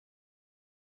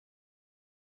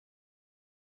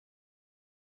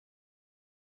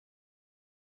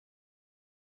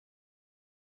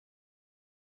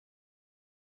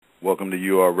Welcome to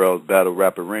URL's Battle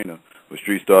Rap Arena with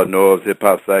Street Star Norbs, Hip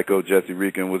Hop Psycho, Jesse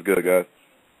Rican. What's good, guys?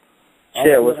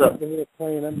 Yeah, what's up? I'm here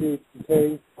playing NBA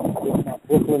 2K with my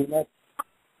Brooklyn Nets.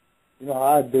 You know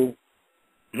how I do.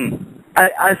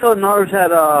 I saw Norbs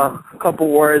had a couple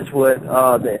words with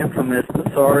the infamous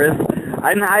Thesaurus.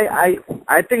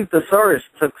 I think Thesaurus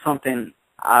took something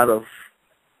out of.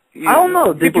 I don't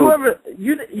know. Did you ever?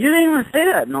 You didn't even say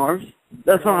that, Norbs.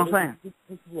 That's what I'm saying. This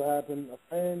is what happened. A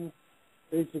fan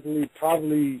basically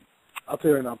probably, I'll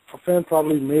tell you right now, a fan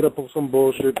probably made up some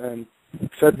bullshit and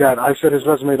said that I said his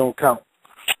resume don't count.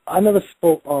 I never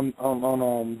spoke on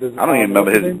this. I don't even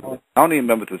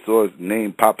remember Thesaurus'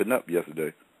 name popping up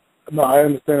yesterday. No, I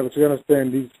understand it, but you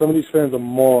understand some of these fans are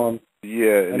morons.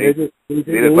 Yeah, and they just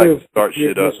live like to start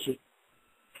shit up.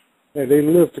 Yeah, they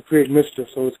live to create mischief,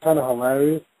 so it's kind of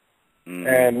hilarious. Mm-hmm.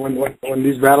 And when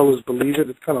these battlers believe it,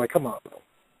 it's kind of like, come on, bro.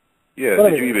 Yeah,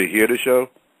 did you even hear the show?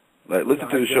 Like, listen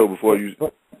to the show before you...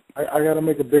 But I got to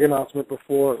make a big announcement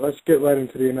before. Let's get right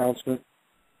into the announcement.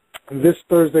 This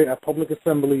Thursday at Public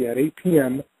Assembly at 8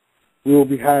 p.m., we will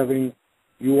be having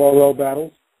URL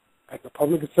battles at the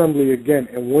Public Assembly again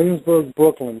in Williamsburg,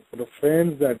 Brooklyn. For the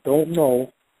fans that don't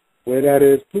know where that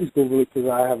is, please Google it because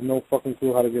I have no fucking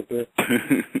clue how to get there.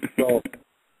 So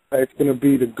it's going to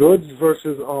be the Goods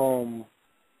versus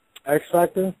X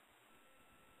Factor,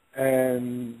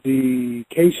 and the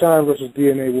K-Shine versus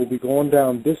DNA will be going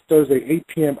down this Thursday, 8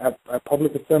 p.m. at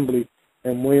Public Assembly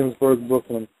in Williamsburg,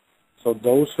 Brooklyn. So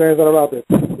those fans that are out there.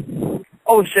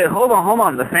 Oh shit! Hold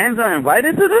on. The fans are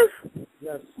invited to this?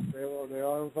 Yes, they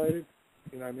are invited.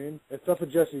 You know what I mean? Except for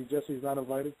Jesse. Jesse's not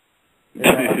invited. And,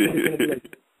 I think it's going to be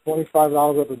like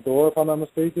 $25 at the door, if I'm not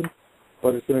mistaken.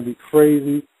 But it's going to be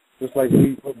crazy, just like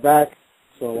we're back.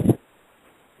 So,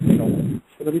 you know,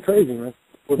 it's going to be crazy, man.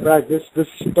 We're back this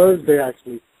Thursday,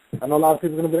 actually. I know a lot of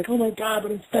people are going to be like, oh, my God,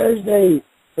 but it's Thursday.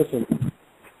 Listen,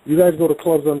 you guys go to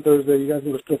clubs on Thursday. You guys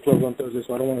go to strip clubs on Thursday,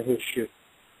 so I don't want to hear shit.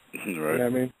 Right. You know what I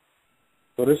mean?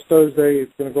 So this Thursday,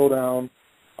 it's going to go down.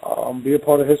 Be a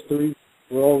part of history.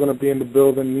 We're all going to be in the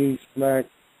building, me, Smack,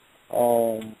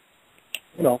 you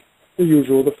know, the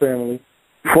usual, the family.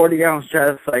 40-ounce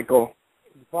jazz cycle.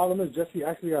 The problem is Jesse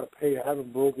actually got to pay. I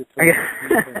haven't broke it to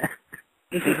him.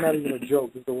 This is not even a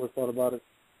joke. This is the worst part about it.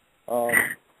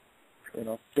 You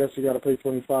know, Jesse got to pay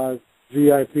 $25.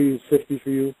 VIP is $50 for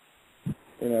you.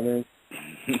 You know what I mean?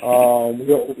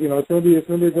 You know, it's gonna be a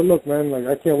good look, man. Like,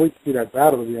 I can't wait to see that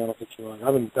battle, to be honest with you. Like,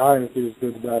 I've been dying to see this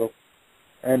good battle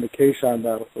and the K-Shine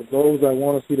battle. For those that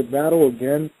want to see the battle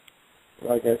again,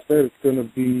 like I said, it's gonna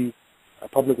be a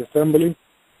Public Assembly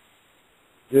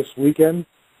this weekend.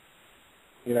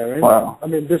 You know what I mean? Wow. I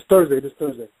mean, this Thursday.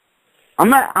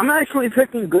 I'm actually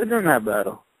picking Goods in that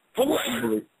battle.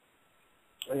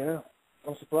 Yeah,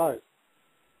 I'm surprised.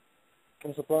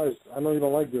 I know you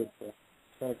don't like Goods, so it's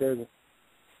kind of crazy.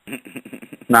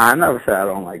 Nah, I never said I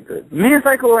don't like Goods. Me and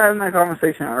Psycho were having that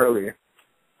conversation earlier.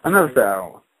 I never said I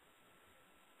don't.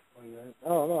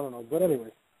 No. But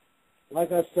anyway,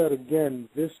 like I said again,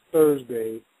 this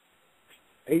Thursday,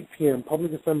 8 p.m.,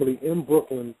 Public Assembly in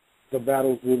Brooklyn, the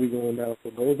battles will be going down. So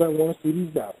those that want to see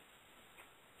these battles,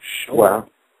 show up.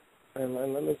 And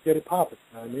let's get it popping.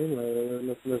 You know what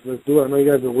I mean? Let's do it. I know you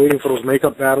guys are waiting for those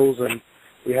makeup battles, and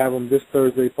we have them this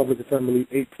Thursday, Public Assembly,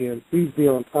 8 p.m. Please be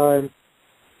on time.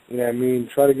 You know what I mean?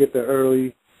 Try to get there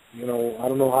early. You know, I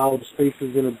don't know how the space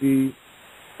is going to be,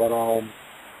 but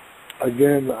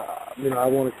again, you know, I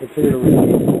want to continue to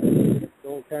repeat.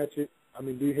 Don't catch it. I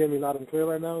mean, do you hear me loud and clear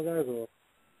right now, guys? Or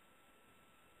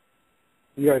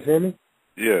you guys hear me?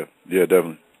 Yeah,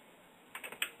 definitely.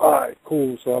 All right,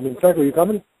 cool. So, I mean, Psycho, you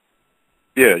coming?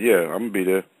 Yeah, I'm going to be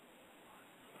there.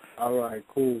 All right,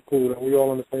 cool. Then we all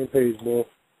on the same page, bro.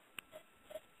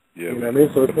 Yeah. You know what I mean?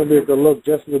 So it's going to be a good look.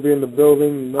 Jesse will be in the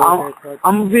building. I'm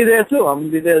going to be there, too. I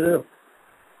mean,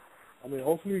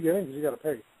 hopefully you get in because you got to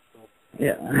pay. So.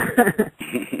 Yeah.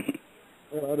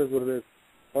 That is what it is.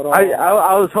 But,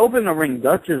 I was hoping to bring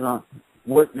Duchess on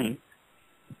with me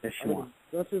if she wants.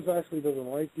 Duchess actually doesn't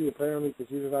like you, apparently, because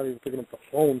she's not even picking up the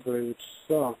phone today, which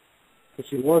sucks. Because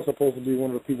she was supposed to be one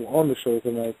of the people on the show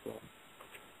tonight, so.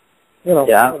 You know.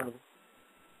 Yeah.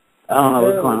 I don't know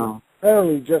what's going on.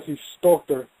 Apparently, Jesse stalked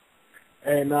her,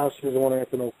 and now she doesn't want to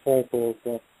answer no phone calls,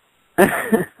 so.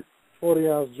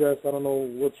 40-ounce Jess, I don't know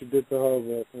what you did to her,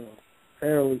 but, you know,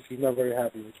 apparently she's not very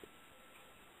happy with you.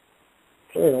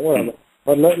 So, you know, whatever.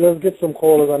 But let's get some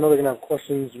callers. I know they're going to have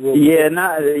questions.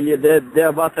 They're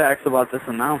about to ask about this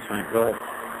announcement. Go ahead.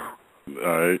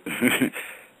 All right.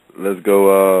 Let's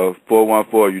go,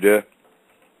 414, you there?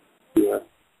 Yeah.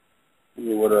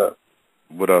 What up?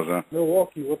 What up, son?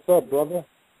 Milwaukee, what's up, brother?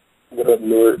 What up,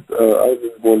 Lord? I was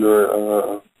just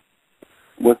wondering,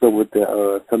 What's up with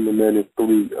the Summer Madness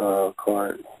 3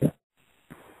 card?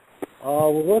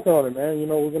 We're working on it, man. You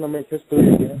know, we're going to make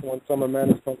history again when Summer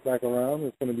Madness comes back around.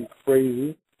 It's going to be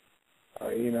crazy.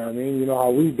 You know what I mean? You know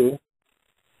how we do.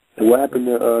 And what happened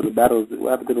to the battles? What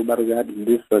happened to the battles that happened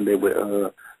this Sunday with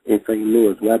in St.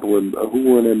 Louis? What happened with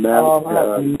who won that battle?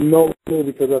 I have no clue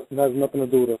because that has nothing to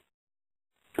do with it.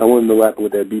 I want to know what happened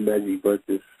with that B Magic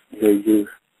versus Jay Juice.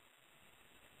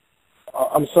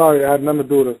 I'm sorry, I had nothing to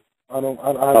do with it. I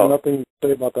have nothing to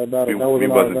say about that battle. We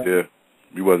wasn't there.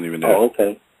 We wasn't even there. Oh,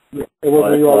 okay. It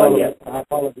wasn't you all. Yeah. I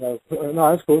apologize.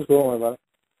 No, it's cool. It's cool. Don't worry about it.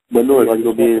 But Norris, are you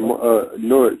gonna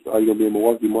be in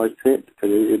Milwaukee March 10th?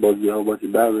 Because it's supposed to be a whole bunch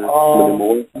of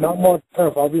battles. Not March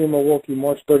 10th. I'll be in Milwaukee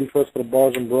March 31st for the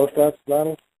Bars and Broadstats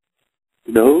battle.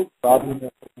 No. I'll be in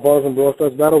the Bars and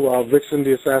Broadstats battle. Viixen,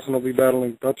 the Assassin, will be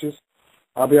battling Duchess.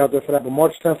 I'll be out there for that. But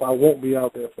March 10th, I won't be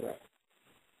out there for that.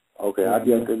 Okay, Yeah, I'll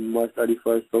be out there March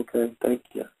 31st. Okay, thank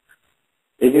you.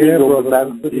 Is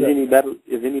any battle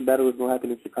going to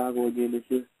happen in Chicago again this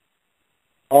year?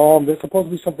 There's supposed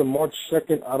to be something March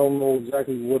 2nd. I don't know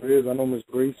exactly what it is. I know Miss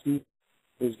Gracie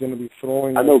is going to be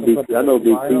throwing. I know Big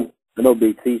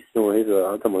T showing his.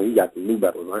 I'm talking about he got some new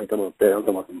battles. I ain't talking about that. I'm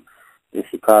talking about some in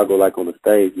Chicago, like on the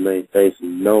stage, main stage,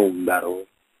 some known battles.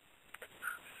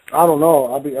 I don't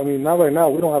know. I mean, not right now.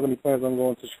 We don't have any plans on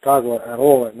going to Chicago at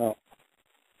all right now.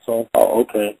 So. Oh,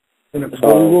 okay. But we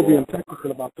will be in Texas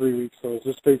in about 3 weeks, so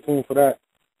just stay tuned for that.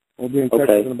 We'll be in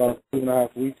Texas in about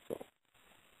 2.5 weeks. So.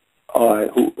 All right.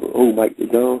 Who Mike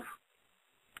Jones?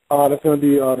 That's going to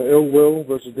be the Ill Will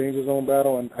versus Danger Zone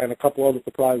battle and a couple other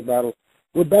surprise battles.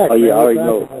 We're back. Oh, yeah, I already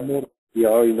know. Yeah,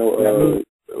 I already know.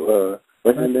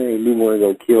 What's his name? New one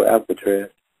going to kill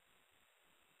Alcatraz.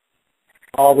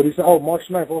 But he said, March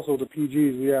 9th also the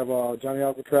PGs. We have Johnny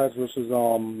Alcatraz versus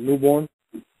Newborn.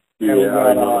 Yeah, and we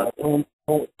got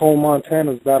Tone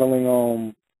Montana's battling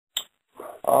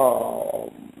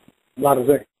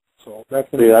Latizé. So that's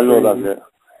going to be I know about that.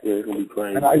 Yeah, it's going to be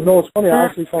crazy. And you know what's funny? I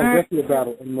actually found Jesse a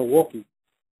battle in Milwaukee.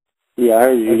 Yeah, I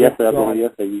heard you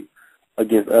yesterday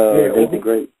against Nate the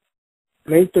Great.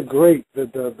 Nate the Great, the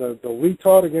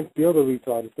retard against the other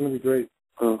retard. It's going to be great.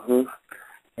 Uh-huh.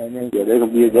 And then, yeah, that's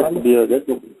gonna be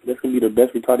the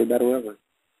best retarded battle ever.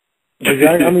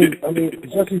 Exactly. I mean,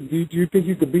 Jesse, do you think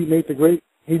you could beat Nate the Great?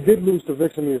 He did lose to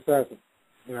Viixen the Assassin.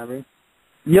 You know what I mean?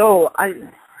 Yo,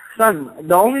 son,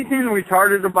 the only thing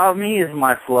retarded about me is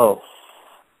my flow.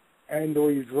 And the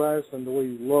way you dress and the way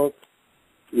you look.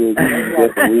 Yeah,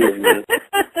 that's weird, man.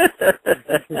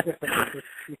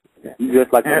 You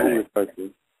dress like a homeless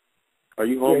person. Are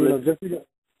you homeless? Yeah, you know,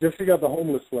 Jesse got the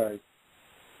homeless flag.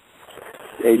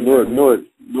 Hey, Norris,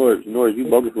 you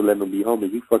bogus for letting him be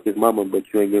homeless. You fuck his mama, but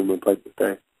you ain't give him a place to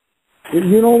stay.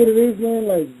 You know what it is, man?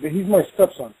 Like, he's my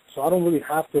stepson, so I don't really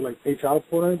have to, like, pay child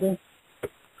support or anything.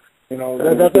 You know,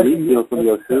 that's actually... from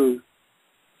your shoes.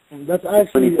 That's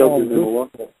actually,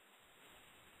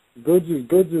 Goods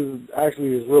is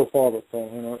actually his real father, so,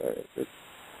 you know,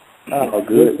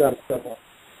 Goods got to step up.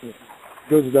 Yeah.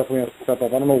 Goods definitely has to step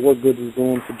up. I don't know what Goods is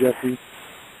doing for Jesse,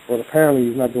 but apparently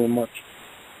he's not doing much.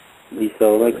 He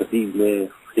so like a thief, man.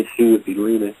 His shoes be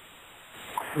leaning.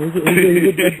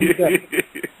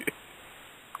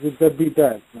 He could beat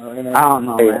that. I don't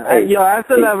know, man. Yo,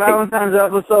 after that Valentine's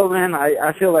episode, man,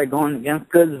 I feel like going against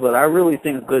Goods, but I really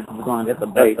think Goods is going to get the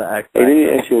best of X. Hey, let me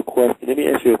ask you a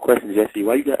question, Jesse.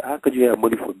 How could you have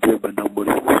money for beer but no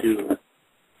money for shoes?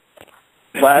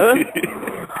 What?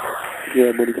 You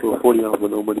have money for a 40-ounce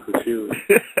but no money for shoes.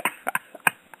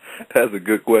 That's a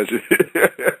good question.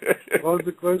 What was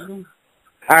the question?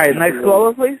 All right, next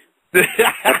caller, please.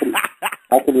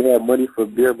 How can you have money for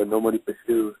beer but no money for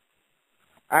shoes?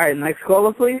 All right, next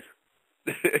caller, please.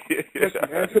 Listen,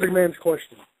 answer the man's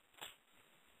question.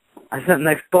 I said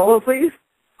next caller, please.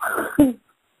 Let's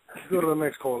go to the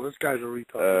next call. This guy's a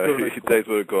retard. Thanks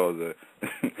for the call, sir.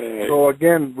 So,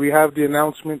 again, we have the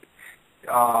announcement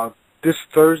this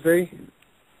Thursday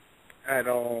at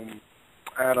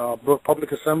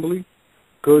Public Assembly.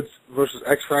 Goods versus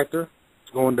X Factor.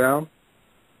 It's going down.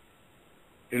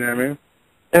 You know what I mean?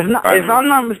 If I'm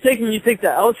not mistaken, you take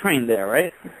the L train there,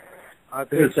 right? I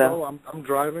think so. I'm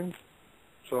driving,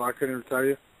 so I couldn't tell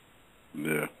you.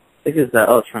 Yeah. I think it's the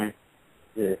L train.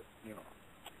 Yeah.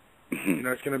 You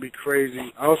know, it's going to be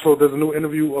crazy. Also, there's a new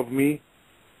interview of me,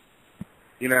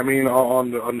 you know what I mean,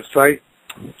 on the site.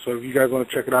 So if you guys want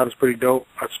to check it out, it's pretty dope.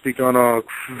 I speak on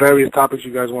various topics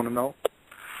you guys want to know.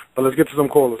 But let's get to some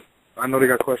callers. I know they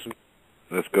got questions.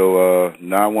 Let's go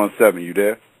 917. You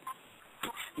there?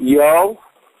 Yo.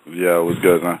 Yeah, what's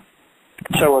good, man?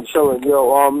 Chillin'.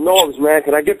 Yo, Norms, man,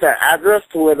 can I get that address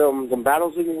to where the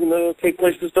battles are going to take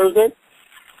place this Thursday?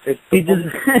 He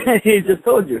just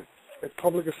told you. It's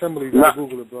Public Assembly. Just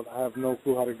Google it, brother. I have no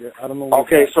clue how to get. I don't know.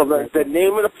 Okay, so the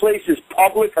name of the place is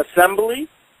Public Assembly.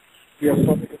 Yes,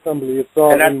 Public Assembly. It's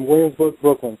in Williamsburg,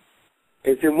 Brooklyn.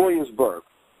 It's in Williamsburg.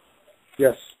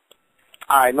 Yes.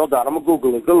 All right, no doubt. I'm gonna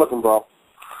Google it. Good looking, bro.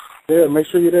 Yeah, make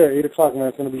sure you're there. 8 o'clock, man.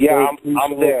 It's gonna be. Yeah,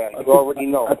 I'm there. You already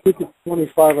know. I think it's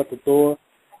 25 at the door.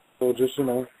 So just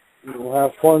we'll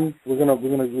have fun. We're gonna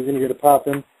get it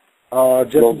popping.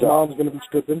 Jesse's mom's gonna be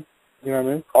stripping. You know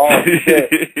what I mean? Oh shit!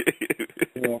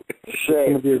 It's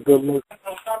gonna be a good look.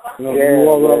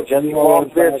 Jesse's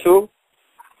mom's there too.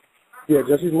 Yeah,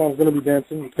 Jesse's mom's gonna be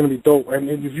dancing. It's gonna be dope. And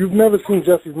if you've never seen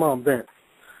Jesse's mom dance,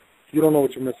 you don't know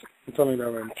what you're missing. I'm telling you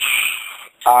that right now.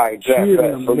 All right, Jeff. She is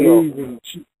amazing.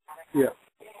 Yeah.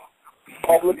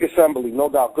 Public Assembly, no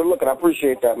doubt. Good looking. I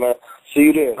appreciate that, man. See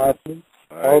you there. I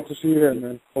hope to see you there,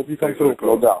 man. Hope you come through.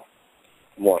 No doubt.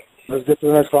 One. Let's get to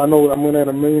the next one. I know I'm going to add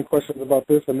a million questions about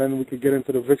this, and then we could get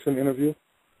into the Viixen interview.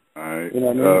 All right. You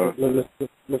know what I mean?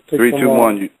 Let's take 3, 2,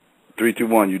 1. 3, 2,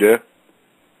 1. You there?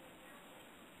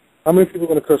 How many people are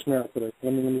going to curse me out today?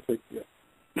 Let me take it.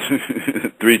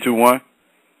 3, 2, 1.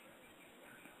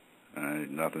 All right.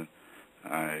 Nothing.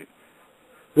 All right.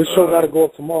 This show got to go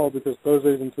up tomorrow because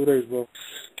Thursday's in 2 days, bro.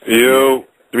 Yo.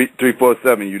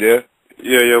 347. You there?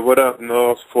 Yeah. What up,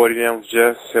 North? 40 Ounce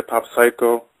Jess, Hip Hop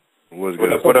Psycho. What's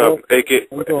good? What up?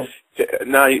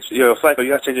 Nah, Psycho,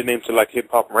 you gotta change your name to like Hip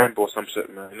Hop Rainbow or some shit,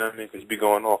 man. You know what I mean? Because you be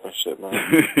going off and shit, man.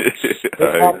 Hip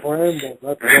Hop Rainbow.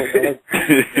 That's dope.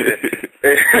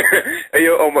 Hey,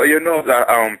 yo, North,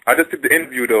 I just did the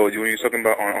interview though when you were talking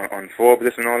about on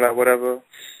Forbes and all that, whatever.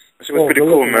 She was pretty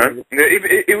cool, man.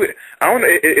 I don't know.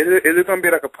 Is it gonna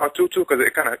be like a part 2 too? Because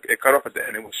it cut off at the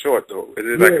end. It was short though. Is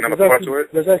it like another part to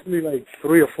it? There's actually like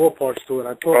 3 or 4 parts to it.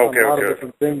 I talked on a lot of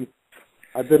different things.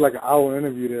 I did like an hour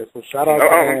interview there, so shout out to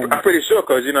I'm pretty sure,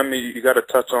 because, you know what I mean, you got to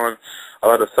touch on a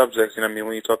lot of subjects, you know what I mean,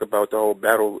 when you talk about the whole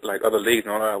battle, like other leagues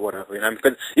and all that, whatever, you know what I mean?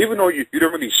 Because even though you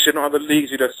don't really shit on other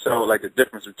leagues, you just show, like, the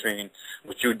difference between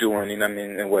what you do and, you know what I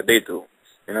mean, and what they do.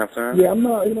 You know what I'm saying? Yeah,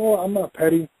 I'm not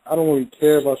petty. I don't really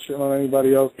care about shitting on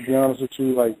anybody else, to be honest with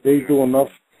you. Like, they do enough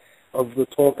of the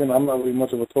talking. I'm not really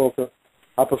much of a talker.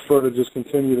 I prefer to just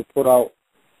continue to put out.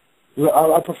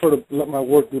 I prefer to let my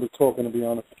work do the talking, to be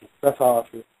honest with you. That's how I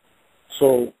feel.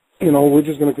 So, we're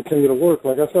just going to continue to work.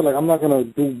 Like I said, like I'm not going to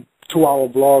do 2-hour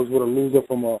blogs with a loser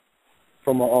from a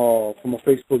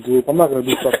Facebook group. I'm not going to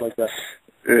do stuff like that.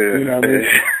 You know what I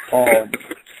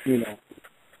mean?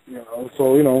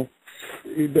 So,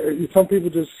 some people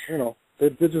just, they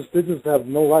just have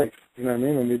no life. You know what I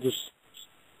mean? And they just,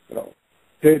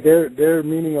 their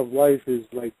meaning of life is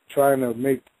like trying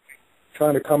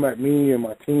to come at me and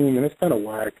my team, and it's kind of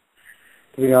whack,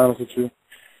 to be honest with you.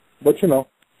 But, to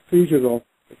each his own.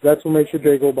 If that's what makes your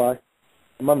day go by,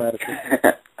 I'm not mad at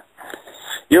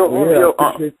you.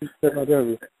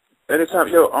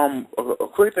 Anytime, a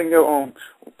quick thing,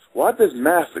 why does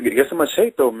math get so much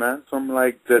hate though, man? From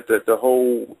like the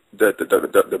whole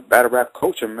battle rap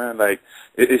culture, man. Like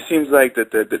it seems like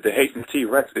the hate from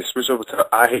T-Rex is switched over to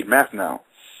I hate math now.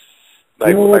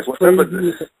 Like, what's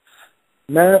crazy?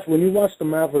 Math, when you watch the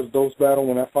Math vs. Dose battle,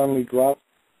 when that finally dropped,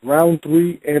 round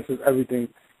 3 answers everything.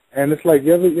 And it's like,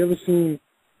 you ever seen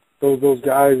those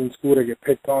guys in school that get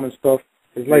picked on and stuff?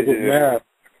 It's like with Math,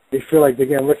 they feel like they're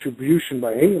getting retribution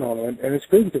by hating on them. And it's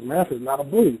crazy because Math is not a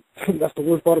bully. That's the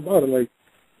worst part about it. Like,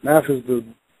 Math is the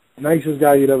nicest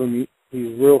guy you'd ever meet.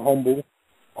 He's real humble.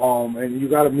 And you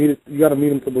gotta meet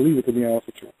him to believe it, to be honest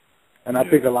with you. And I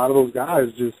think a lot of those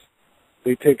guys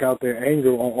they take out their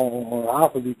anger on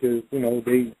Alpha because,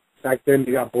 they back then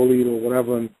they got bullied or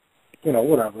whatever, and,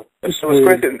 whatever. So it's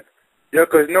crazy. Yeah,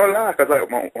 because no lie, because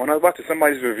like, when I was watching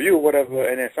somebody's review or whatever,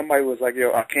 and then somebody was like,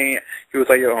 I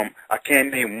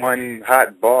can't name one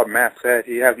hot bar Math said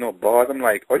he has no bars. I'm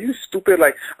like, are you stupid?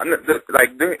 Like, I'm not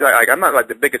like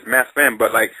the biggest Math fan,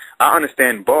 but like, I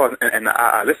understand bars, and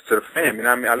I listen to the fam, you know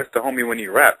what I mean? I listen to homie when he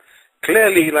rap.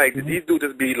 Clearly, like, these dudes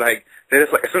just be like, they're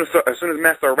just like, as soon as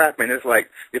Math start rapping, it's like,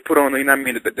 they put on, you know what I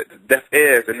mean, the deaf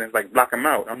ears, and it's like, block him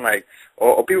out. I'm like,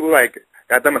 or people like,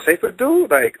 goddamn a safer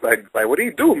dude? Like, what do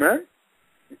you do, man?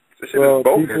 Well,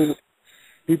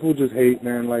 people just hate,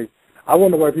 man. Like, I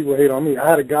wonder why people hate on me. I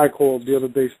had a guy called the other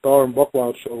day, Star and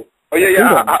Buckwild Show. Oh,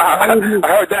 yeah, I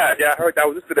heard that. Yeah, I heard that. I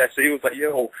was listening to that shit. He was like,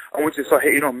 yo, I want you to start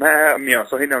hating on Matt.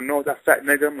 So he don't know that fat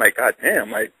nigga. I'm like, God damn,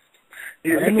 like,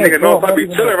 this nigga knows I be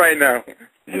chilling right now.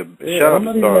 Shout I'm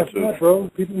not even that fat, bro.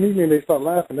 People meet me and they start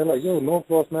laughing. They're like, yo, North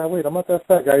lost mad weight. I'm not that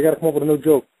fat guy. You got to come up with a new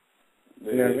joke.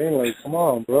 You know what I mean? Like, come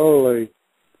on, bro. Like,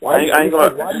 why do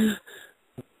you...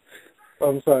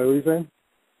 I'm sorry, what are you saying?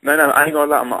 No, I ain't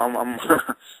gonna lie.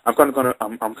 I'm kind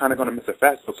of gonna miss a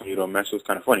fast talk from you though, man. She was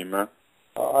kind of funny, man.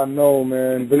 I know,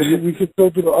 man. But we could still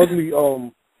do the ugly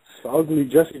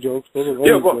Jesse jokes. Those are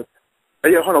always good.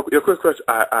 Yeah, hold on. Your quick question.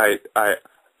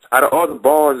 Out of all the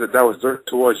balls that was directed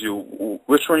towards you,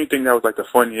 which one you think that was like the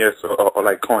funniest or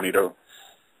like corny though?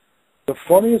 The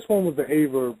funniest one was the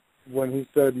AyeVerb when he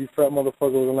said, "You fat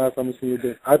motherfucker," was the last time you see your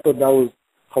dick. I thought that was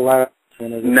hilarious.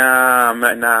 Nah,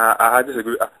 man, nah. I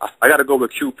disagree. I gotta go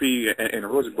with QP and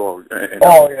Rose Ball. That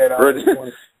was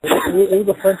funny. It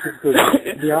was offensive because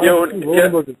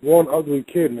Rosenberg is one ugly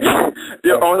kid, man.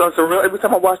 So real, every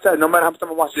time I watch that, no matter how much time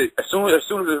I watch it, as soon as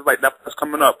it's like that was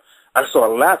coming up, I just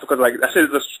started laughing because like that shit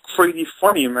is just crazy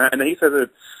funny, man. And then he said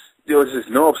that there was this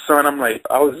no son. I'm like,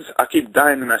 I keep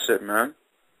dying in that shit, man.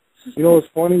 You know what's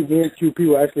funny? Me and QP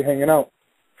were actually hanging out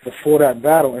before that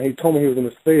battle, and he told me he was going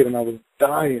to say it, and I was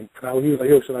dying. And he was like,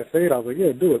 "Yo, should I say it?" I was like,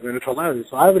 "Yeah, do it, man. It's hilarious."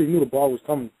 So I already knew the ball was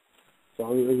coming.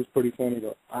 So it was pretty funny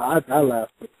though. I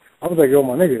laughed. But I was like, "Yo,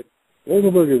 my nigga,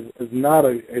 Rosenberg is not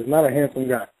a handsome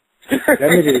guy. That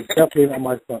nigga is definitely not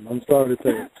my son. I'm sorry to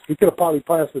say it. He could have probably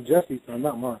passed for Jesse's son,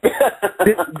 not mine."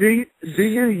 Do you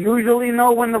usually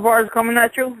know when the bar is coming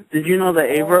at you? Did you know the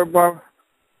AyeVerb bar?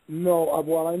 No,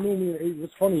 well, I knew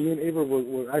it's funny. Me and AyeVerb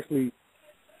were actually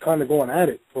kind of going at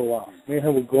it for a while. Me and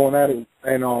him were going at it,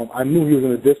 and I knew he was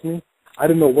going to diss me. I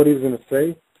didn't know what he was going to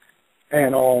say.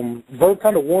 And Verb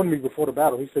kind of warned me before the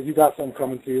battle. He said, "You got something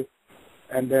coming to you."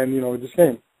 And then, it just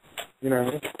came. You know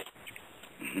what I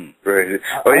mean? Crazy.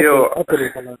 Yo,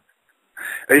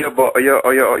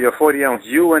 40 ounce.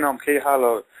 You and K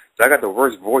Hollow, I got the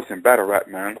worst voice in battle rap,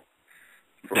 man.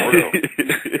 For real.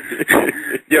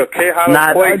 Yo, K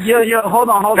Hollow voice. Hold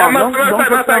on.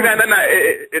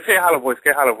 It's K Hollow voice,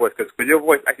 because your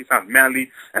voice actually sounds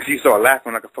manly, and she started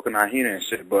laughing like a fucking hyena and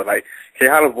shit. But like K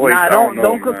Hollow voice,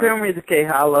 don't compare me to K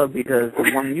Hollow because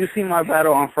when you see my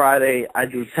battle on Friday, I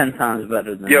do 10 times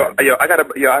better than that.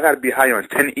 I gotta be high on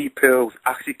 10 E-pills,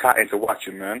 Oxycontin to watch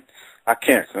you, man. I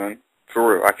can't, son.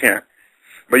 For real, I can't.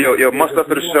 But much love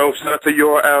to the show. Shout out to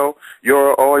URL,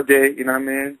 all day. You know what I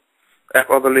mean? F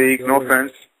other leagues, no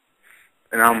offense.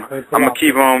 And I'm gonna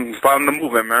keep following the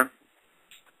movement, man.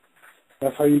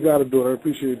 That's how you gotta do it. I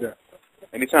appreciate that.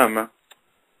 Anytime, man.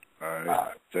 All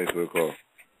right. Thanks for the call.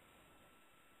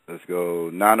 Let's go.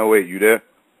 908, you there?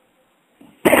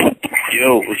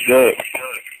 Yo, what's good?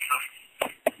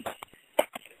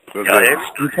 What's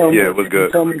good? Yeah, what's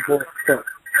good?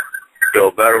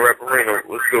 Yo, Battle Rap Arena,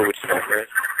 what's good with you, my friend?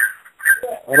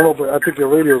 I don't know, but I think your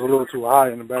radio's a little too high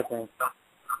in the background.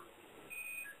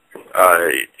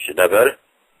 Should that better?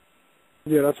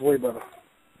 Yeah, that's way better.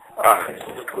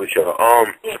 With y'all.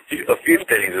 A few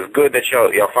things. It's good that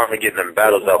y'all finally getting them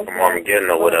battles out from Armageddon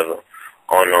or whatever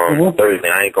on Thursday.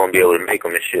 I ain't gonna be able to make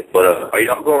them and shit. But are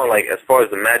y'all going like as far as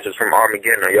the matches from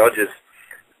Armageddon? Are y'all just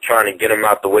trying to get them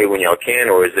out the way when y'all can,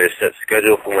 or is there a set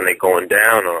schedule for when they're going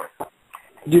down? Or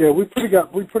yeah, we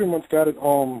pretty much got it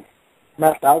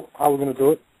mapped out how we're gonna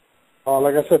do it.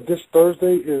 Like I said, this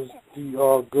Thursday is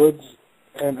the Goods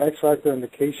and X Factor and the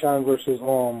K-Shine versus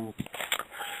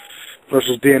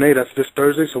DNA. That's this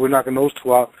Thursday, so we're knocking those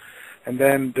two out. And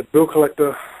then the Bill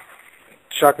Collector,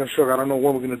 Shotgun Sugar. I don't know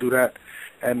when we're gonna do that.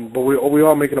 But we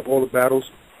are making up all the battles.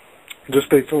 Just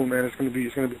stay tuned, man. It's gonna be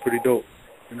pretty dope.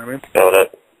 You know what I mean? Oh,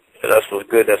 that's what's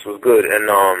good. That's what's good. And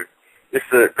it's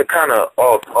the kind of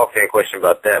offhand question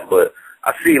about that, but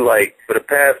I feel like for the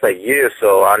past year or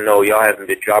so, I know y'all haven't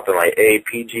been dropping a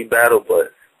PG battle,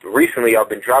 but recently y'all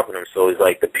been dropping them. So it's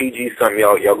the PG something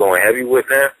y'all going heavy with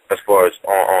now, as far as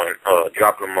on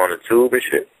dropping them on the tube and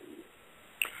shit.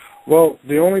 Well,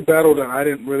 the only battle that I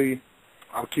didn't really,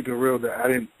 I'll keep it real, that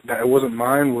it wasn't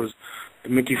mine was the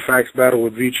Mickey Fax battle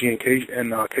with Viixen and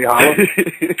K Hollow.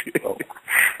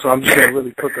 So I'm just gonna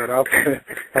really put that out there.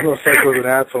 I know Psycho's an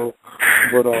asshole,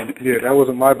 but yeah, that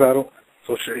wasn't my battle.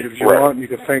 So if you want, you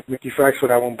can thank Mickey Fax for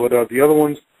that one. But the other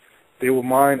ones, they were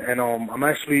mine, and I'm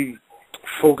actually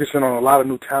focusing on a lot of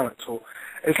new talent. So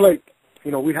it's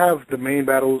we have the main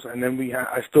battles, and then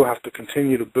I still have to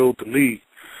continue to build the league.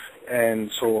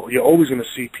 And so you're always going to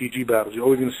see PG battles. You're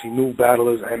always going to see new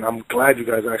battlers, and I'm glad you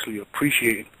guys actually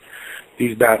appreciate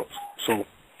these battles. So,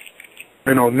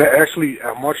 actually,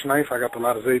 March 9th, I got the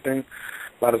Lotta Zay thing.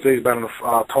 Lotta Zay's battling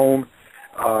Tone.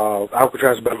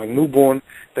 Alcatraz battling Newborn.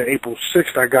 Then April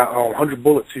 6th, I got 100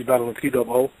 Bullets. He's battling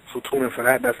P-Double-O. So tune in for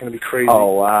that. That's going to be crazy.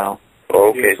 Oh, wow.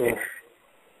 Okay. Yeah, so,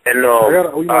 and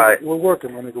we're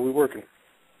working, my nigga. We're working.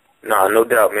 Nah, no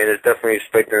doubt, man. It's definitely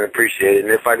respected and appreciated.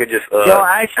 And if I could just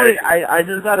I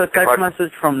just got a text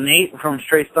message from Nate from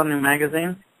Straight Stunning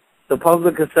Magazine. The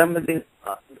public assembly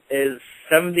is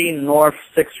 70 North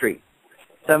 6th Street.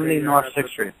 70 North 6th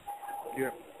Street.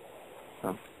 Yeah.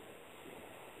 So.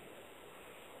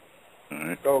 All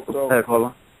right. So. Hey,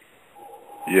 caller.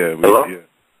 Yeah. Hello? Yeah.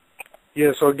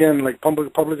 Yeah. So again, like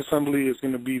public assembly is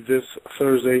going to be this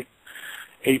Thursday,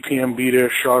 8 p.m. Be there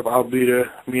sharp. I'll be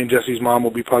there. Me and Jesse's mom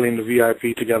will be probably in the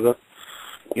VIP together.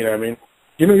 You know what I mean?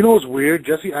 You know what's weird?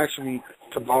 Jesse asked me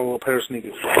to borrow a pair of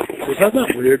sneakers. Was that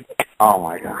not weird? Oh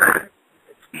my God.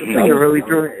 This nigga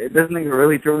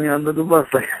really threw me under the bus.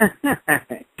 I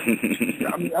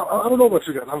mean, I don't know about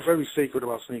you guys. I'm very sacred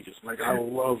about sneakers. Like, I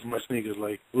love my sneakers.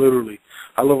 Like, literally.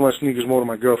 I love my sneakers more than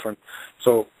my girlfriend.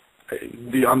 So,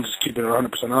 I'm just keeping it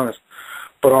 100% honest.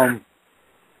 But,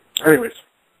 anyways,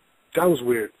 that was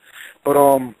weird. But,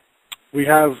 we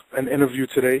have an interview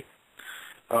today.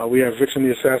 We have Viixen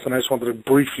the Assassin. I just wanted to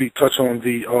briefly touch on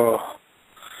the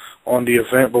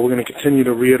event, but we're going to continue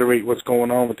to reiterate what's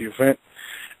going on with the event.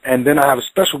 And then I have a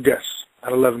special guest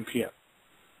at 11 p.m.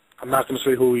 I'm not going to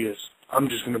say who he is. I'm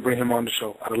just going to bring him on the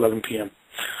show at 11 p.m.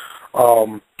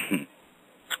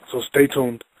 So stay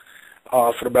tuned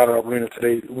for the Battle Rap Arena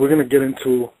today. We're going to get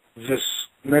into this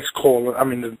next call. I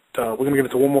mean, we're going to get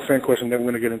into one more fan question, then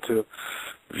we're going to get into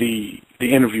the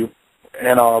interview.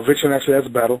 And Viixen actually has a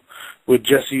battle with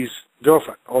Jesse's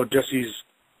girlfriend, or Jesse's...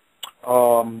 I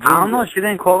don't know. She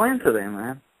didn't call in today,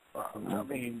 man. I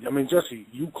mean, Jesse,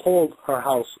 you called her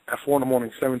house at 4 in the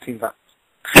morning 17 times.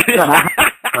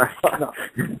 Her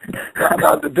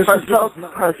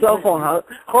cell phone.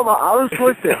 Hold on, I was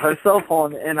twisted. Her cell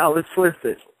phone, and I was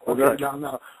twisted. Okay,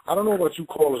 now, I don't know about you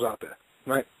callers out there,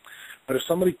 right? But if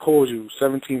somebody calls you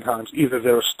 17 times, either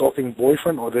they're a stalking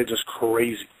boyfriend or they're just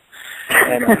crazy.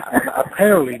 And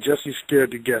apparently, Jesse's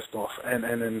scared the guest off. And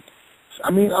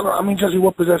I mean, Jesse,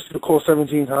 what possessed you to call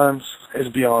 17 times is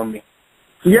beyond me.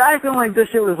 Yeah, I feel like this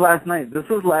shit was last night. This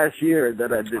was last year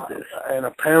that I did this. And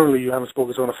apparently, you haven't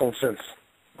spoken to her on the phone since.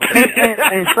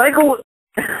 and Psycho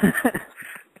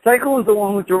was the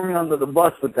one who threw me under the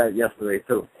bus with that yesterday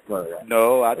too. But,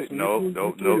 No, I didn't. No,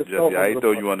 Jesse, I ain't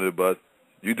throw you under the bus.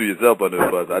 You threw yourself under the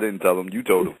bus. I didn't tell him. You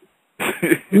told him.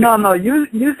 No,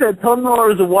 you said tell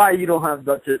Norris why you don't have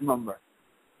Dutch's number.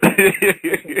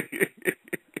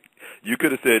 You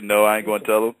could have said no. I ain't gonna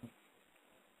tell him.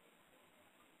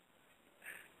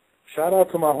 Shout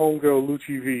out to my homegirl,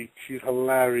 Lucci V. She's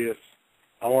hilarious.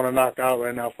 I want to knock out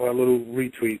right now for a little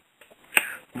retweet.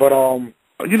 But,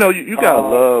 you know, you gotta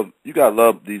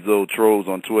love these little trolls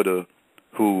on Twitter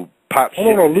who pop shit.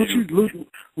 No, Lucci's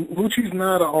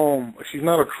not she's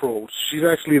not a troll. She's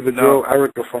actually the girl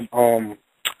Erica from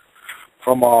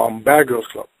Bad Girls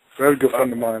Club. Very good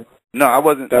friend of mine. No, I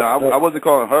wasn't. I wasn't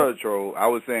calling her a troll. I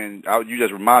was saying you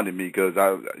just reminded me because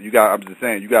I'm just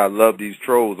saying you gotta love these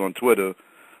trolls on Twitter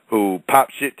who pop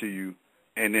shit to you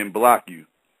and then block you.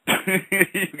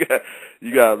 you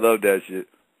gotta love that shit.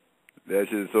 That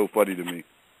shit is so funny to me.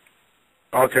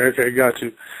 Okay, got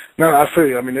you. No, I feel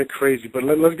you. I mean, they're crazy. But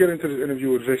let's get into this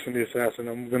interview with Viixen the Assassin.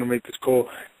 I'm going to make this call.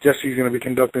 Jesse's going to be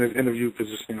conducting this interview because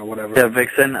it's, whatever. Yeah,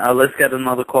 Viixen, let's get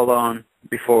another caller on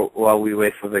while we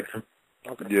wait for Viixen.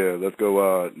 Okay. Yeah, let's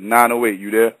go. 908,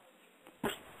 you there?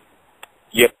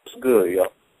 Yep, it's good,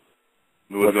 yo.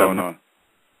 What's going on?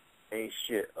 Ain't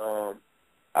shit.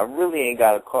 I really ain't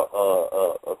got a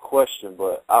question,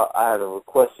 but I had a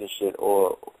request and shit,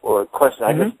 or a question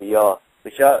I guess for y'all.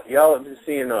 But y'all have been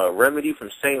seeing Remedy from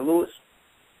St. Louis?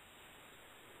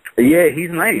 Yeah,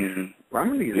 he's nice.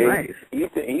 Remedy's nice. He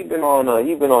been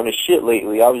on his shit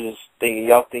lately. I was just thinking,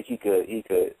 y'all think he could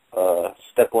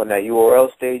step on that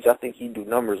URL stage? I think he'd do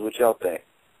numbers. What y'all think?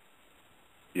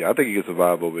 Yeah, I think he can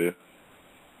survive over here.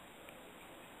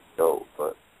 So,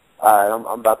 but all right,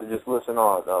 I'm about to just listen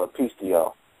on. Peace to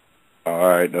y'all. All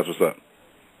right, that's what's up.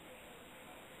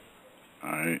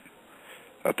 All right.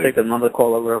 Take another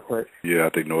caller real quick. Yeah, I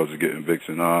think Noah's getting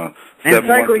Viixen. And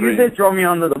Psycho, you did throw me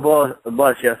under the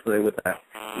bus yesterday with that.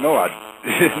 No, I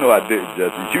didn't,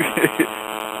 Jesse.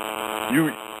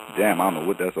 You damn, I don't know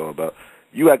what that's all about.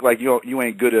 You act like you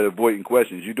ain't good at avoiding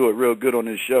questions. You do it real good on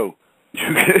this show.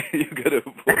 You could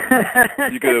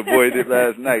avoid it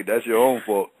last night. That's your own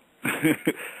fault.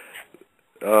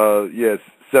 Yes,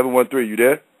 713. You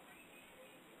there?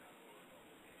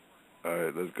 All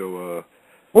right, let's go.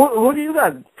 Who do you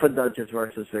got for Duchess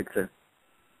versus Viixen?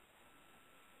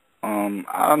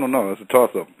 I don't know. It's a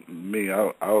toss-up. Me,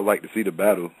 I would like to see the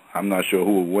battle. I'm not sure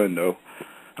who will win, though.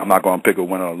 I'm not going to pick a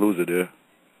winner or loser there.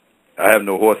 I have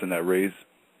no horse in that race.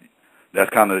 That's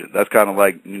kind of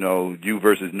like, you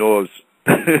versus Norv's,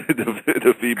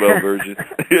 the female version.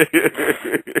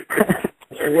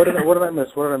 What did I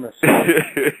miss?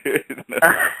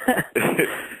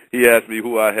 He asked me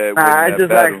who I had. I that just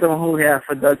battle. asked him who he had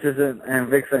for Duchess and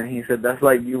Viixen. He said, that's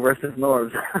like you versus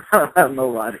Norbs. I don't have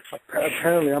nobody.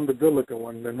 Apparently, I'm the good-looking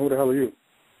one. Then who the hell are you?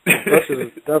 Duchess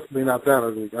is definitely not that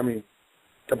ugly. I mean,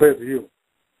 compared to you.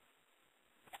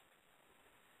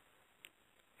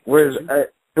 Where's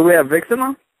do we have Viixen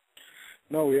on?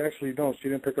 No, we actually don't. She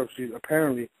didn't pick up. She's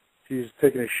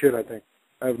taking a shit, I think.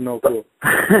 I have no clue.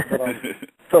 But,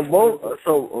 So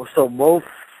both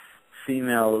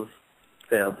females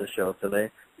failed the show today.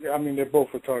 yeah, I mean, they're both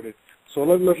retarded. So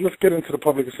let's get into the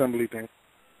public assembly thing.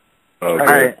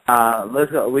 Okay. All right,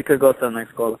 let's go. We could go to the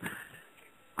next caller.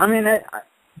 I mean,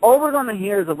 all we're gonna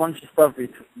hear is a bunch of stuff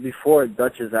before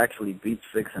Duchess actually beats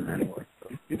Viixen anyway. So.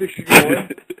 You think she can win?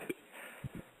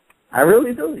 I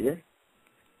really do, yeah.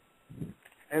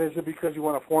 And is it because you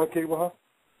want to fornicate with her?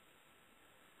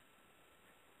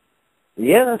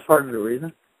 Yeah, that's part of the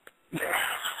reason.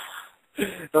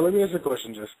 Now, let me ask you a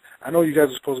question, Jess. I know you guys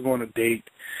are supposed to go on a date,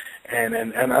 and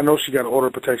I know she got order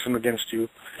of protection against you.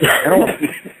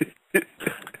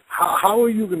 How are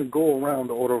you going to go around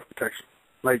the order of protection?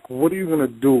 Like, what are you going to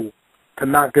do to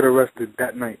not get arrested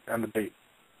that night on the date?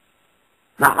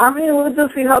 Now, I mean, we'll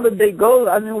just see how the date goes.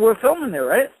 I mean, we're filming it,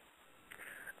 right?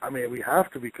 I mean, we have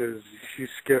to because she's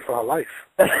scared for her life.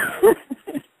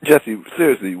 Jesse,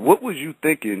 seriously, what was you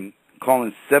thinking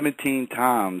calling 17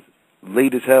 times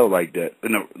late as hell like that?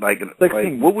 Like,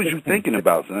 what was you thinking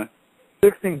about, son?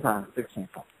 16 times.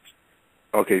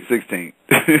 Okay, 16.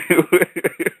 I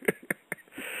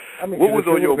mean, what was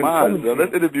on your mind, son?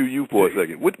 Let's interview you for a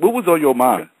second. What was on your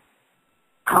mind?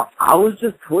 I was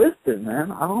just twisted,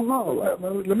 man. I don't know.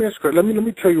 Let me ask you. Let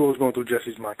me tell you what was going through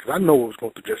Jesse's mind, because I know what was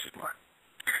going through Jesse's mind.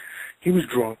 He was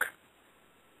drunk.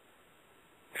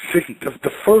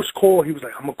 The first call, he was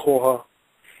like, I'm going to call her,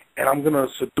 and I'm going to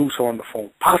seduce her on the phone.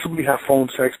 Possibly have phone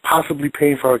sex, possibly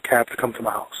paying for her cab to come to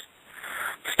my house.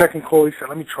 Second call, he said,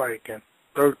 let me try again.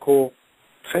 Third call,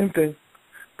 same thing.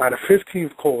 By the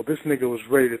 15th call, this nigga was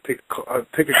ready to take a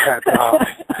cab to the house.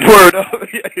 Word up.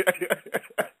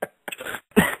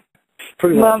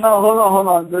 Pretty much. No, hold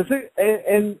on.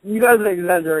 And you guys are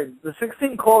exaggerating. The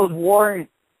 16 calls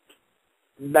weren't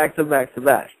back to back to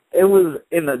back. It was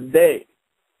in a day.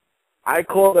 I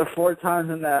called her 4 times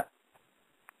in that.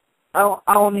 I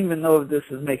don't even know if this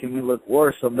is making me look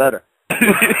worse or better.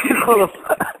 I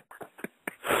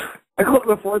called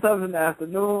her 4 times in the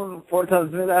afternoon, 4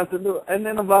 times mid-afternoon, and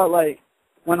then about, like,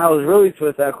 when I was really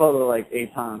twisted, I called her, like,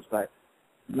 8 times. Like,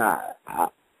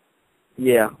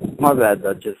 yeah, my bad,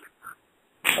 Duchess.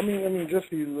 I mean,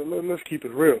 Jesse, let's keep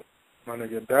it real, my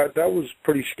nigga. That was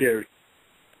pretty scary.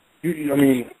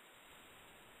 You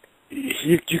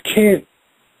can't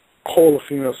call a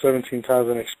female 17 times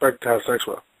and expect to have sex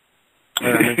with her. You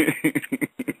know what I mean?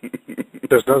 It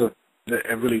just doesn't.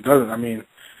 It really doesn't. I mean,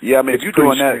 yeah, I mean, if you're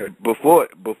doing that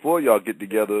before y'all get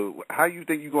together, how you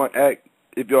think you're going to act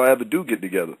if y'all ever do get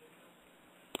together?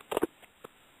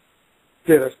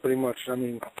 Yeah, that's pretty much. I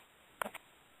mean,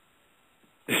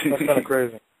 that's kind of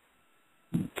crazy.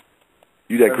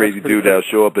 You that crazy dude that'll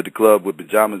show up at the club with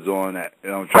pajamas on,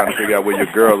 trying to figure out where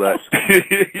your girl at.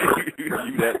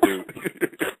 You that dude.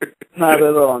 Not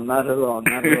at all.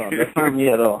 That's not me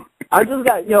at all. I just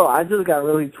got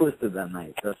really twisted that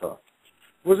night. That's all.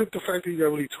 Was it the fact that you got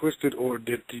really twisted, or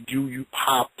did you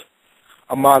popped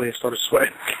a Molly and started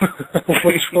sweating?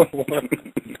 Which one was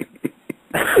it?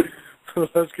 So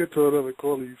let's get to another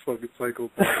caller, you fucking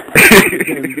psychopath.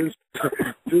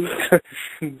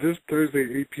 This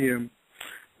Thursday, 8 p.m.,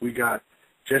 we got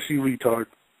Jesse Retard.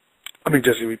 We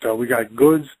got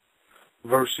Goods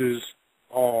versus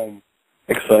X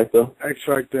Factor,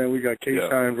 and we got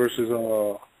K-Shine versus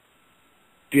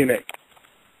DNA.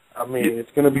 I mean,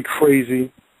 it's gonna be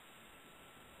crazy.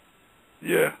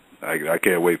 Yeah, I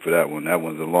can't wait for that one. That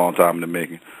one's a long time in the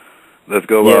making. Let's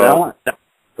go. Yeah, that one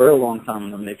for a long time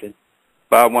in the making.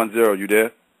 510, you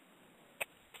there?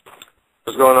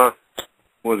 What's going on?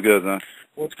 What's good, son?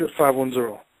 What's good,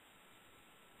 510?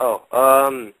 Oh,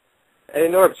 hey,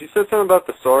 Norbs, you said something about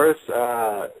the Saurus,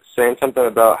 saying something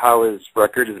about how his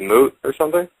record is moot or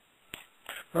something?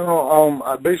 No,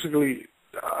 I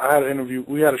had an interview.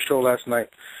 We had a show last night,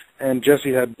 and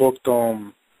Jesse had booked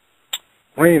Rain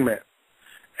Man.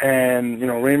 And,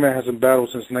 Rain Man hasn't battled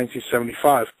since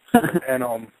 1975. And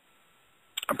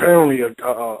apparently,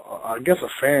 I guess a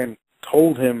fan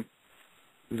told him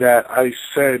that I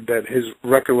said that his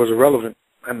record was irrelevant,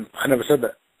 and I never said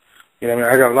that. You know what I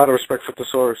mean? I got a lot of respect for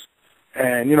Thesaurus.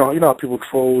 And, you know how people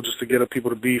troll just to get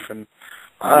people to beef, and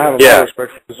I have a lot of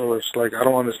respect for Thesaurus. Like, I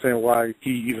don't understand why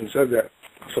he even said that.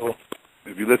 So,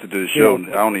 If you listen to the show,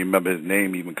 I don't even remember his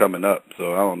name even coming up,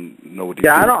 so I don't know what.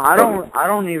 Yeah, I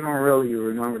don't even really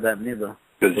remember that neither.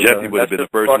 Because Jesse would have been the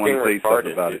first one to say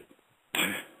something about it.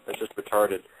 That's just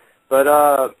retarded. But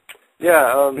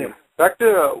back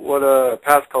to what a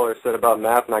past caller said about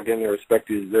math not getting the respect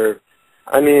you deserve.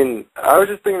 I mean, I was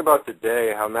just thinking about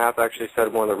today how math actually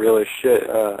said one of the realest shit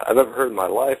I've ever heard in my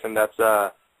life, and that's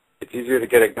it's easier to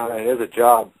get it done than it is a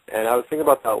job. And I was thinking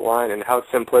about that line and how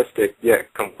simplistic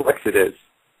yet complex it is.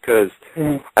 Because,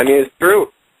 I mean, it's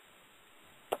true.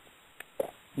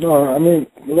 No, I mean,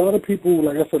 a lot of people,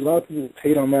 like I said, a lot of people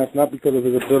hate on math not because of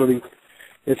his ability.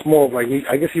 It's more of like,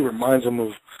 I guess he reminds them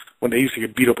of when they used to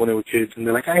get beat up when they were kids, and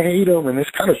they're like, I hate him, and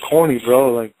it's kind of corny,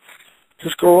 bro. Like,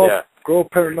 just grow up a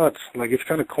pair of nuts. Like, it's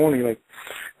kind of corny, like,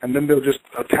 and then they'll just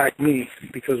attack me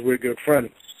because we're good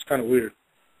friends. It's kind of weird.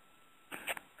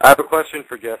 I have a question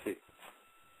for Jesse.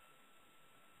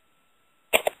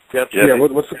 Jesse? Yeah,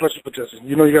 what's the question for Jesse?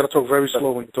 You know you got to talk very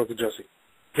slow when you talk to Jesse.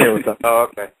 Yeah, what's up? Oh,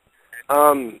 okay.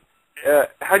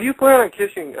 How do you plan on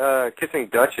kissing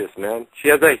Duchess, man? She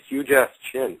has that huge-ass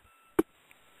chin.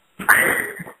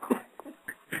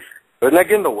 Doesn't that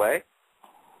get in the way?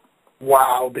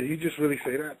 Wow, did he just really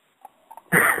say that?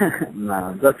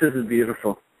 No, Duchess is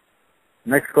beautiful.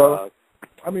 Next call.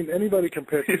 I mean, anybody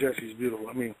compared to Jesse is beautiful.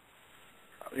 I mean,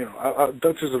 you know,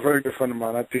 Duchess is a very good friend of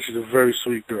mine. I think she's a very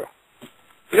sweet girl.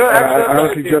 You know,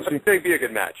 I think that'd be a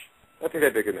good match. I think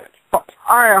that'd be a good match.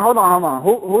 All right, hold on.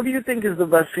 Who do you think is the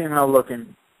best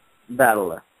female-looking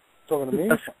battler? Talking to me?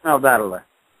 Best female battler.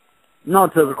 No,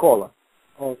 to the caller.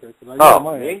 Oh, okay.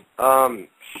 Me?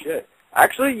 Shit.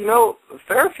 Actually, you know,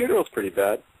 Farrah Funeral's pretty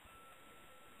bad.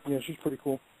 Yeah, she's pretty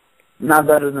cool. Not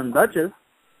better than Duchess.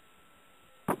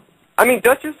 I mean,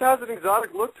 Duchess has an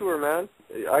exotic look to her, man.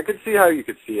 I could see how you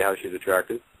could see how she's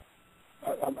attractive.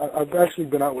 I've actually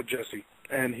been out with Jesse,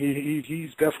 and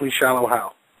he's definitely shallow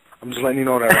Hal. I'm just letting you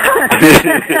know that.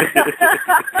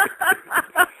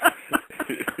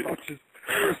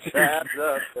 That adds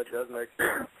up. That does make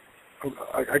sense.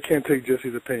 I can't take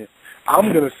Jesse's opinion.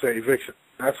 I'm going to say Viixen.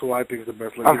 That's who I think is the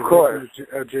best looking. Of course.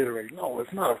 Jada Ray. No,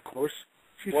 it's not of course.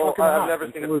 She's well, fucking I've hot.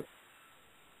 never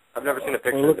seen a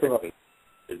picture look of Viixen.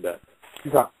 Is that?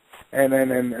 She's hot. And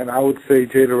I would say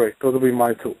Jada Ray. Those would be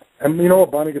my two. And you know what?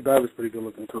 Bonnie Godiva is pretty good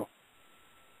looking too.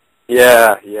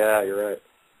 Yeah, you're right.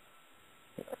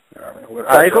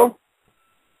 Psycho?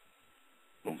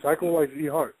 Psycho likes E.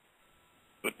 Hart.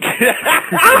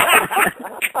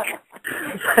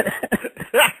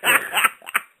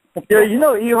 Yeah, you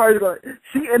know E. Hart's going.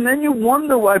 See, and then you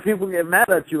wonder why people get mad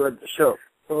at you at the show.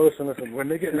 So listen. When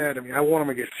they get mad at me, I want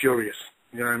them to get furious.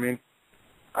 You know what I mean?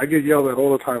 I get yelled at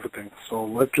all the time for things. So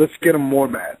let's get them more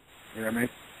mad. You know what I mean?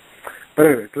 But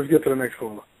anyway, let's get to the next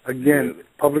caller. Again,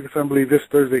 Public Assembly this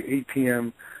Thursday, 8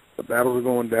 p.m. The battles are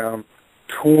going down.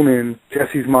 Tune in.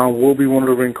 Jesse's mom will be one of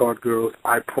the ring card girls.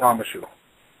 I promise you.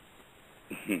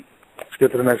 Let's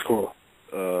get to the next caller.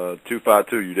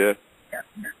 252, you there?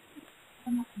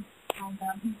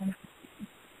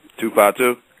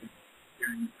 252?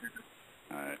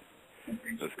 All right.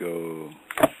 Let's go.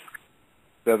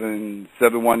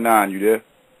 719, you there?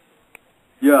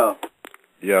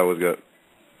 Yeah, what's good?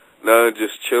 No,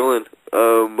 just chilling.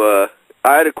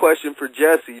 I had a question for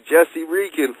Jesse. Jesse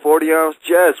Reekin, 40-ounce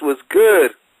Jess, was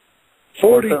good.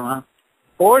 40.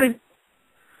 40?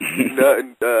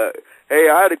 Hey,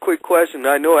 I had a quick question.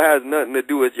 I know it has nothing to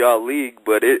do with y'all league,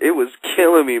 but it was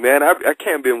killing me, man. I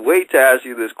can't been wait to ask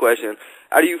you this question.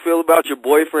 How do you feel about your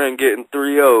boyfriend getting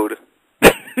 3-0'd?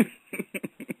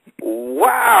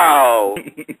 Wow!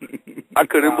 I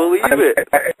couldn't believe it.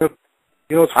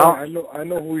 You know, it's funny. I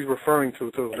know who he's referring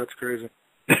to too. That's crazy.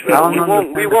 We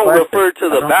won't refer to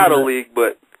the battle league,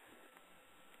 but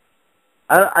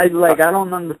I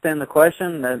don't understand the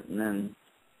question. Then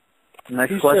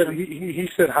next question. He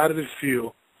said, how did it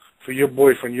feel for your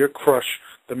boyfriend, your crush,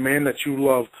 the man that you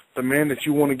love, the man that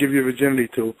you want to give your virginity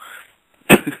to?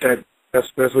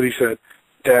 That's what he said.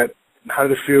 That how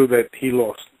did it feel that he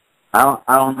lost? I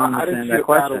don't understand that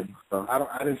question. So.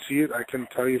 I didn't see it. I couldn't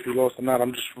tell you if he lost or not.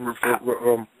 I'm just I'm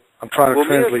trying to translate.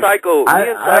 Me and Psycho I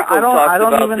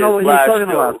don't even know what he's talking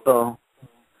about, though.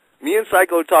 Me and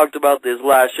Psycho talked about this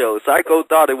last show. Psycho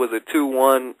thought it was a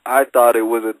 2-1. I thought it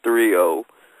was a 3-0.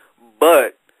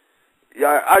 But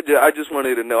yeah, I just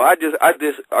wanted to know.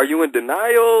 Are you in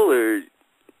denial or?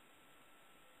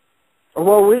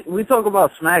 Well, we talk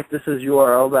about Smack. This is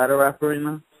URL Battle Rap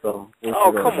Arena. So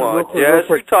oh, come on, Jess.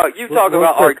 You talk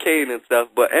about arcade and stuff,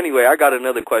 but anyway, I got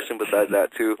another question besides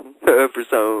that too, for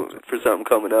something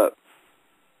coming up.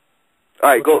 All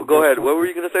right, go ahead. What were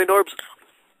you gonna say, Norbs?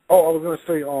 Oh, I was gonna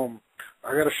say, I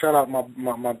gotta shout out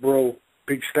my bro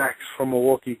Big Stacks from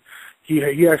Milwaukee.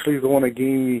 He actually is the one that gave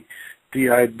me the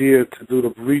idea to do the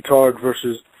retard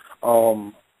versus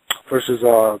the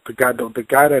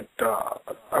guy that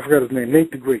I forgot his name,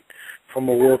 Nate the Great from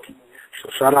Milwaukee. So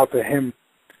shout out to him.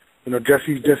 You know,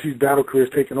 Jesse's battle career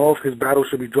is taking off. His battle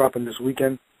should be dropping this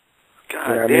weekend.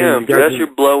 God damn, Jess,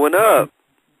 you're blowing up.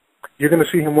 You're gonna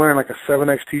see him wearing like a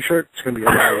 7X T-shirt. It's gonna be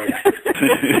hilarious.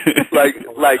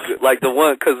 like the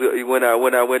one, because when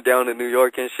I went down to New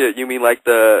York and shit, you mean like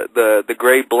the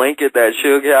gray blanket that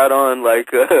Suge had on,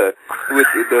 like with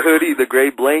the hoodie, the gray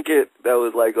blanket that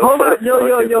was like. Hold on,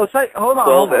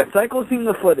 hold on. Psycho seen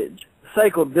the footage.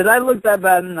 Psycho, did I look that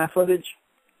bad in that footage?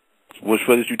 Which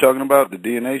footage you talking about? The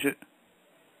DNA shit?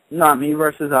 Not me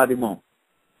versus Adimo.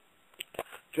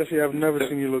 Jesse, I've never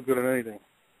seen you look good at anything.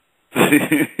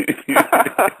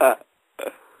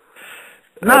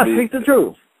 Nah, speak the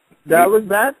truth. Did I look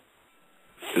bad?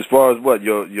 As far as what,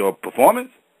 your performance?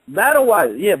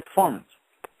 Battle-wise, yeah, performance.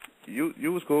 You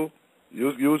was cool. You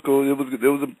was cool. It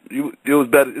was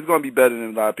better. It's gonna be better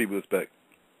than a lot of people expect.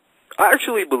 I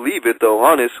actually believe it, though,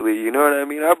 honestly. You know what I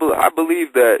mean? I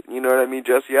believe that, you know what I mean?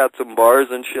 Jesse had some bars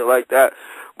and shit like that.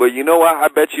 But you know what? I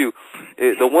bet you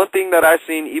the one thing that I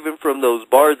seen, even from those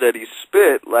bars that he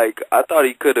spit, like, I thought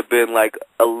he could have been, like,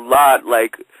 a lot,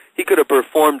 like, he could have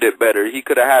performed it better. He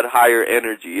could have had higher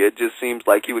energy. It just seems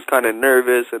like he was kind of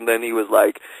nervous, and then he was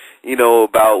like, you know,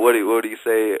 about, what do you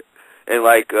say? And,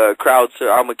 like, crowd,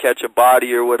 I'm going to catch a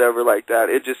body or whatever like that.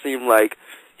 It just seemed like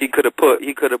he could have put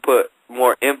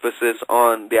more emphasis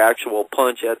on the actual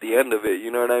punch at the end of it. You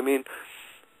know what I mean?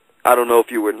 I don't know if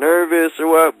you were nervous or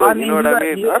what, but you know what I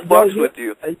mean? I fucks with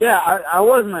you. Yeah, I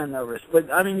wasn't nervous,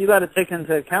 but I mean, you got to take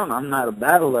into account I'm not a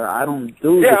battler. I don't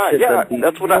do the shit that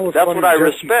that's what I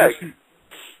respect.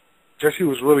 Jesse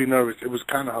was really nervous. It was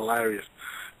kind of hilarious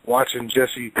watching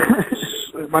Jesse.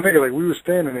 My nigga, like, we were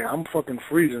standing there. I'm fucking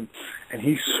freezing, and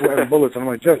he's sweating bullets. And I'm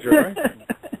like, Jesse, you all right?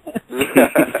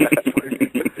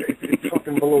 It's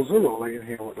fucking below zero, like, in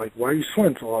here. Like, why are you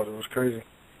sweating so hard? It was crazy.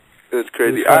 It's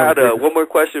crazy. I had one more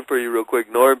question for you real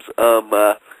quick, Norbs.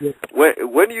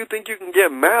 When do you think you can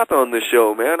get Math on the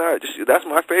show, man? That's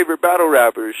my favorite battle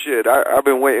rapper. Shit, I've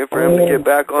been waiting for him to get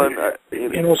back on.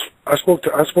 You know, I spoke to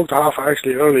Hoffa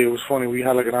actually earlier. It was funny. We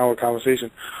had like an hour conversation.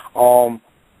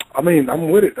 I mean, I'm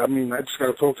with it. I mean, I just got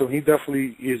to talk to him. He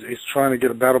definitely is trying to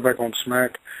get a battle back on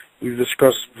Smack. We've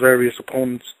discussed various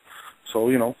opponents. So,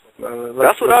 you know.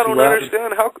 That's what I don't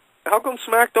understand. How come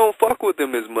Smack don't fuck with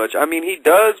him as much? I mean, he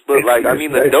does, but, like, I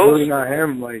mean, the it's dose... really not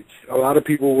him. Like, a lot of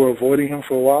people were avoiding him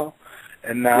for a while,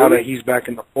 and now that he's back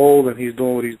in the fold and he's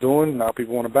doing what he's doing, now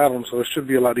people want to battle him, so it should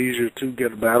be a lot easier to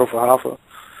get a battle for Hoffa.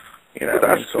 You know what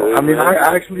I mean? So, good, I mean, I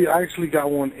actually got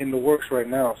one in the works right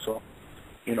now, so,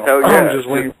 you know, I'm just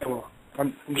waiting for...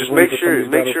 Just make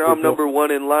sure I'm number one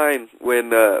in line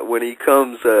when he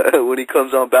comes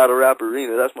on Battle Rap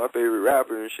Arena. That's my favorite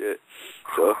rapper and shit.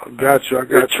 So I got you.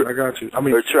 I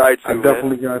mean, I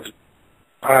definitely got you.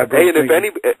 Hey, and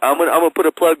I'm gonna put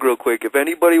a plug real quick. If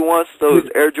anybody wants those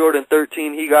Air Jordan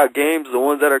 13 He Got Games, the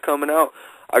ones that are coming out,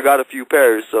 I got a few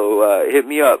pairs. So hit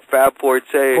me up, Fab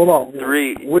Forte. Hold on,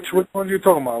 3. Which ones are you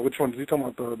talking about? Which ones? Are you talking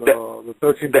about the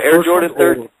 13? The Air Jordan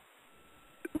 13.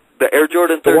 The Air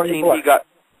Jordan 13 he got,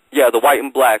 the white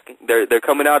and black. They're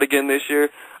coming out again this year.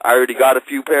 I already got a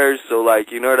few pairs, so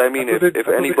like, you know what I mean. If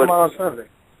anybody, they come out on Saturday.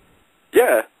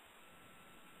 Yeah.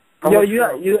 Yo,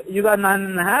 you got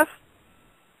 9.5?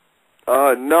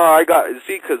 No, I got,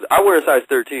 see, 'cause I wear a size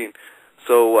 13,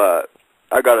 so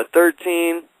I got a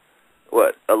 13,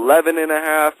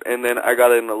 11.5, and then I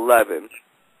got an 11.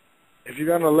 If you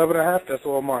got an 11.5, that's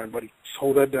all mine, buddy. Just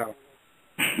hold that down.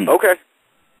 Okay.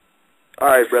 All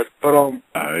right, Brett. But all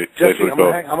right, Jesse, I'm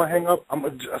gonna hang up.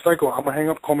 Psycho. I'm gonna hang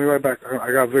up. Call me right back.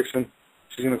 I got Viixen.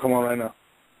 She's gonna come on right now.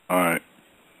 All right.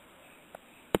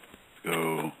 Let's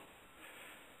go.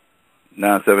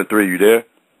 973. You there?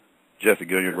 Jesse,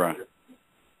 get on your grind.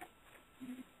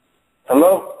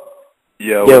 Hello.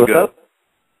 Yeah. What's good? Up?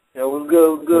 Yeah, what's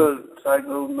good? What's good?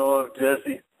 Psycho, North,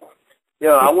 Jesse. Yo,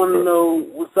 I want to know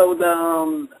what's up with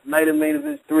that Night of Main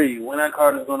Event 3. When that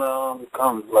card is gonna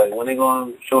come? Like, when they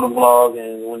gonna show the vlog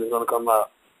and when it's gonna come out?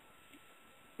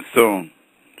 Soon.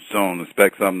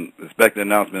 Expect the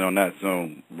announcement on that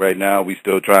soon. Right now, we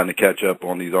still trying to catch up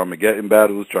on these Armageddon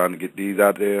battles, trying to get these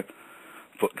out there.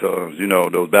 Because, you know,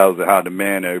 those battles are high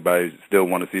demand. Everybody still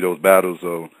want to see those battles.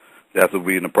 So that's what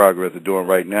we're in the progress of doing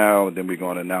right now. And then we're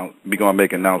going to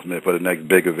make an announcement for the next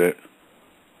big event.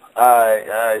 All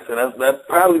right. So that'd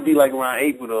probably be like around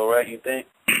April, though, right? You think?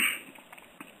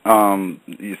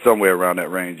 Somewhere around that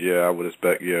range, yeah, I would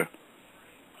expect, yeah.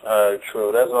 All right,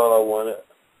 true. That's all I wanted.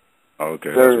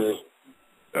 Okay. Thursday.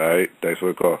 All right. Thanks for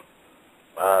the call.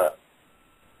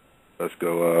 Let's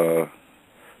go.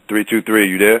 323.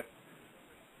 You there?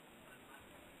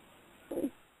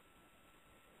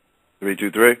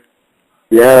 323.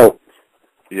 Yeah.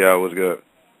 Yeah. What's good?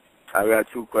 I got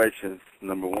two questions.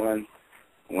 Number one,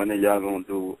 when are y'all gonna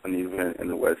do an event in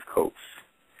the West Coast?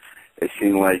 It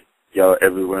seems like y'all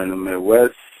everywhere in the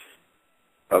Midwest,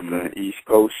 up in the East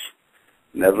Coast,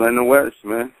 never in the West,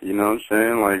 man. You know what I'm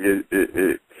saying? Like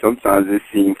it sometimes it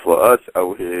seems for us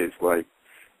out here, it's like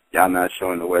y'all not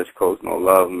showing the West Coast no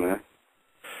love, man.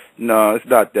 No, it's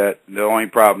not that. The only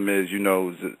problem is,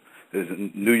 it's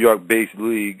a New York-based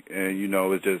league, and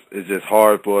it's just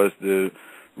hard for us to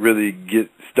really get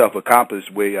stuff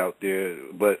accomplished way out there.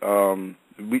 But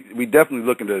we definitely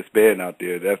looking to expand out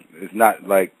there. It's not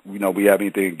like we have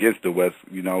anything against the West.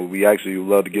 We actually would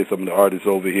love to get some of the artists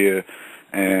over here,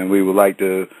 and we would like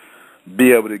to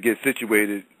be able to get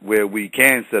situated where we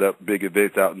can set up big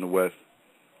events out in the West.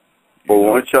 But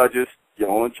why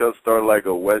don't y'all start like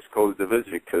a West Coast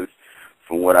division? Because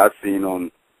from what I've seen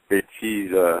on Big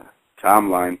T's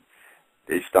timeline,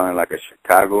 they starting like a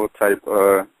Chicago type.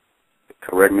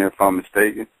 Correct me if I'm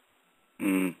mistaken.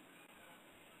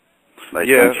 Like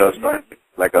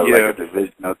like a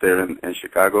division out there in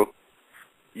Chicago.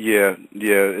 Yeah.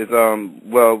 It's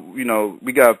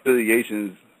we got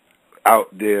affiliations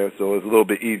out there, so it's a little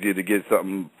bit easier to get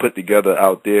something put together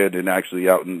out there than actually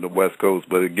out in the West Coast.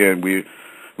 But again,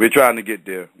 we're trying to get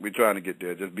there. We're trying to get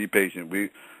there. Just be patient. The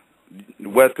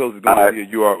West Coast is going to be a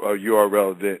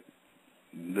URL event.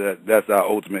 That's our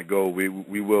ultimate goal. We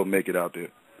will make it out there.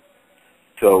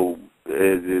 So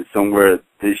is it somewhere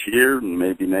this year,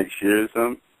 maybe next year or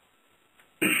something?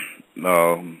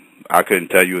 No, I couldn't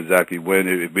tell you exactly when.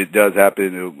 If it does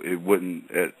happen, it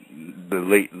wouldn't at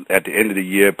the end of the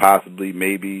year, possibly,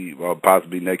 maybe, or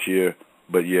possibly next year.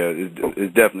 But yeah,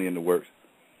 it's definitely in the works.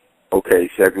 Okay,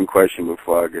 second question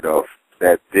before I get off.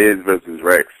 That Diz versus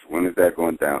Rex, when is that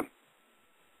going down?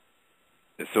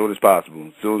 As soon as possible.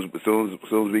 As soon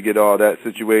as we get all that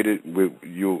situated,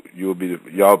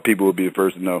 y'all people will be the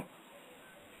first to know.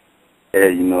 Yeah,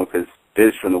 because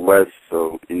Diz from the West,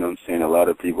 so what I'm saying, a lot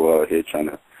of people out here trying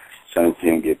to see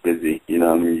him get busy. You know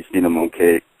what I mean? You seen him on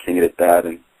King of the Dot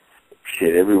and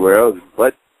shit everywhere else,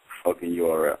 but fucking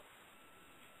URL.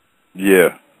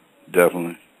 Yeah,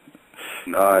 definitely.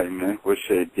 All right, man. Well,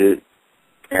 shit, get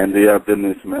and do your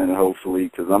business, man, hopefully,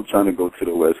 because I'm trying to go to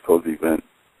the West Coast event.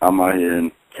 I'm out here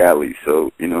in Cali,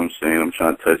 so, you know what I'm saying, I'm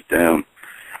trying to touch down.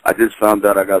 I just found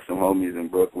out I got some homies in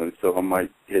Brooklyn, so I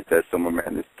might hit that Summer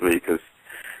Madness 3, because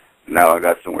now I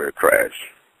got somewhere to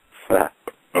crash.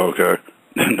 Okay.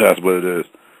 That's what it is.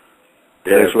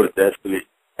 Yeah, that's really.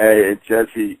 Hey,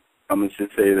 Jesse, I'm going to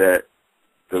just say that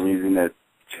the reason that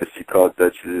Jesse called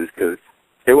Dutch is because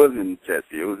it wasn't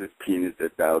Jesse. It was his penis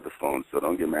that dialed the phone, so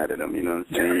don't get mad at him, you know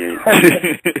what I'm saying?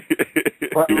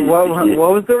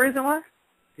 What was the reason why?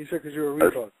 He said because you're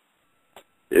a retard.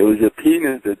 It was your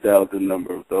penis that dialed the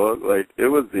number, dog. Like, it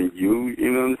wasn't you,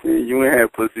 you know what I'm saying? You ain't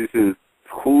had pussy since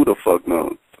who the fuck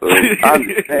knows. So I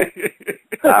understand.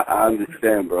 I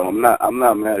understand, bro. I'm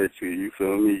not mad at you. You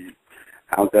feel me?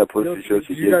 How's that pussy so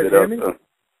she gives it up? So.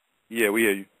 Yeah, we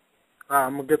hear you.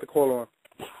 I'm gonna get the call on.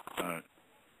 All right.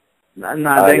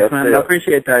 Nah, thanks, man. I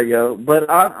appreciate that, yo. But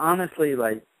honestly,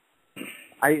 like,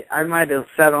 I might have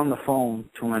sat on the phone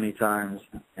too many times,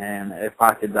 and if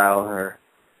I could dial her.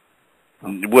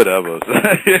 Whatever.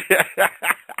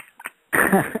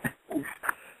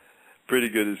 Pretty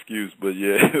good excuse, but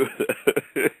yeah.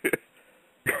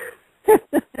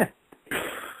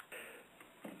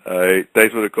 All right.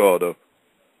 Thanks for the call, though.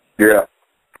 Yeah.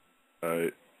 All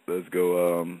right. Let's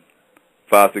go.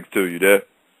 562, you there?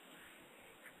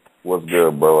 What's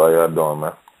good, bro? How y'all doing,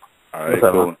 man? All right,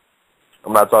 cool.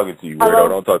 I'm not talking to you, weirdo.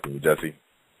 Don't talk to me, Jesse.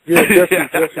 Yeah,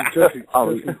 Jesse.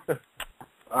 Oh, this nigga.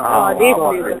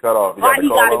 Cut off. Why he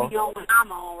gotta be on when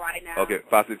I'm on right now? Okay,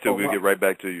 562, we'll get right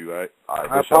back to you, all right?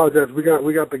 I apologize. We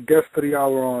got the guest of the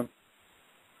hour on,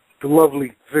 the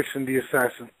lovely Viixen the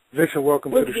Assassin. Viixen,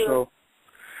 welcome to the show.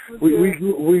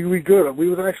 We good. We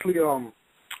was actually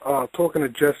talking to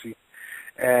Jesse,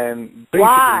 and basically,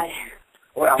 why?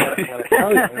 Well, I'm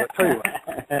gonna tell you.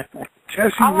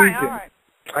 Jesse Regan,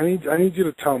 I need you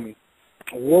to tell me,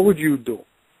 what would you do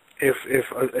if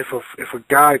a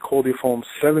guy called your phone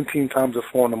 17 times at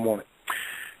 4 in the morning?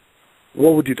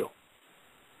 What would you do?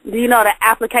 Do you know the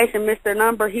application missed their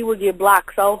number? He would get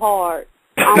blocked so hard.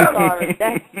 I'm sorry.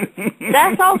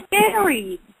 That's so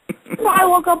scary. I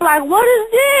woke up like, what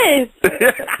is this?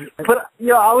 But,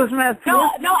 yo, I was mad too.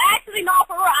 No, actually, no,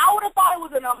 for real. I would have thought it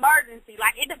was an emergency.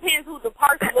 Like, it depends who the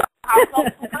person was, how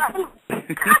close. I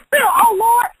feel, oh,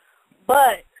 Lord.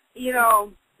 But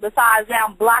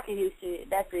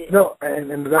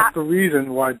that's the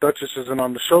reason why Duchess isn't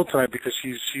on the show tonight, because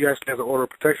she actually has an order of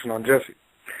protection on Jesse.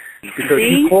 Because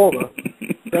he called her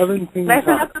 17 That's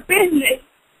times. not the business.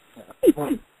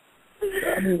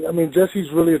 I mean,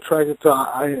 Jesse's really attracted to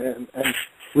and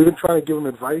we've been trying to give him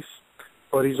advice,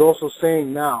 but he's also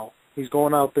saying now, he's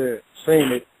going out there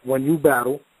saying it, when you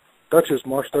battle Duchess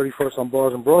March 31st on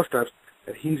Bars and Broad Straps,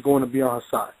 that he's going to be on her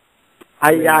side.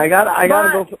 I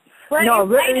gotta go.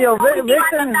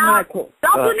 Viixen is not cool.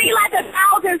 Don't you need like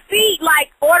 1,000 feet,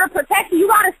 like order protection? You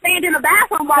gotta stand in the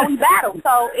bathroom while we battle,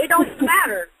 so it don't even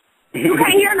matter. You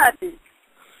can't hear nothing.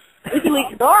 We can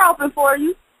leave the door open for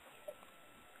you.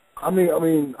 I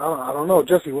don't know.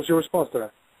 Jesse, what's your response to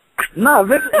that? No,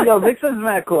 Viixen's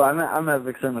mad cool. I met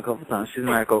Viixen a couple times. She's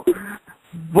mad cool.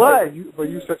 But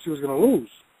you said she was gonna lose.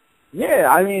 Yeah,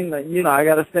 I mean, I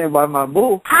gotta stand by my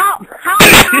boo. How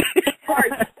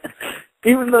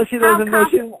even though she doesn't know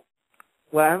she.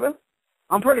 What happened?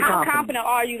 I'm pretty How confident. confident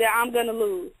are you that I'm gonna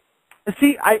lose?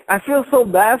 See, I feel so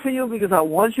bad for you because I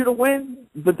want you to win,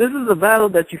 but this is a battle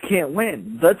that you can't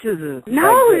win. Duchess is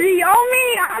No,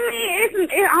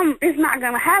 it's not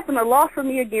gonna happen. A loss for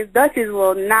me against Duchess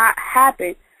will not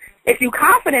happen. If you're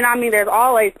confident, there's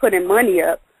always putting money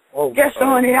up. Just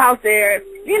throwing it out there.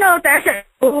 That's it.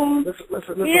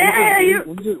 Listen. Yeah,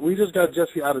 we just got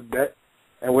Jesse out of debt,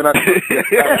 and we're not.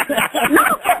 No,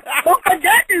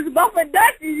 but for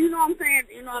Duchess, you know what I'm saying?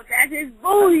 That's his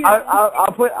boo.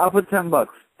 I'll put $10.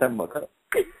 $10.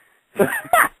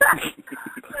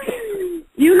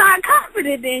 You're not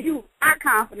confident then. You not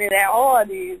confident at all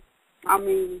then.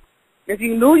 If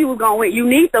you knew you was going to win, you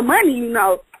need the money,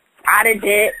 out of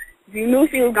debt. If you knew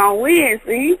she was going to win,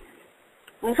 see?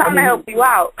 I'm trying to help you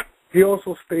out. He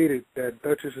also stated that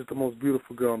Duchess is the most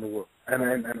beautiful girl in the world.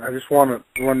 And I just want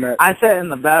to run that. I said in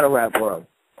the battle rap world.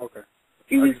 Okay.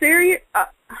 You serious?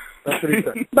 That's what he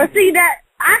said. But see, that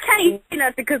I can't say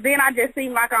nothing because then I just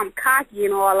seem like I'm cocky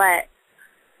and all that.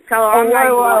 So I'm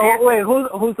wait,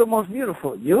 who's the most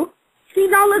beautiful? You? She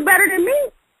don't look better than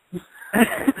me.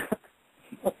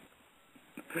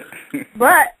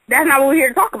 But that's not what we're here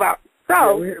to talk about.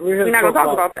 So we're not going to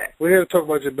talk about that. We're here to talk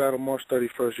about your battle March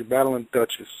 31st. You're battling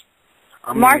Duchess.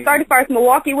 March 31st,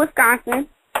 Milwaukee, Wisconsin.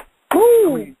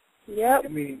 Woo! Yep.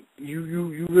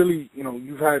 You really,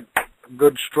 you've had a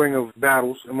good string of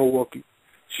battles in Milwaukee.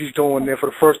 She's going there for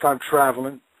the first time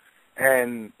traveling,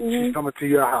 and she's coming to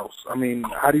your house.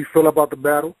 How do you feel about the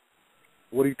battle?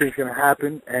 What do you think is going to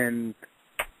happen? And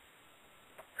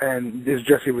is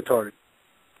Jessie retarded?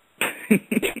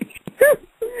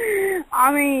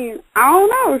 I don't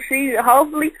know.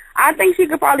 I think she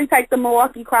could probably take the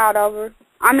Milwaukee crowd over.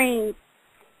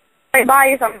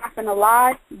 Biased, I'm not gonna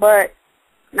lie, but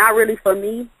not really for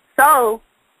me. So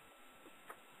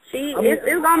it's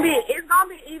gonna be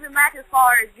even match as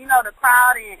far as the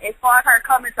crowd and as far as her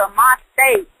coming to my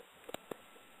state.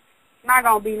 Not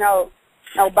gonna be no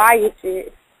bias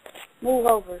shit. Move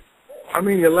over.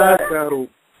 Your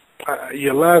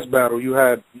last battle, you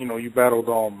had you battled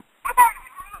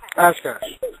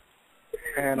Ashcash.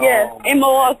 And in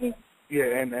Milwaukee.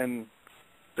 Yeah, and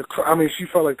she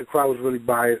felt like the crowd was really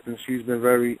biased, and she's been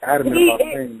very adamant about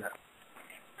saying that.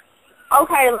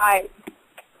 Okay,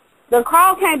 the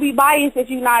crowd can't be biased if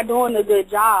you're not doing a good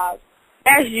job.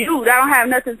 That's you. That don't have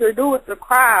nothing to do with the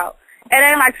crowd. It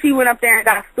ain't like she went up there and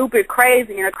got stupid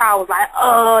crazy, and the crowd was like,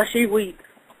 "Oh, she weak."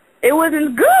 It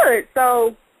wasn't good.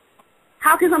 So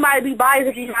how can somebody be biased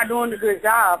if you're not doing a good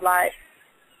job?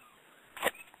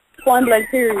 Point blank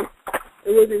period.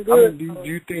 It wasn't good. Do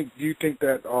you think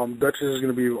that Duchess is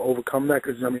going to be able to overcome that?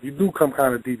 Because you do come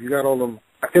kind of deep. You got all them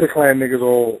Hitter Clan niggas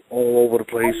all over the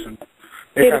place, and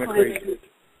they're kind of crazy.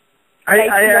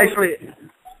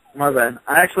 My bad.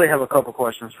 I actually have a couple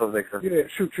questions for Victor. Yeah,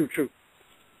 shoot.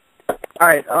 All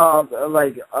right.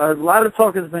 A lot of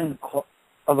talk has been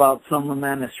about Summer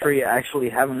Madness 3 actually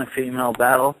having a female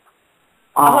battle.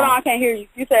 Hold on, I can't hear you.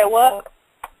 You said what?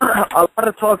 A lot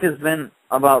of talk has been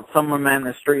about Summer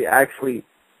Madness 3 actually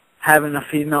having a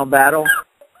female battle.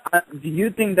 Do you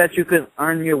think that you could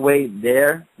earn your way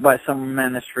there by Summer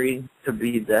Madness 3 to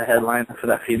be the headliner for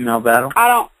that female battle?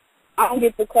 I don't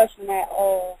get the question at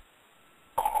all.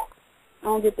 I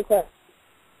don't get the question.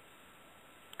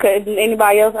 Does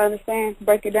anybody else understand?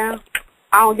 Break it down.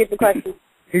 I don't get the question.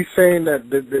 He's saying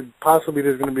that possibly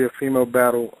there's going to be a female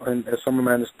battle at Summer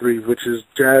Madness 3, which is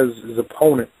Jazz's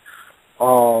opponent.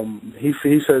 He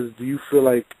says, do you feel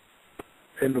like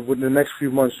within the next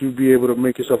few months you'd be able to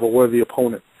make yourself a worthy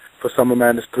opponent for Summer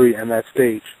Madness 3 and that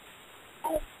stage?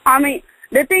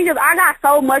 The thing is, I got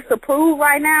so much to prove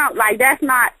right now. That's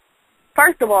not,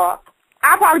 first of all,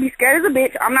 I'll probably be scared as a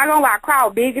bitch. I'm not gonna lie,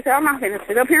 crowd big as hell. I'm not gonna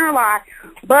sit up here and lie.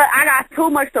 But I got too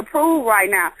much to prove right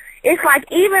now. It's like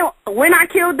even when I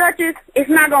kill Duchess, it's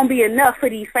not gonna be enough for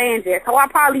these fans yet. So I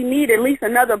probably need at least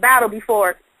another battle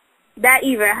before that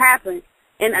even happens.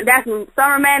 And that's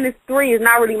Summer Madness 3 is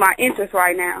not really my interest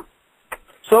right now.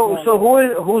 So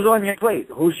who's on your plate?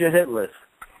 Who's your hit list?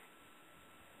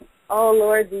 Oh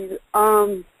Lord Jesus.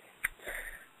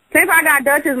 Since I got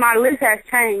Duchess, my list has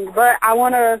changed. But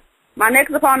my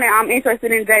next opponent, I'm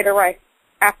interested in Jada Ray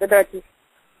after Duchess.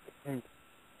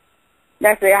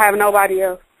 That's it. I have nobody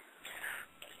else.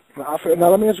 Now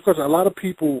let me ask you a question. A lot of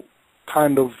people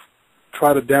kind of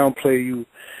try to downplay you,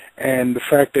 and the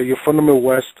fact that you're from the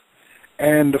Midwest,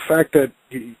 and the fact that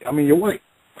you're white.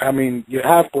 I mean, you're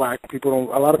half black. A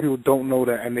lot of people don't know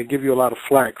that, and they give you a lot of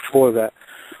flack for that.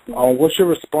 What's your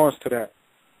response to that?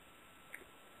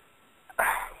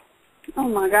 Oh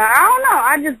my God, I don't know.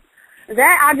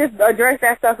 I just address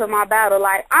that stuff in my battle.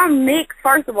 Like, I'm mixed.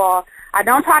 First of all, I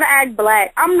don't try to act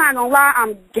black. I'm not gonna lie,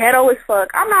 I'm ghetto as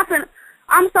fuck.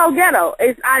 I'm so ghetto.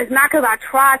 It's not because I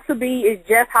try to be. It's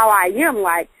just how I am.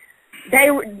 Like,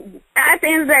 at the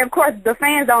end of the day, of course, the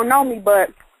fans don't know me,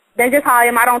 but that's just how I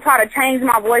am. I don't try to change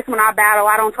my voice when I battle.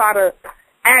 I don't try to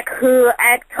act hood,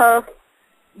 act tough.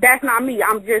 That's not me.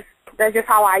 That's just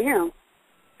how I am.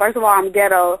 First of all, I'm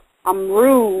ghetto. I'm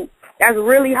rude. That's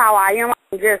really how I am.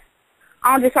 I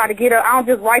don't just try to get up. I don't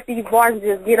just write these bars and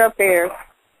just get up there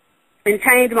and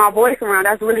change my voice around.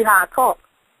 That's really how I talk.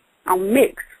 I'm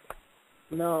mixed.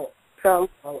 Now, so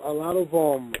a lot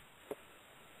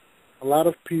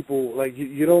of people, like,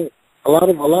 you don't. A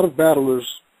lot of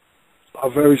battlers are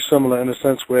very similar in the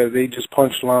sense where they just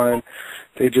punchline,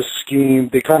 they just scheme,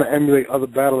 they kind of emulate other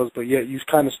battlers, but yet you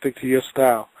kind of stick to your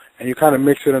style and you kind of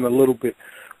mix it in a little bit.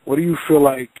 What do you feel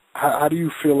like? How do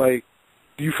you feel like?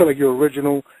 Do you feel like you're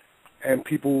original and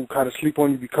people kind of sleep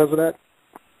on you because of that?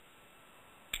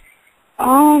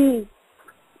 Kind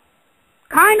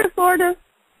of, sort of.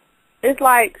 It's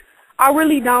like, I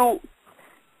really don't.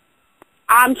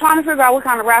 I'm trying to figure out what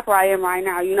kind of rapper I am right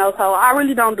now, so I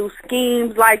really don't do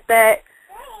schemes like that.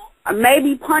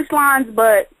 Maybe punchlines,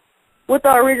 but with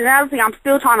the originality, I'm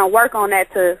still trying to work on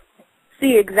that to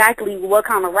see exactly what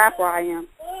kind of rapper I am.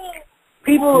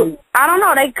 People, I don't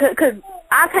know, cause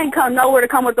I can't come nowhere to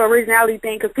come with the originality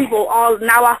thing, because people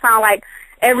now I sound like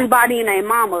everybody and their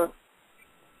mama.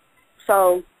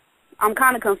 So I'm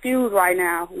kind of confused right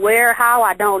now. Where, how,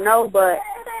 I don't know, but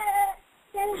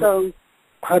so.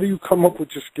 How do you come up with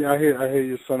your scheme? I hear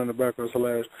your son in the background. It's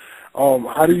hilarious.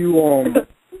 How do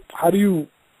you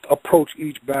approach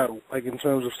each battle? Like, in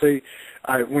terms of, say,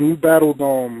 when you battled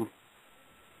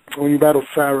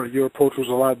Farrah, your approach was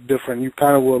a lot different. You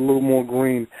kind of were a little more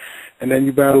green, and then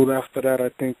you battled after that. I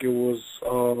think it was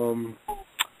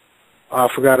I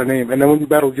forgot her name. And then when you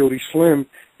battled Yodi Slim,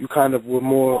 you kind of were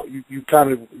more. You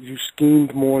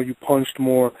schemed more. You punched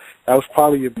more. That was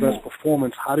probably your best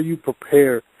performance. How do you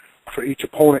prepare for each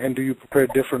opponent, and do you prepare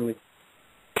differently?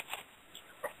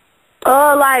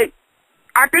 Like,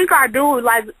 I think I do.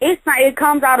 Like, it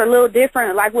comes out a little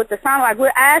different. Like, with the sound, like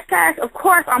with Ash Cash, of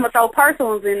course I'm gonna throw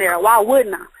personals in there. Why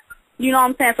wouldn't I? You know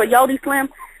what I'm saying? For Yodi Slim,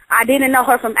 I didn't know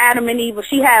her from Adam and Eve.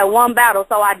 She had one battle,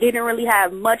 so I didn't really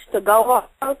have much to go off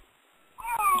of.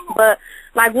 But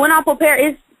like, when I prepare,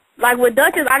 it's like with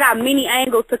Duchess, I got many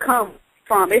angles to come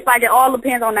from. It's like it all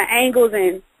depends on the angles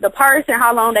and the person,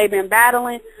 how long they've been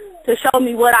battling, to show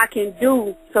me what I can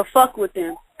do to fuck with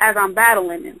them as I'm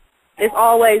battling them. It's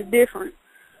always different.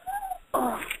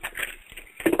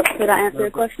 Did I answer your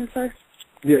question, sir?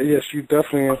 Yeah, yes, you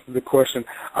definitely answered the question.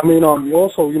 I mean,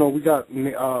 also,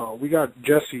 we got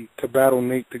Jesse to battle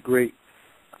Nate the Great.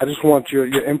 I just want your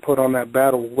input on that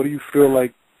battle. What do you feel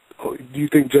like? Do you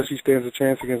think Jesse stands a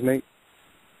chance against Nate?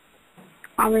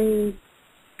 I mean,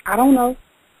 I don't know.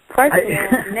 First of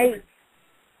all, Nate.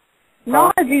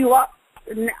 No, I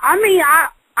mean,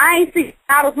 I ain't see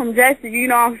battle from Jesse, you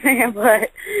know what I'm saying,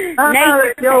 but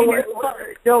Nate.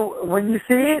 Yo, when you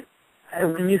see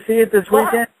it this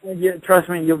weekend, trust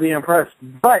me, you'll be impressed.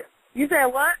 But you said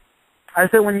what? I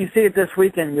said when you see it this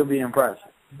weekend, you'll be impressed.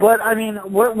 But I mean,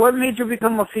 what made you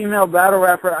become a female battle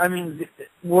rapper? I mean,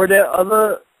 were there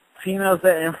other females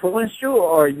that influenced you,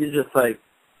 or you just like,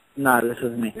 nah, this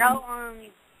is me? No,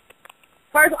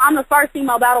 first, I'm the first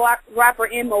female battle rapper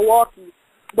in Milwaukee.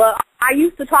 But I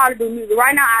used to try to do music.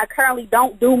 Right now, I currently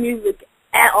don't do music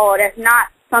at all. That's not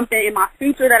something in my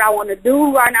future that I want to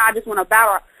do. Right now, I just want to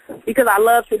battle because I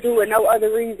love to do it, no other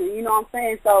reason. You know what I'm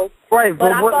saying? So right,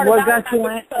 but what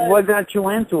got you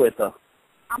into it though?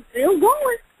 I'm still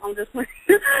going. I'm just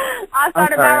I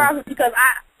started battle rapping because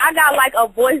I I got like a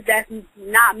voice that's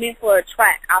not meant for a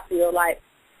track, I feel like.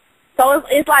 So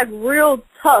it's like real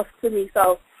tough to me.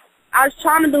 So I was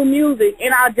trying to do music,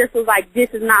 and I just was like, this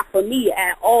is not for me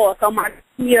at all. So my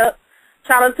hit me up,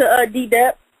 shout out to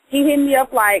D-Dep. He hit me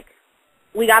up like,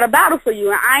 we got a battle for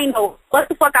you. And I ain't know what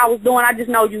the fuck I was doing. I just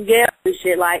know you yell and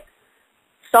shit. Like,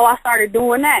 so I started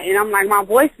doing that. And I'm like, my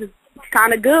voice is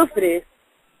kind of good for this.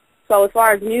 So as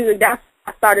far as music,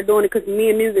 I started doing it because me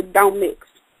and music don't mix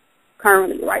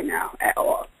currently right now at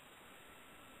all.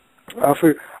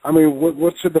 I mean,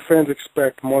 what should the fans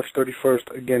expect March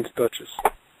 31st against Duchess?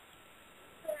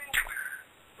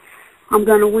 I'm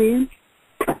going to win.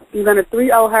 I'm going to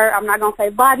 3-0 her. I'm not going to say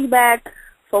body bag.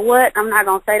 For what? I'm not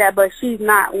going to say that, but she's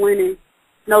not winning.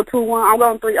 No 2-1. I'm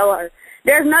going to 3-0 her.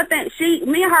 There's nothing.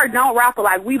 Me and her don't rap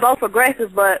like we both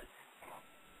aggressive, but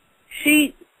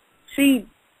me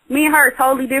and her are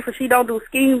totally different. She don't do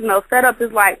schemes, no setup.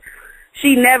 It's like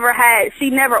she never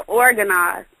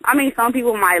organized. I mean, some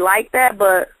people might like that,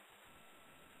 but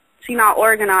she not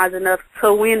organized enough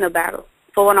to win the battle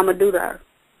for what I'm going to do to her.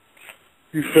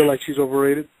 You feel like she's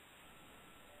overrated?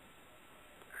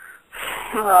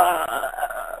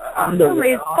 I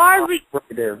mean, as far as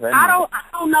I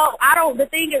don't know. The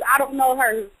thing is, I don't know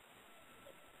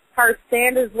her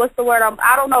standards. What's the word?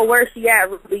 I don't know where she at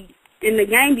really in the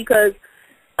game, because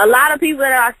a lot of people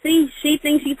that I see, she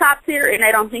thinks she top tier, and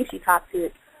they don't think she top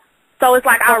tier. So it's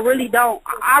like I really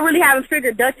haven't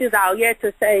figured Duchess out yet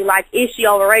to say like, is she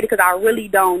overrated? Because I really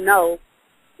don't know.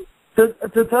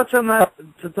 To touch on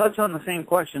the same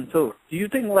question too. Do you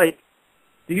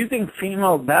think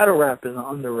female battle rap is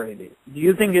underrated? Do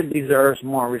you think it deserves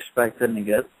more respect than it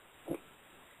gets?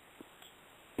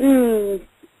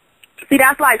 See,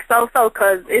 that's like so-so,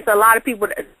 because it's a lot of people,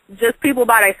 just people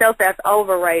by themselves, that's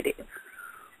overrated.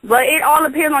 But it all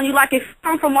depends on you. Like, if you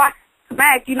come from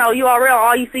back, you know, URL,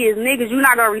 all you see is niggas, you're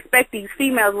not going to respect these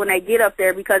females when they get up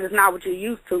there because it's not what you're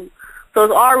used to. So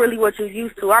it's all really what you're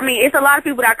used to. I mean, it's a lot of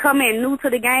people that come in new to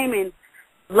the game and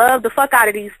love the fuck out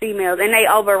of these females, and they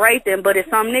overrate them. But it's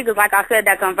some niggas, like I said,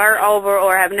 that convert over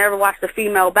or have never watched a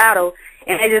female battle,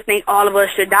 and they just think all of us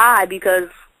should die because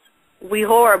we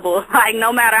horrible, like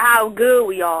no matter how good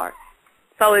we are.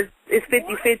 So it's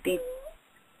 50-50.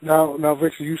 Now,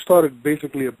 Viixen, you started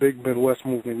basically a big Midwest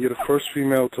movement. You're the first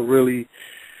female to really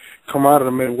come out of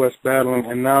the Midwest battling,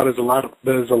 and now there's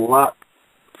a lot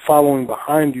following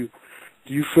behind you.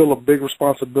 Do you feel a big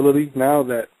responsibility now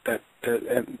that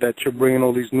you're bringing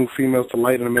all these new females to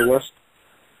light in the Midwest?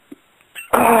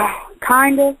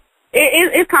 Kind of.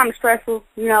 It's kind of stressful,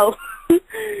 you know,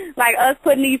 like us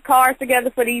putting these cars together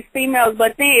for these females.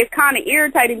 But then it's kind of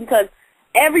irritating because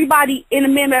everybody in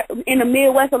the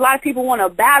Midwest, a lot of people want to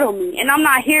battle me, and I'm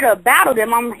not here to battle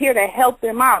them. I'm here to help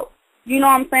them out. You know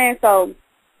what I'm saying? So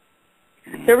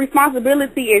the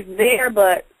responsibility is there,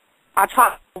 but I try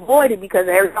to avoid it because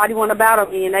everybody want to battle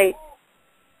me, and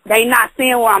they not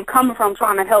seeing where I'm coming from,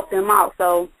 trying to help them out.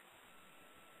 So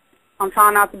I'm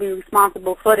trying not to be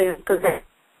responsible for them because they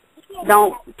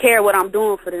don't care what I'm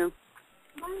doing for them.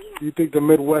 Do you think the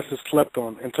Midwest is slept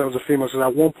on in terms of females? Because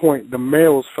at one point the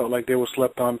males felt like they were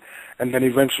slept on, and then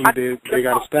eventually they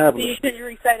got established. Could you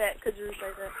re-say that?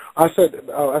 I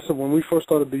said when we first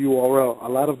started the URL, a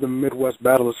lot of the Midwest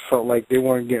battlers felt like they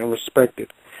weren't getting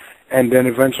respected, and then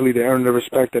eventually they earned the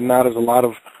respect, and now there's a lot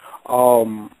of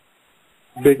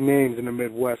big names in the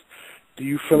Midwest. Do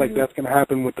you feel like that's going to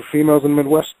happen with the females in the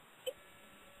Midwest?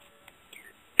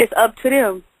 It's up to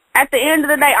them. At the end of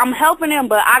the day, I'm helping them,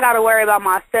 but I got to worry about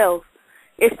myself.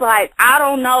 It's like, I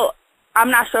don't know.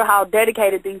 I'm not sure how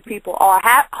dedicated these people are.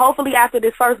 Hopefully after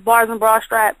this first Bars and Bra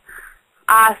Strap,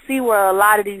 I see where a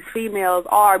lot of these females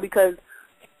are, because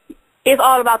it's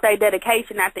all about their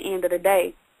dedication at the end of the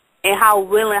day and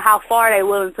how far they're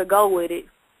willing to go with it.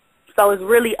 So it's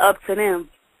really up to them.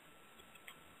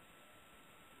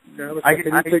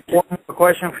 I take one more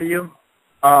question for you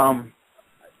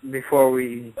before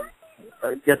we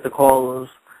get the callers.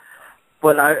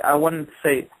 But I wanted to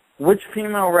say, which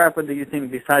female rapper do you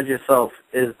think besides yourself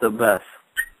is the best?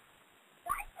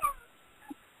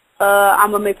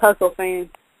 I'm a Miss Hustle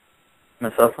fan.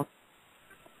 Miss Hustle?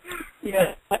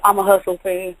 Yeah, I'm a Hustle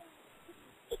fan.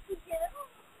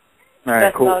 All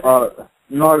right, cool.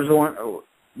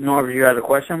 Norv, you had a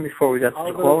question before we got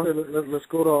to the caller? Let's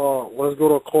go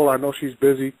to a caller. I know she's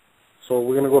busy, so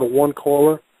we're gonna go to one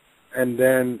caller, and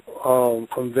then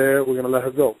from there we're gonna let her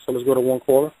go. So let's go to one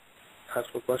caller. Ask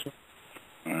for a question.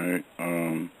 All right.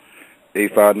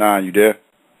 859, you there?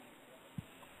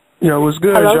 Yo, what's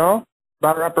good, Hello? y'all?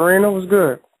 Battle Rapperino, what's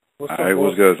good? All right,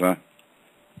 what's good, son?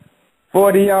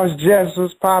 40 ounce Jess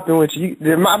was popping with you.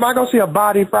 Am I gonna see a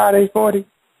body Friday, 40?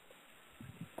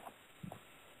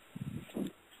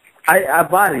 I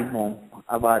bodied him.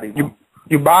 I bodied him.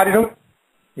 You bodied him?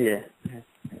 Yeah.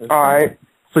 All right.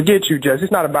 Forget you, Jess.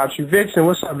 It's not about you. Viixen,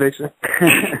 what's up, Viixen?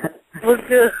 What's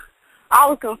good? I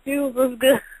was confused. What's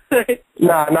good?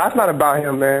 Nah, it's not about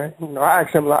him, man. You know, I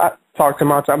asked him, I talked to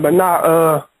him all the time,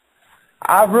 but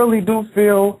I really do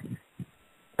feel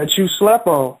that you slept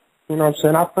on. You know what I'm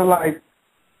saying? I feel like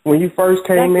when you first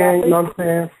came in, you know what I'm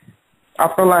saying? I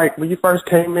feel like when you first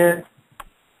came in,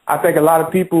 I think a lot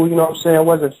of people, you know what I'm saying,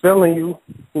 wasn't feeling you.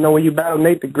 You know, when you battled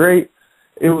Nate the Great,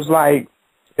 it was like,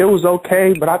 it was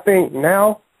okay, but I think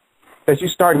now that you're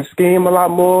starting to scheme a lot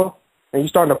more and you're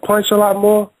starting to punch a lot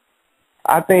more,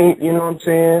 I think, you know what I'm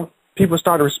saying, people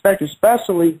start to respect you,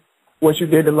 especially what you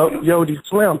did to Yodi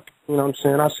Slim. You know what I'm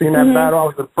saying? I seen that battle. I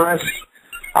was impressed.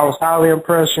 I was highly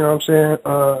impressed, you know what I'm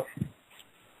saying?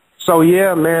 So,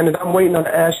 yeah, man, and I'm waiting on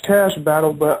the Ash Cash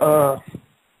battle, but,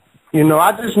 you know,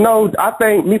 I just know, I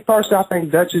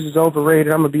think Duchess is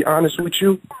overrated. I'm going to be honest with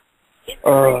you.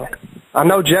 I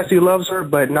know Jesse loves her,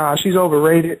 but nah, she's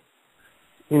overrated.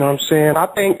 You know what I'm saying?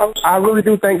 I really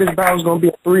do think this battle's going to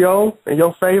be a 3-0 in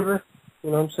your favor. You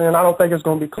know what I'm saying? I don't think it's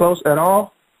going to be close at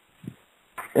all.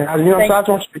 And, you know what I'm saying? I just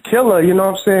want you to kill her. You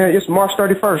know what I'm saying? It's March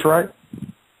 31st, right?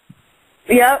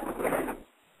 Yep.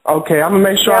 Okay, I'm going to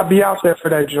make sure I be out there for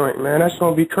that joint, man. That's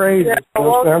going to be crazy. You know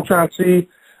what I'm saying? I'm trying to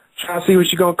see what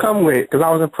you're going to come with, because I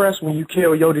was impressed when you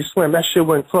killed Yodi Slim. That shit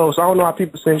wasn't close. I don't know how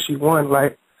people say she won.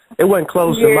 Like, it wasn't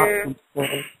close in my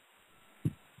opinion.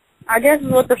 I guess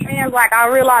it's what the fans like. I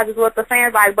realize it's what the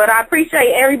fans like, but I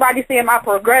appreciate everybody seeing my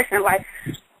progression. Like,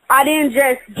 I didn't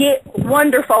just get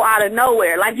wonderful out of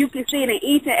nowhere. Like, you can see it in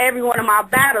each and every one of my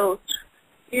battles.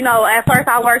 You know, at first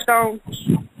I worked on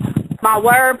my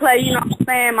wordplay, you know what I'm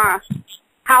saying,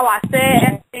 how I said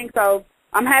everything. So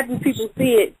I'm happy people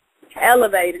see it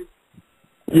elevating.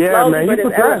 Yeah, slowly, man, you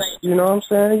progressed. You know what I'm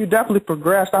saying? You definitely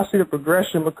progressed. I see the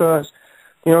progression because,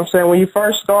 you know what I'm saying, when you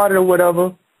first started or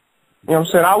whatever, you know what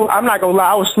I'm saying, I'm not going to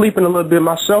lie, I was sleeping a little bit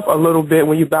myself a little bit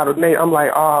when you battled Nate. I'm like,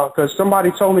 because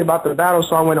somebody told me about the battle,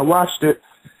 so I went and watched it,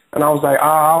 and I was like,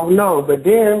 I don't know. But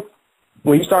then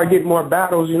when you start getting more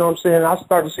battles, you know what I'm saying, I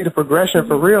started to see the progression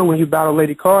for real when you battled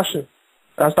Lady Caution.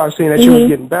 I started seeing that you was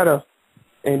getting better.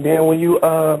 And then when you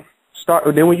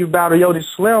when you battled Yodi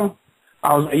Slim,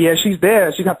 I was like, yeah, she's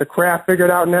there. She got the craft figured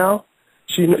out now.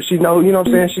 She know, you know what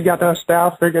I'm saying, she got her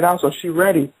style figured out, so she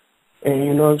ready. And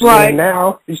you know what I'm saying,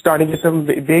 now you starting to get some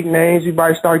big names. You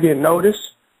probably start getting noticed.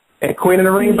 And Queen of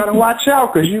the Ring better watch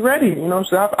out because you ready. You know what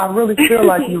I'm saying? I really feel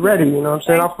like you ready. You know what I'm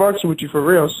saying? I function with you for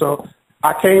real. So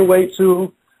I can't wait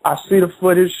till I see the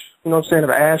footage, you know what I'm saying, of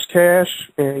Ash Cash.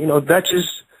 And, you know, Duchess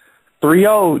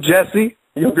 3-0, Jesse.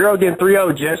 Your girl getting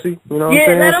 3-0, Jesse. You know what I'm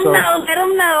saying? Let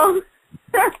them know.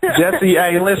 Jesse,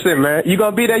 hey, listen, man. You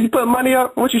going to be there? You put money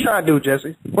up? What you trying to do,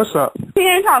 Jesse? What's up? He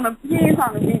ain't trying to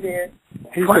be there.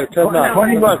 He said $20.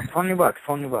 $20.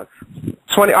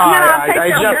 20. All right,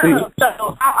 hey, Jesse.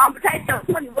 So I'm gonna take your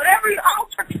money. Whatever you I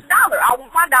don't take $1. I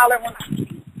want my dollar when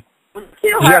I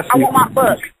kill her. Jesse. I want my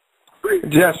buck.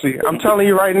 Jesse, I'm telling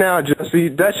you right now, Jesse,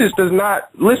 Duchess does not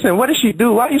listen. What does she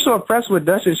do? Why are you so impressed with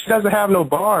Duchess? She doesn't have no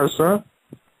bars, son.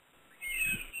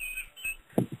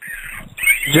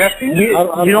 Jesse, you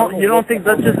don't think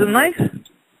Duchess is nice?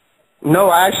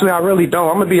 No, actually, I really don't.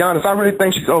 I'm gonna be honest. I really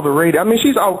think she's overrated. I mean,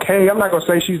 she's okay. I'm not gonna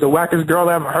say she's the wackest girl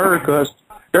I ever heard, because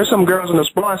there's some girls in the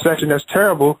spawn section that's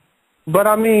terrible. But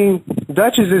I mean,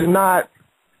 Duchess is not.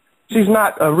 She's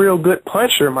not a real good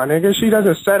puncher, my nigga. She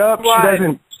doesn't set up. Right. She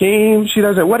doesn't scheme. She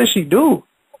doesn't. What does she do?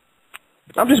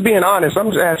 I'm just being honest. I'm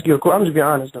just asking you a question. I'm just being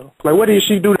honest though. Like, what does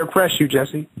she do to impress you,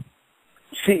 Jesse?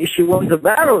 She wins the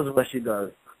battles. What she does.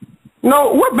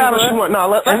 No, what battle she won? No,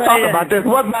 let's talk about this.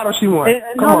 What battle she won?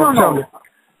 Tell me.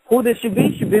 Who did she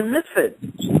beat? She beat Misfit.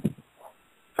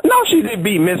 No, she didn't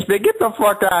beat Misfit. Get the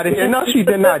fuck out of here. No, she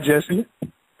did not, Jesse.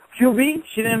 QB?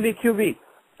 She didn't beat QB.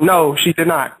 No, she did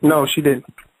not. No, she didn't.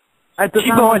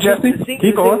 Keep going, Jesse.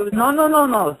 Keep going.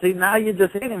 No. See, now you're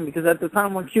just hating, because at the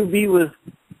time when QB was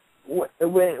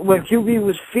when QB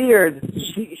was feared,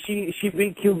 she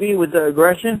beat QB with the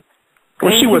aggression.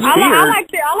 When she was feared.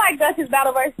 I like Duchess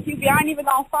battle versus QB. I ain't even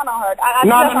gonna front on her.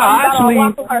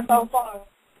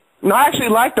 No, I actually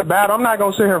like the battle. I'm not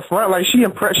gonna say her front. Like, she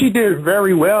did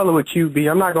very well with QB.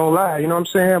 I'm not gonna lie. You know what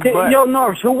I'm saying? But yo,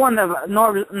 Norris, who won that?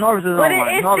 Norris is on But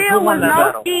it still was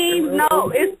no scheme.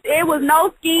 No, it was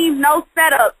no scheme, no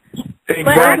setup. Exactly.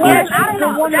 But I guess I don't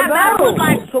know. That battle was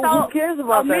like so who cares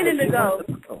about a minute ago.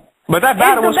 But that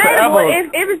battle was forever.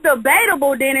 If it's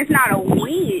debatable, then it's not a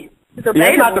win. Yeah,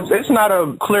 it's not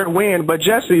a clear win, but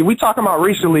Jesse, we talking about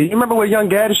recently. You remember what Young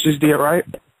Gaddis just did, right?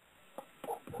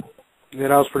 Yeah,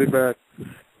 that was pretty bad.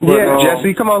 Yeah,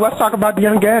 Jesse, come on, let's talk about the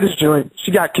Young Gaddis joint.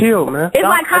 She got killed, man. It's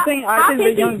like, I think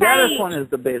the Young Gaddis one is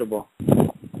debatable.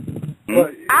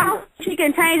 I don't think she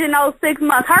can change in those 6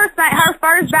 months. Her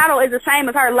first battle is the same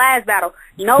as her last battle.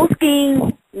 No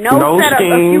schemes, no setup,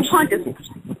 a few punches.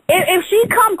 If she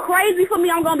come crazy for me,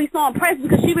 I'm gonna be so impressed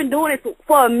because she been doing it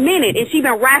for a minute and she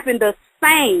been rapping the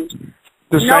same.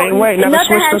 Same way, never nothing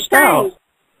switched her has style. changed.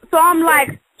 So I'm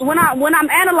like, when I'm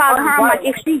analyzing her, I'm like,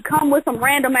 if she come with some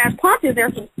random ass punches,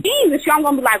 there's some schemes, and I'm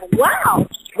gonna be like, wow,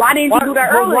 why didn't you do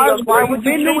that earlier? Why would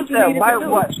you choose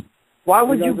that? Why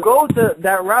would you go to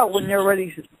that route when you're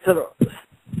ready to the...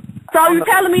 So you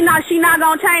telling me she not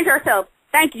gonna change herself?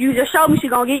 Thank you. You just showed me she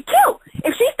gonna get killed.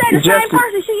 If she stay the same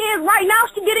person she is right now,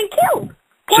 she getting killed.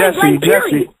 Point blank,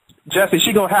 period. Jesse,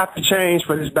 she gonna have to change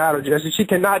for this battle, Jesse. She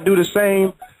cannot do the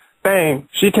same thing.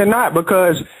 She cannot,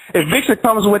 because if Viixen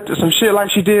comes with some shit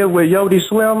like she did with Yodi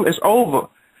Slim, it's over.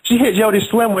 She hit Yodi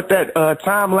Slim with that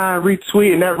timeline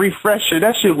retweet and that refresher.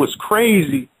 That shit was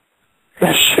crazy.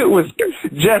 That shit was...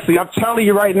 Jesse, I'm telling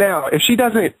you right now, if she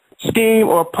doesn't scheme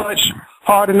or punch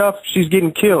hard enough, she's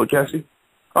getting killed, Jesse.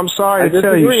 I'm sorry to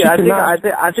tell you.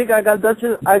 I think I got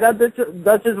Duchess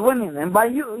winning, and by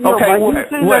you, okay,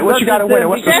 what you got to win?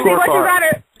 What's the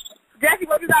scorecard? Jesse,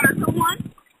 what you got her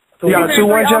 2-1? You got a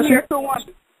 2-1, Jesse?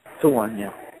 2-1,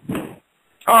 yeah.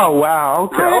 Oh wow.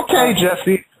 Okay,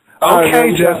 Jesse.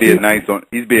 Okay, Jesse.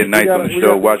 He's being nice on the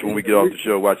show. Watch when we get off the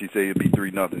show. Watch he say it'll be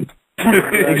 3-0.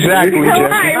 Exactly, Jesse.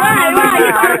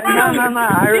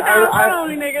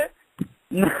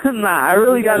 I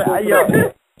really got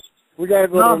it. We gotta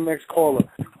go to the next caller.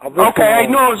 Okay, hey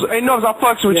Norbs, I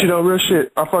fucks with you though, real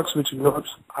shit. I fucks with you, Norbs.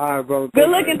 All right, brother. Good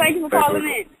looking. Thank you for calling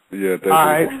in. Yeah, thank you. All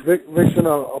right, Viixen,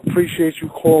 I appreciate you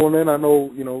calling in. I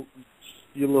know, you're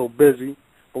a little busy,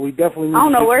 but we definitely need I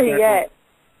don't to know where he at.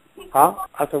 Huh?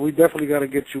 I said we definitely got to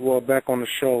get you back on the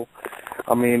show.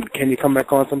 I mean, can you come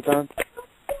back on sometime?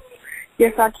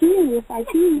 Yes, I can.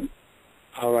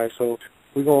 All right, so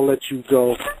we're going to let you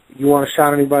go. You want to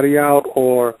shout anybody out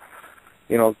or,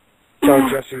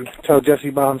 tell Jesse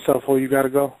about himself before you got to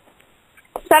go?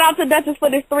 Shout out to Duchess for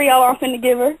this 3-0 I'm finna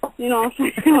give her. You know what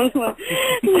I'm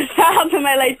saying? Shout out to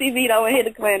Melee TV though and hit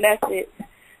the clan. That's it.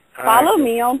 Follow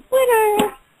me on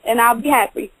Twitter and I'll be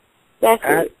happy. That's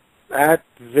it. At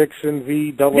Viixen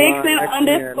V double Viixen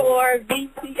 _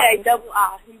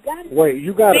 VCA_I. You got it. Wait,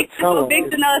 you got to tell him.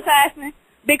 Viixen Assassin.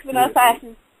 Viixen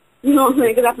Assassin. You know what I'm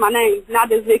saying? Because that's my name. Not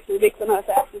just Viixen. Viixen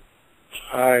Assassin.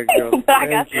 All right, girl. I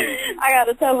got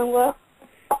to tell him, well,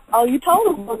 you told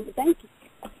him. Thank you.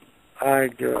 All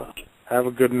right, girl. Have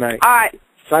a good night. All right.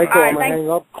 Psycho, I'm going to hang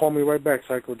up. Call me right back,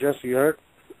 Psycho. Jesse, you heard?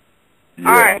 Yeah.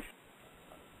 All right.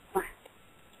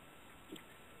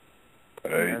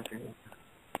 Hey.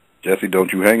 Jesse,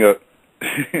 don't you hang up.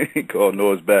 Call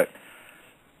Noah's back.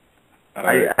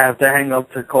 I have to hang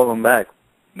up to call him back.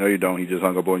 No, you don't. He just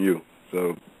hung up on you.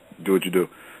 So do what you do.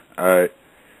 All right.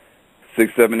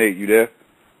 678, you there?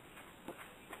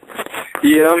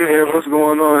 Yeah, I'm here. What's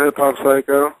going on, Hip Hop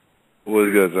Psycho?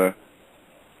 What's good, sir?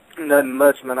 Nothing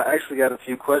much, man. I actually got a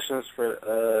few questions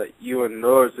for you and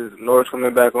Norbs. Is Norbs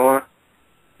coming back on?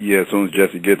 Yeah, as soon as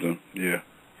Jesse gets him. Yeah.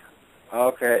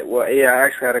 Okay. Well, yeah, I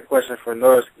actually had a question for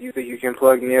Norbs. You think you can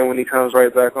plug me in when he comes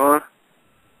right back on?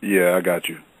 Yeah, I got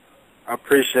you. I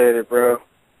appreciate it, bro.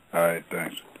 All right,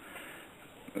 thanks.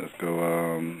 Let's go.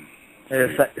 Yeah,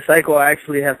 Psycho, I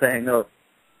actually have to hang up.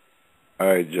 All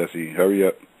right, Jesse, hurry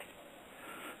up.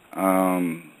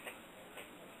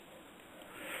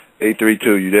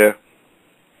 832, you there?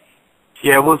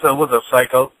 Yeah, what's up,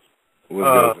 Psycho?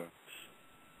 What's good,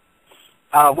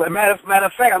 well, matter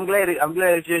of fact, I'm glad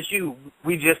it's just you.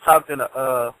 We just talked in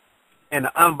the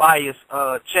unbiased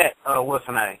chat. What's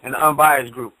her name? In the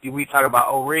unbiased group, we talk about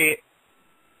O-Red.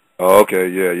 Oh, okay,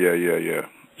 yeah.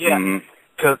 Yeah,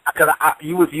 because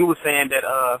you was saying that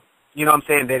you know what I'm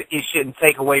saying, that it shouldn't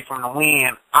take away from the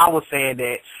win. I was saying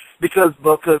that because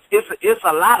it's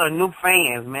a lot of new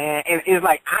fans, man, and it's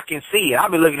like I can see it.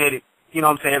 I've been looking at it, you know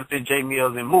what I'm saying, ever since J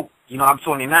Mills and Mook. You know, I'm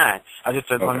 29. I just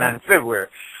turned 29 in February.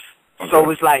 Okay. So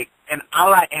it's like, I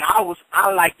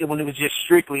liked it when it was just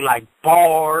strictly like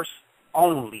bars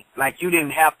only. Like you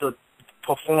didn't have to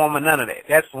perform or none of that.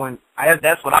 That's what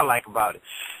I like about it.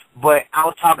 But I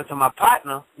was talking to my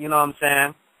partner, you know what I'm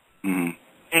saying? Mm-hmm.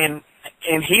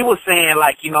 And he was saying,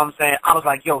 like, you know what I'm saying? I was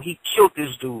like, yo, he killed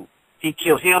this dude. He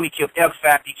killed him, he killed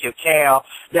F-Fap, he killed Cal.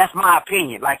 That's my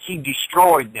opinion. Like, he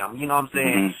destroyed them, you know what I'm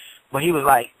saying? Mm-hmm. But he was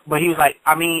like,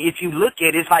 I mean, if you look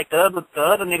at it, it's like the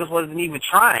other niggas wasn't even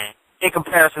trying in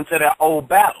comparison to that old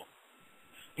battle.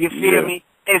 You feel me?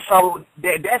 And so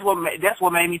that's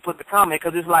what made me put the comment,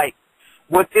 because it's like,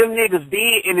 what them niggas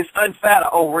did, and it's unfair to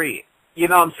O-Red. You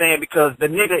know what I'm saying? Because the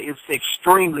nigga is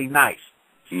extremely nice.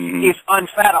 Mm-hmm. It's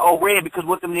unfair to O-Red because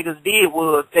what them niggas did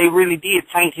was they really did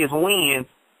taint his wins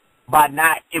by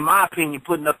not, in my opinion,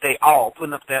 putting up their all,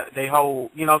 putting up their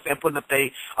whole, you know what I'm saying, putting up their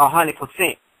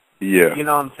 100%. Yeah. You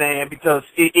know what I'm saying? Because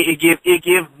it gives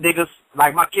niggas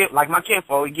like my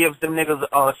kinfolk, it gives them niggas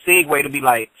a segue to be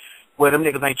like, well, them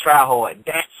niggas ain't try hard.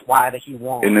 That's why he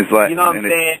won. And it's like, you know what I'm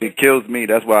saying? It kills me.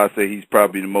 That's why I say he's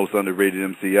probably the most underrated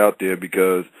MC out there,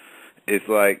 because it's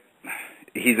like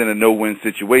he's in a no-win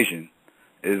situation.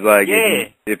 It's like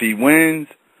if he wins,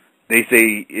 they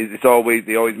say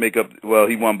they always make up, well,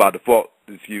 he won by default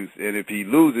excuse. And if he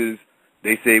loses,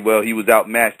 they say, well, he was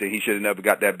outmatched and he should have never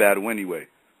got that battle anyway.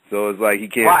 So it's like he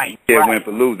can't win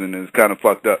for losing, and it's kind of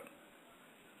fucked up.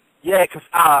 Yeah, because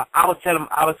I was telling,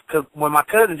 cause when my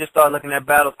cousin just started looking at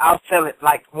battles, I was telling,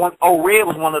 like, O-Red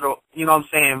was one of the, you know what I'm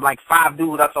saying, like 5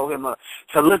 dudes I told him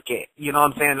to look at. You know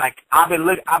what I'm saying? Like, I've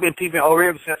been peeping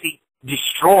O-Red since he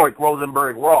destroyed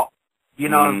Rosenberg Raw. You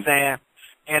know what I'm saying?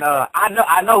 And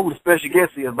I know who the special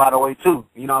guest is, by the way, too.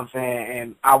 You know what I'm saying?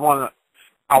 And I want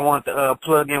to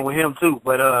plug in with him too.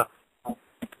 But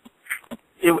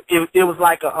it was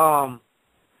like a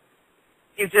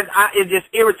it just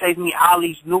irritates me, all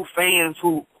these new fans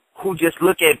who just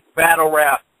look at battle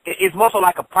rap. It's more so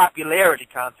like a popularity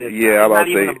contest. Yeah, I about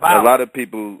to say about a lot of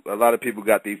people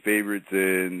got their favorites,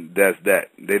 and that's that.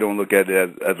 They don't look at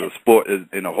it as a sport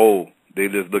in a whole. They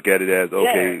just look at it as,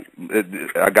 okay,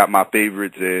 I got my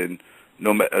favorites, and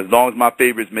as long as my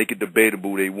favorites make it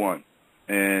debatable, they won.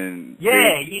 And it's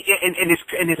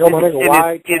yo, my nigga,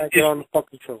 why can't I get on the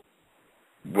fucking show?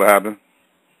 What happened?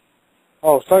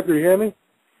 Oh, Psycho, you hear me?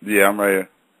 Yeah, I'm right here.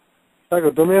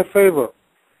 Psycho, do me a favor.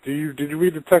 Did you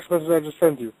read the text message I just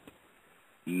sent you?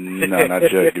 No, not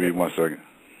yet. Give me 1 second.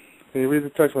 Can you read the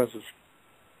text message?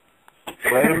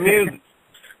 Play the music.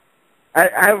 I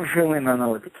have a feeling I know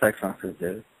what the text message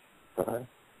is.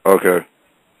 Okay.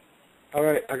 All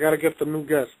right, I gotta get the new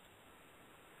guest.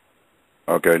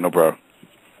 Okay, no problem.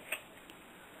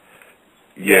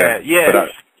 Yeah.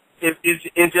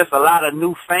 It's just a lot of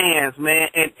new fans, man,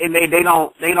 and they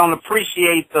don't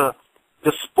appreciate the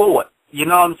sport. You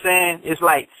know what I'm saying? It's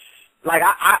like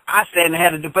I sat and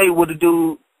had a debate with a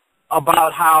dude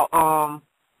about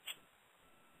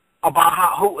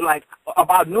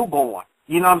about Newborn.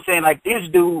 You know what I'm saying? Like, this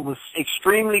dude was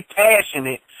extremely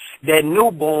passionate that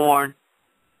Newborn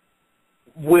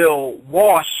will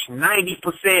wash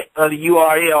 90% of the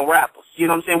URL rappers. You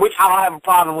know what I'm saying? Which I don't have a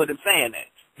problem with him saying that.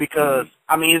 Because,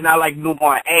 I mean, it's not like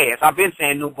Newborn ass. I've been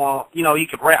saying Newborn, you know, he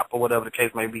can rap or whatever the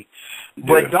case may be.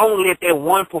 But don't let that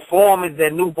one performance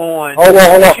that Newborn Hold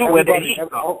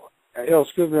on. Yo,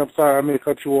 excuse me, I'm sorry. I may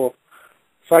cut you off.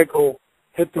 Psycho,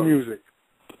 hit the music.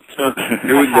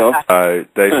 Here we go. All right,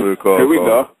 thanks for the call. Here we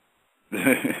go.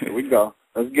 Here we go.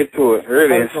 Let's get to it. Here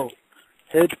it Psycho,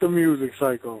 hit the music,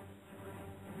 Psycho.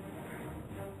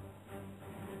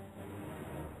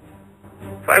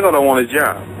 Psycho don't want a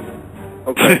job.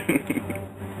 Okay.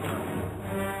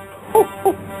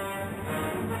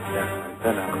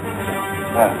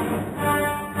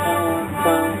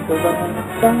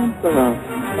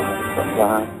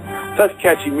 Such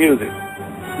catchy music.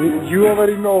 You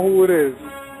already know who it is.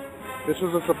 This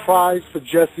was a surprise for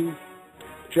Jesse.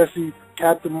 Jesse,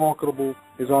 Captain Marketable,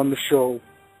 is on the show.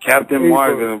 Captain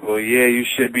Marketable, yeah, you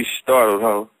should be startled,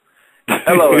 ho.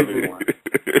 Hello, everyone.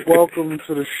 Welcome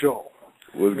to the show.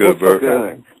 What's good, Bert?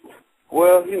 Good.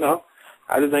 Well, you know,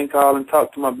 I just ain't called and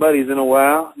talked to my buddies in a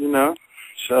while, you know.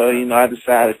 So, you know, I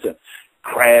decided to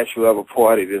crash whoever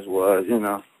party this was, you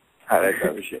know, how that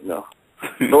type of shit go.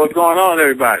 So what's going on,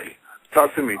 everybody?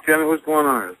 Talk to me. Tell me what's going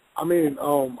on. I mean,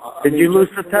 Did you lose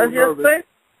the test yesterday?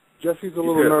 Jesse's a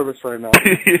little nervous right now.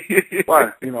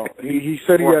 Why? You know, he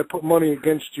said he had put money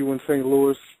against you in St.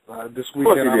 Louis this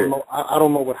weekend. I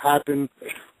don't know what happened.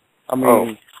 I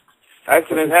mean,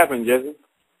 accidents happen, Jesse.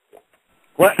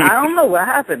 What? I don't know what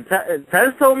happened.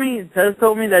 Tez told me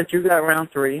that you got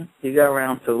round 3, he got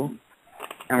round 2,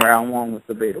 and round 1 was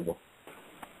debatable.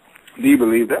 Do you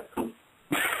believe that?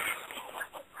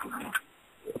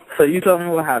 So you tell me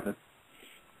what happened.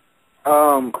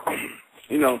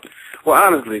 You know, well,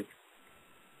 honestly,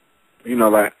 you know,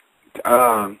 like,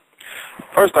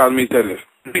 first off, let me tell you this.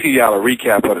 Let me give y'all a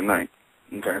recap of the night.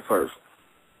 Okay, first.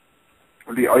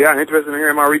 Are y'all interested in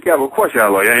hearing my recap? Of course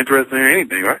y'all are. Y'all interested in hearing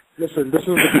anything, right? Listen, this is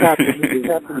the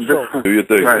captain show. Do your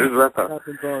thing. Right, this is what I thought.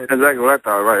 Exactly what I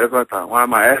thought, right? That's what I thought. Why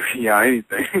am I asking y'all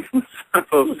anything? I'm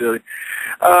so silly.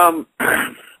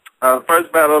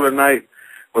 First battle of the night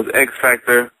was X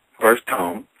Factor versus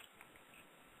Tone.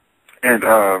 And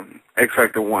X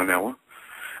Factor won that one.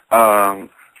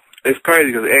 it's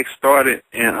crazy because X started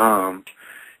and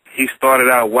he started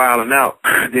out wilding out.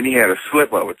 Then he had a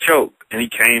slip up, a choke, and he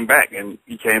came back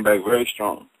very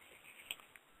strong.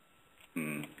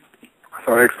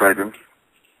 So X Factor.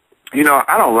 You know,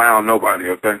 I don't lie on nobody,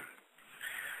 okay?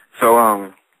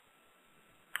 So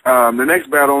the next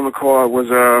battle on the card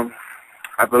was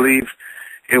I believe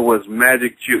it was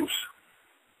Magic Juice.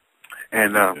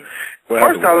 And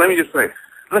first of all, let me just say,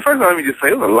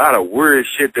 there was a lot of weird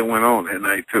shit that went on that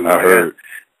night too. I heard.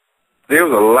 There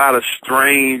was a lot of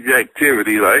strange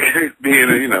activity, like being,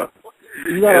 you know.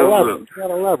 You gotta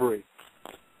elaborate.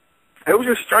 It was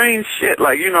just strange shit.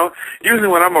 Like, you know, usually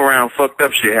when I'm around, fucked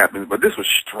up shit happens, but this was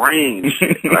strange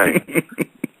shit. Like,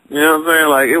 you know what I'm saying?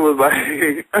 Like, it was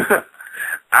like,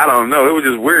 I don't know. It was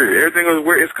just weird. Everything was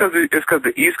weird. It's cause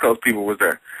the East Coast people was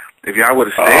there. If y'all would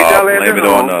have stayed y'all at the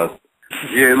home. On us.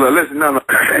 Yeah, look, listen, no.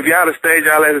 If y'all would have stayed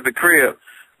y'all at the crib,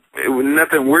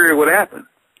 nothing weird would happen.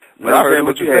 Well, I heard it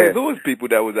was the St. Louis people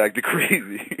that was acting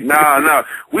crazy. No.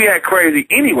 We act crazy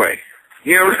anyway.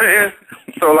 You know what I'm saying?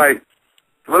 So, like,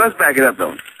 well, let's back it up,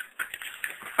 though.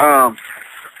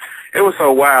 It was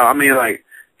so wild. I mean, like,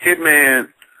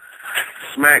 Hitman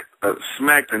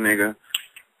smacked the nigga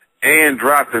and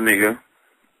dropped the nigga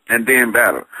and then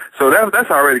battled. So that's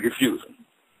already confusing.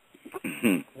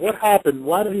 What happened?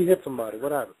 Why did he hit somebody?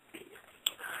 What happened?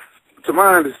 To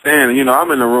my understanding, you know,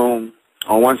 I'm in the room,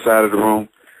 on one side of the room,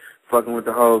 fucking with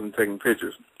the hoes and taking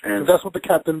pictures. And that's what the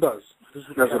captain does.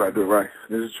 That's what I do, right?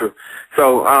 This is true.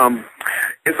 So,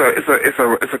 it's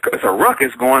a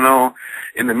ruckus going on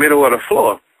in the middle of the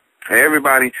floor. And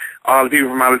everybody, all the people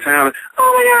from out of town,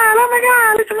 oh my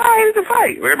God, it's a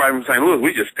fight. Everybody from St. Louis,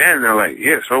 we just standing there like,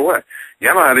 yeah, so what?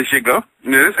 Y'all know how this shit go.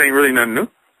 You know, this ain't really nothing new.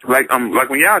 Like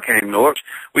when y'all came north,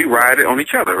 we rioted on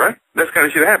each other, right? That's kind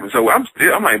of shit that happened. So I'm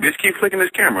like, bitch, keep flicking this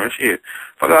camera and shit.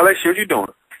 Fuck all that shit, what you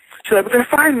doing? She's like, but they're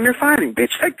fighting.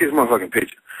 Bitch, take this motherfucking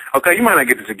picture. Okay, you might not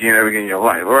get this ever again in your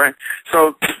life, all right?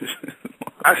 So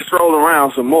I stroll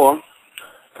around some more,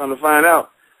 come to find out,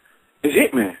 it's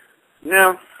Hitman.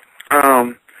 Now,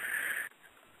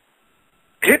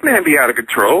 Hitman be out of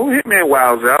control. Hitman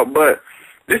wilds out, but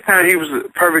this time he was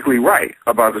perfectly right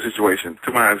about the situation,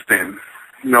 to my understanding.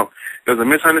 You know, there's a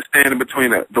misunderstanding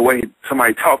between the way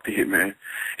somebody talked to Hitman,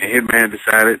 and Hitman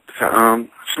decided to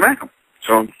smack him.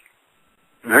 So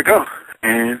there I go.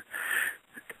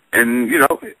 And you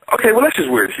know, okay, well, that's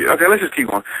just weird shit. Okay, let's just keep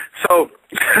going. So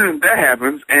that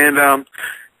happens, and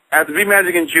after V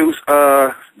Magic and Juice,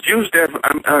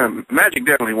 Magic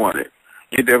definitely won it.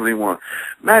 He definitely won.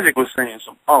 Magic was saying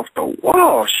some off the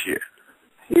wall shit.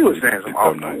 He was saying some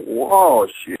off the wall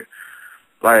shit.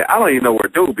 Like, I don't even know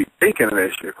what dude be thinking of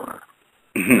that shit.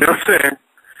 You know what I'm saying?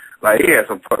 Like, he had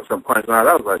some punchlines.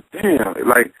 I was like, damn.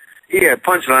 Like, he had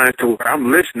punchlines to where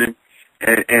I'm listening,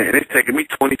 and it's taking me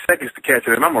 20 seconds to catch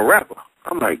it, and I'm a rapper.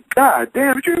 I'm like, God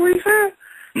damn, did you hear what he said?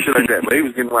 Shit like that. But he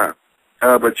was getting wild.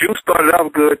 But Juice started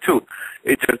off good, too.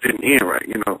 It just didn't end right,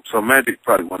 you know. So Magic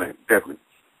probably won it, definitely.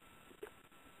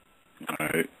 All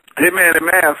right. Hitman and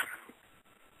Math.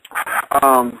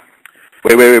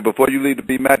 Wait. Before you leave the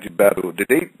B Magic battle, did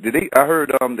they? I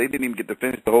heard they didn't even get to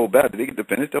finish the whole battle. Did they get to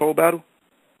finish the whole battle?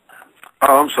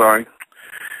 Oh, I'm sorry.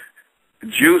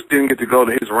 Juice didn't get to go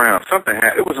to his round. Something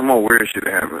happened. It was some more weird shit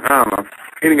that happened. I don't know.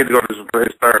 He didn't get to go to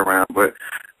his third round, but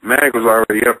Mag was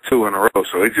already up 2 in a row,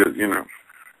 so it just, you know.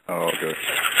 Oh, okay.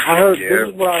 I heard, this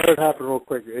is what I heard happen real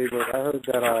quick, AyeVerb. I heard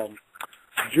that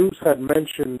Juice had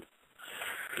mentioned,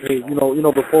 you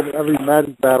know, before every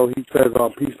Magic battle, he says,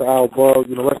 peace to AyeVerb,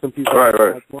 you know, rest in peace.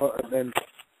 Right. And then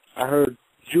I heard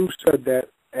Juice said that,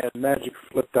 and Magic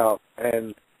flipped out,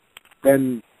 and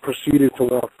then proceeded to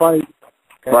want to fight,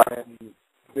 and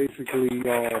basically,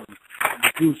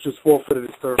 Juice just forfeited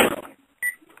his third round.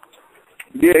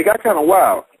 Yeah, it got kind of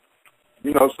wild.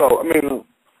 You know, so, I mean...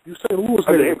 You say Louis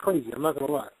niggas crazy, I'm not going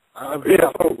to lie. I've been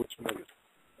with you niggas.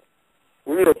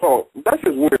 Real talk. That's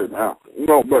just weird now. You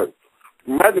know, but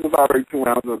Magic was already 2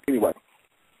 rounds up anyway.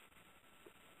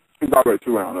 He's already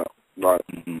 2 rounds up. Right.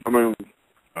 I mean...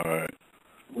 All right.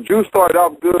 Juice started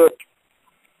off good,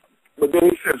 but then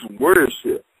he said some weird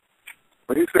shit.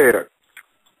 But he said,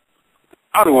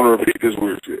 I don't want to repeat this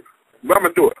weird shit, but I'm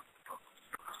going to do it.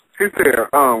 He said,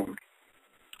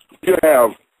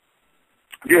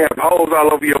 you have holes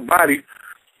all over your body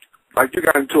like you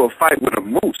got into a fight with a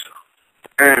moose.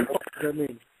 And,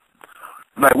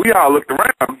 like, we all looked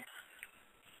around,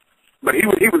 but he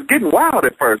was getting wild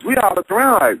at first. We all looked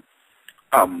around like,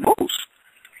 a moose?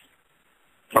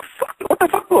 What the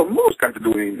fuck do a moose got to do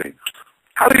with anything?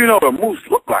 How do you know what a moose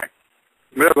look like?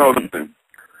 That's the whole thing.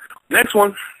 Next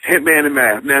one, Hitman and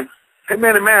Math. Now,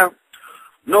 Hitman and Math,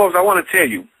 Norris, I want to tell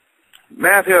you,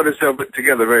 Math held itself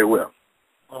together very well.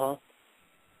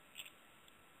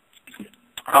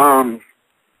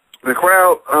 The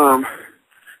crowd,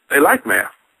 they like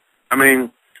Math. I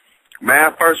mean,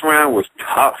 Math first round was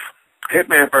tough.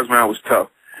 Hitman first round was tough.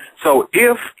 So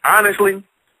if, honestly,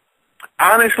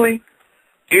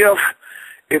 if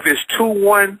it's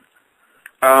 2-1,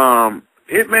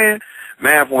 Hitman,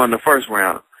 Math won the first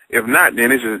round. If not,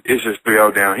 then it's just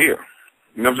 3-0 down here.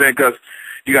 You know what I'm saying? Because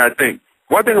you got to think.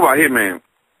 One thing about Hitman,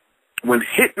 when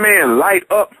Hitman light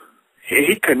up,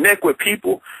 he connect with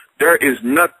people, there is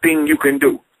nothing you can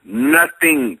do.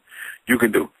 Nothing you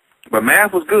can do. But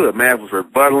Math was good. Math was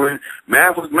rebuttaling.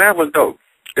 Math was dope.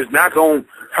 It's not going to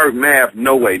hurt Math,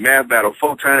 no way. Math battled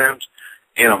 4 times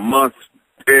in a month.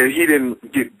 He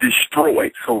didn't get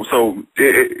destroyed. So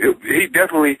Hitman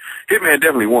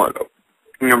definitely won, though.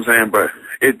 You know what I'm saying? But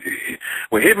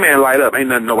when Hitman light up, ain't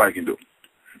nothing nobody can do.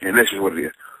 And that's just what it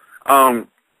is.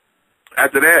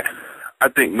 After that, I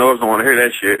think Noah's don't want to hear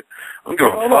that shit. I'm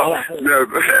going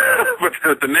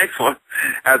but the next one,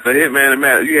 after Hitman and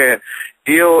Meta, you had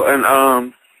Ill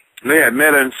and they had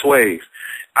Meta and Sways.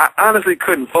 I honestly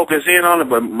couldn't focus in on it,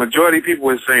 but majority of people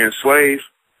were saying Sways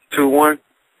 2-1.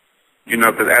 You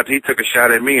know, because after he took a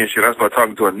shot at me and shit, I started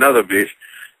talking to another bitch.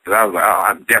 Because I was like, oh,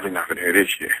 I'm definitely not gonna hear this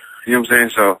shit. You know what I'm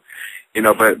saying? So, you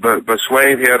know, but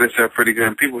Swave held himself pretty good,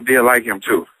 and people did like him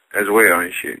too, as well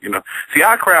and shit. You know, see,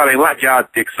 our crowd ain't like y'all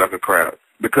dick sucker crowd,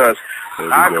 because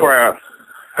our crowd.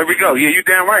 Here we go. Yeah, you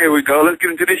damn right. Here we go. Let's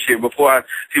get into this shit before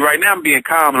see, right now I'm being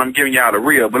calm and I'm giving y'all the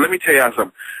real. But let me tell y'all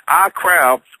something. Our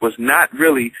crowd was not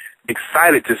really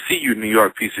excited to see you New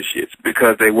York piece of shits,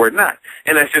 because they were not.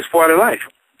 And that's just part of life.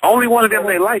 Only one of them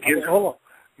they like is. Hold on.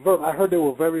 Bro, I heard they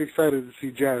were very excited to see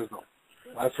Jazz, though.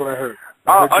 That's what I heard.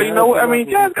 Oh, you know what? I mean,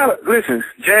 Jazz got a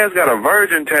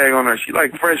virgin tag on her. She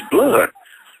like fresh blood.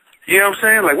 You know what I'm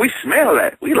saying? Like, we smell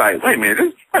that. We like, wait a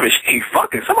minute, she ain't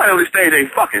fucking. Somebody on the stage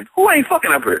ain't fucking. Who ain't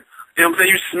fucking up here? You know what I'm saying?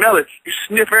 You smell it. You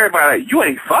sniff everybody like, you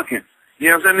ain't fucking. You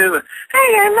know what I'm saying? Like,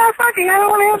 hey, I'm not fucking. I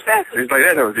don't want to have sex. It's like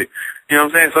that type of thing. You know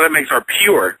what I'm saying? So that makes her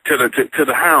pure to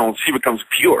the hounds. She becomes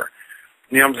pure.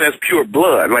 You know what I'm saying? It's pure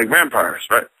blood, like vampires,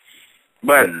 right?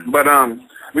 But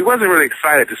we wasn't really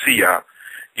excited to see y'all,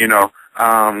 you know.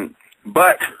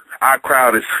 But our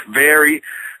crowd is very,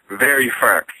 very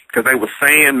fair, because they were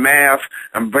saying Math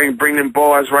and bring them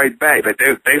boys right back. That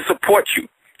they support you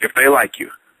if they like you.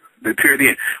 The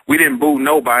period. We didn't boo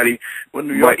nobody. Well,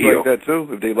 New York like that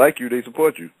too. If they like you, they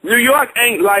support you. New York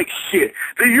ain't like shit.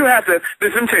 You have to.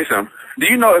 Listen, let me tell you something. Do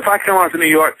you know if I come out to New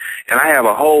York and I have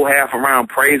a whole half around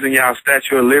praising y'all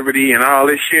Statue of Liberty and all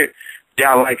this shit,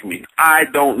 y'all like me. I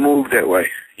don't move that way.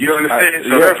 You understand?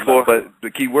 So therefore, but the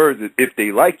key word is if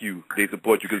they like you, they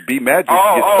support you. Because B Magic gets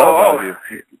love out here.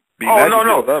 B Magic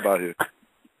gets love out here.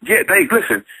 Yeah,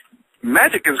 listen.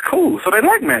 Magic is cool, so they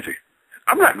like Magic.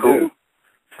 I'm not cool. Yeah.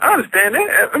 I understand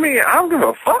that. I mean, I don't give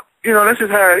a fuck. You know, that's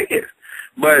just how it is.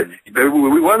 But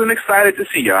we wasn't excited to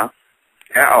see y'all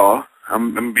at all.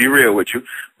 I'm going to be real with you.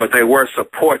 But they were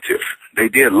supportive. They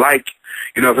did like,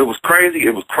 you know, if it was crazy,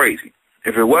 it was crazy.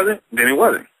 If it wasn't, then it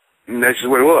wasn't. And that's just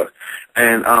what it was.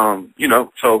 And, you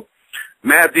know, so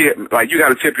Matt did, like, you got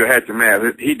to tip your hat to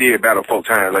Matt. He did battle 4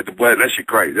 times. Like, the boy, that shit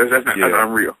crazy. That's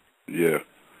unreal. Yeah.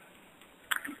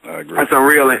 I agree. That's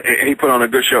unreal, and he put on a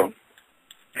good show.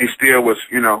 He still was,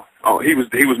 you know, he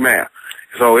was mad.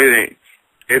 So they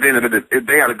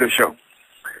got a good show.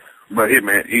 But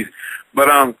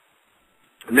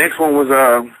next one was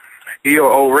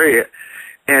EO Red,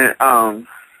 and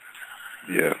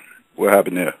yeah, what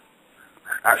happened there?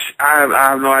 I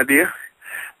have no idea.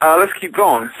 Let's keep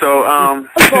going. So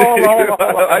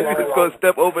I just gonna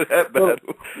step over that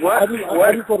battle. What? I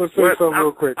just want to say something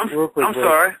real quick. I'm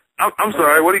sorry. I'm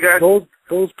sorry. What do you guys?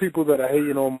 Those people that are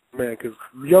hating on man, because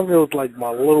Young Ill's like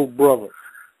my little brother.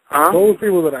 Huh? Those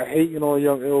people that are hating on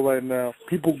Young Ill right now,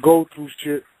 people go through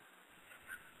shit,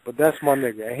 but that's my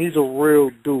nigga, and he's a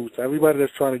real dude. So everybody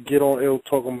that's trying to get on Ill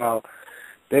talking about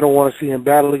they don't want to see him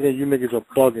battle again, you niggas are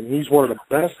bugging. He's one of the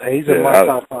best, and he's in my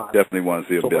top 5. Definitely want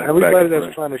to see him battle. Everybody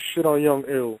that's trying to shit on Young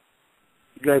Ill,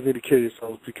 you guys need to kill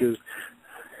yourselves, because,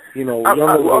 you know, Young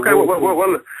Ill. Okay,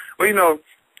 well, you know,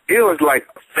 Ill is like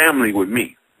family with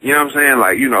me. You know what I'm saying?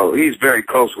 Like, you know, he's very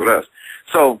close with us.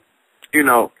 So, you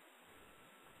know,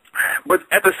 but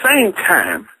at the same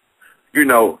time, you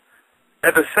know,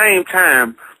 the fans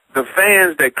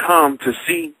that come to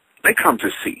see, they come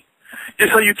to see. And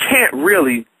so you can't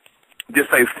really just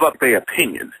say fuck their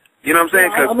opinion. You know what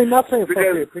I'm saying? I mean, not saying fuck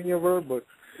their opinion, Verb, but,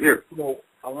 you know,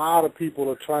 a lot of people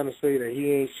are trying to say that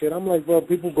he ain't shit. I'm like, bro,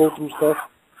 people go through stuff.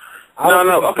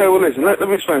 No. Okay, well, listen, let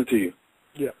me explain it to you.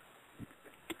 Yeah.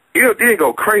 it did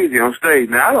go crazy on stage.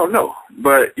 Now, I don't know,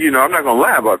 but, you know, I'm not going to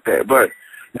lie about that. But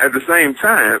at the same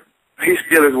time, he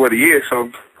still is what he is.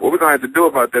 So what we're going to have to do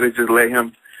about that is just let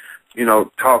him, you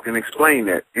know, talk and explain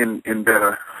that in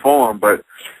better form. But,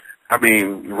 I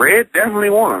mean, Red definitely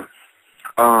won.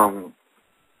 And,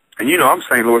 you know, I'm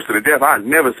St. Louis to the death. I'd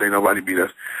never say nobody beat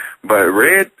us. But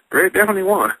Red definitely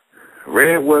won.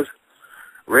 Red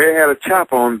had a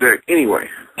chop on deck anyway.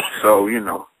 So, you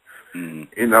know,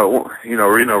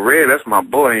 Red, that's my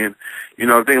boy. And, you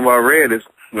know, the thing about Red is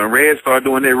when Red start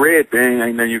doing that Red thing,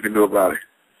 ain't nothing you can do about it.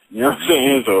 You know what I'm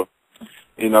saying? So,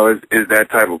 you know, it's that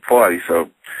type of party. So,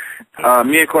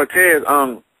 me and Cortez,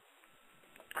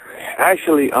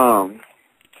 actually, I'm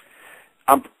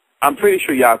pretty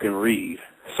sure y'all can read.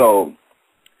 So,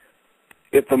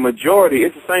 if the majority,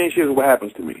 it's the same shit as what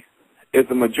happens to me. If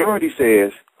the majority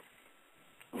says,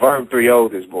 Verb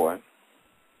 3-0 this boy,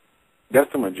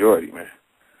 that's the majority, man.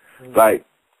 Mm-hmm. Like,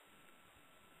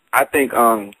 I think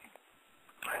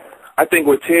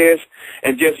with Tez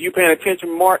and Jesse, you paying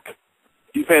attention, Mark?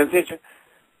 You paying attention?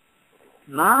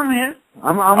 Nah, man.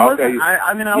 I'm okay. listening.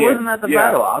 I wasn't at the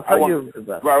battle. I'll tell you the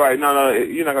battle. Right. No,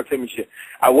 you're not going to tell me shit.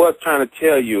 I was trying to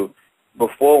tell you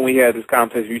before we had this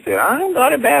conversation, you said, I'm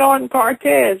going to battle on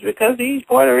Cortez because he's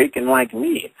Puerto Rican like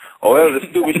me. Or whatever the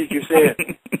stupid shit you said.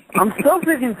 I'm still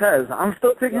picking Tez. I'm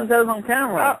still picking Tez on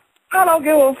camera. I don't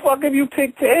give a fuck if you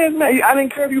picked Tez, man. I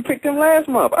didn't care if you picked him last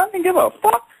month. I didn't give a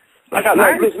fuck. Listen,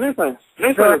 let me explain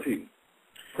it to you.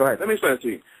 Go ahead. Let me explain it to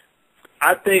you.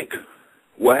 I think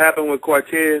what happened with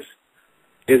Cortez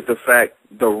is the fact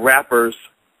the rappers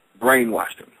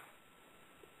brainwashed him.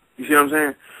 You see what I'm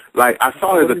saying? Like, I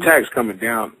saw his attacks coming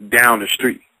down the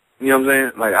street. You know what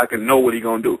I'm saying? Like, I can know what he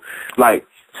gonna do. Like,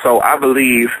 so I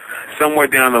believe somewhere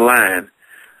down the line,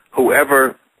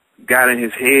 whoever got in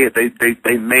his head,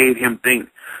 they made him think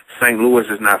St. Louis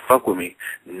does not fuck with me.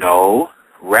 No,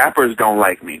 rappers don't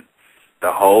like me.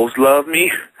 The hoes love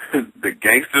me, the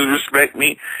gangsters respect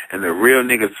me, and the real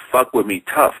niggas fuck with me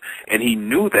tough. And he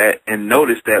knew that and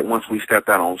noticed that once we stepped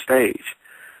out on stage.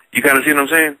 You kind of see what I'm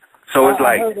saying? So it's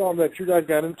like, I heard that you guys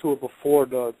got into it before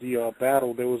the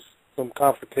battle. There was some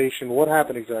confrontation. What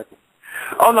happened exactly?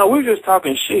 Oh, no, we were just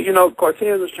talking shit. You know,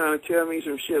 Cortez was trying to tell me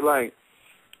some shit like,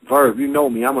 Verb, you know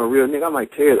me. I'm a real nigga. I'm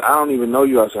like, Tez, I don't even know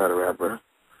you outside of rap, bro.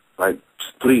 Like,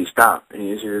 please stop. And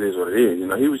it is what it is. You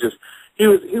know, he was a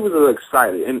little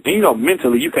excited. And you know,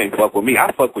 mentally, you can't fuck with me.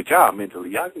 I fuck with y'all mentally.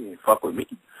 Y'all can't fuck with me.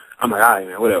 I'm like, all right,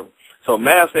 man, whatever. So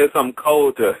Mav said something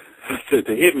cold to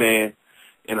Hitman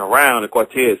in a round, and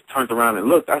Cortez turned around and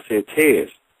looked. I said, Tez,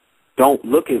 don't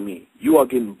look at me. You are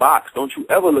getting boxed. Don't you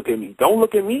ever look at me. Don't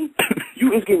look at me.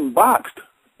 You is getting boxed.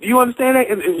 Do you understand that?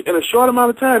 In a short amount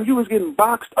of time, you was getting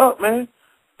boxed up, man.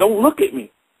 Don't look at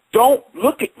me. Don't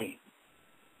look at me.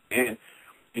 And,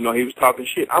 you know, he was talking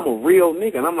shit. I'm a real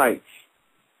nigga. And I'm like,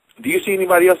 do you see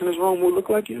anybody else in this room who look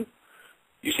like you?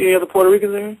 You see any other Puerto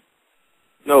Ricans there?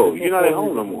 No, you're not at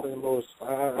home no more.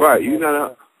 Right, you're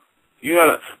not.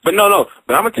 But no.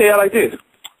 But I'm going to tell you like this.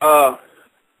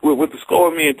 With the score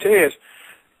of me and Tez,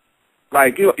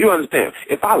 like, you understand.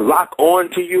 If I lock on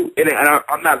to you,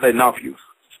 I'm not letting off you.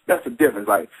 That's the difference.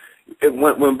 Like,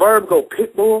 when Verb go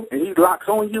pitbull and he locks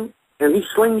on you and he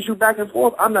slings you back and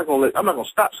forth, I'm not gonna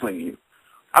stop slinging you.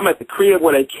 I'm at the crib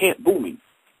where they can't boo me.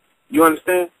 You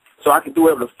understand? So I can do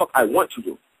whatever the fuck I want to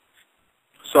do.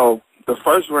 So the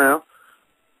first round,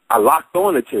 I locked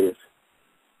on to Tez,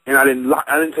 and I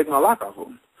didn't take my lock off of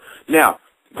him. Now,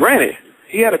 granted,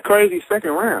 he had a crazy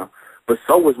second round, but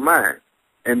so was mine.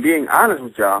 And being honest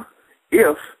with y'all,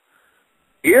 if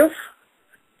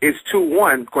it's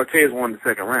 2-1, Cortez won the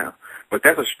second round. But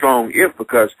that's a strong if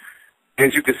because,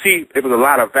 as you can see, there was a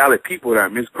lot of valid people there.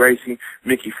 Miss Gracie,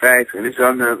 Mickey Fax, and this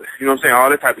other, you know what I'm saying? All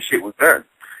that type of shit was there.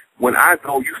 When I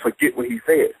go, you forget what he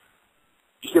said.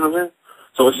 You see what I'm saying?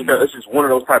 So it's just one of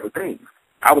those type of things.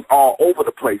 I was all over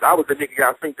the place. I was the nigga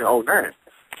y'all think in 09.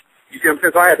 You see what I'm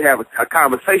saying? So I had to have a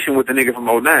conversation with the nigga from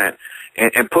 09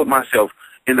 and put myself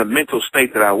in the mental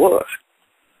state that I was.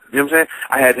 You know what I'm saying?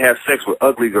 I had to have sex with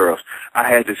ugly girls. I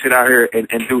had to sit out here and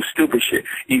do stupid shit.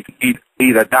 Eat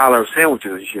 $1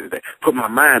 sandwiches and shit today. Put my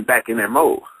mind back in that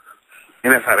mode.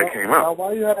 And that's how that came out.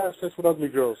 Why you had to have sex with ugly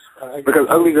girls? Because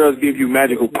ugly girls give you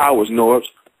magical powers, Norbs.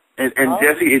 And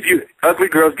Jesse, ugly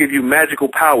girls give you magical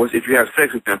powers if you have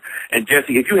sex with them. And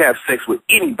Jesse, if you have sex with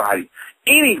anybody,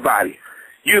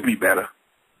 you'll be better.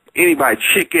 Anybody,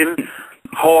 chicken,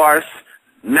 horse,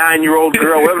 9-year-old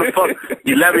girl, whatever the fuck,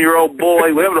 11-year-old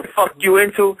boy, whatever the fuck you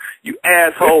into, you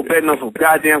asshole betting on some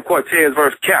goddamn Cortez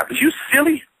versus Cap. Is you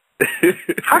silly?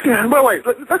 How can, wait,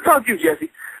 let's talk to you, Jesse.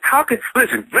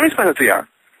 Listen, let me explain it to y'all.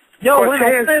 Yo,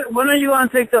 Cortez, when are you going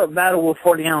to take the battle with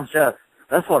 40-ounce chest?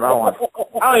 That's what I want.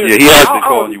 Yeah, he has been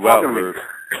calling you out, Verb.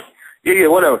 Yeah,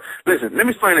 whatever. Listen, let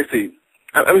me explain this to you.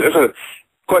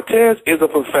 Cortez is a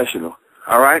professional,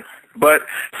 all right? But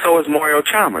so is Mario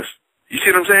Chalmers. You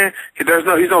see what I'm saying?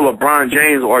 He's no LeBron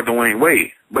James or Dwayne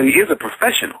Wade, but he is a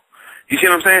professional. You see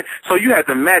what I'm saying? So you have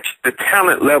to match the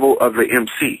talent level of the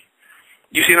MC.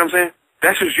 You see what I'm saying?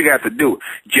 That's what you got to do.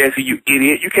 Jesse, you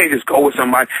idiot. You can't just go with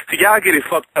somebody. See, y'all get it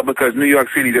fucked up because New York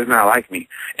City does not like me,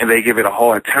 and they give it a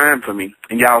hard time for me,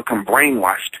 and y'all come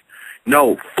brainwashed.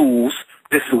 No, fools.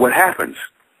 This is what happens.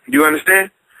 You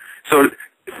understand? So,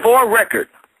 for record,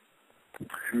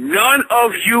 none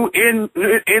of you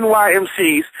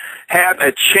NYMCs have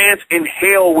a chance in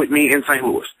hell with me in St.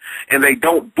 Louis. And they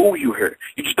don't boo you here.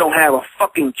 You just don't have a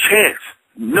fucking chance.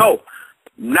 No.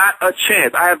 Not a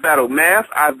chance. I have battled Math.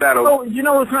 I've battled... Oh, you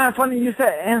know what's not funny? You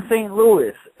said in St.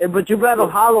 Louis. But you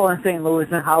battled Hollow in St. Louis,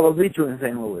 and Hollow beat you in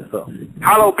St. Louis, so...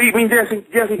 Hollow beat me, Jesse.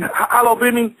 Hollow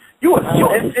beat me. You a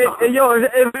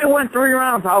if it went 3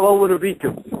 rounds, Hollow would have beat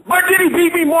you. But did he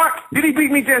beat me, Mark? Did he beat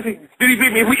me, Jesse? Did he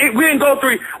beat me? We didn't go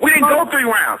 3. We didn't go 3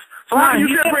 rounds. So how do you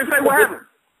sit here and say what happened?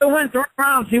 If it went 3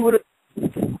 rounds, he would have...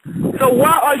 So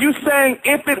why are you saying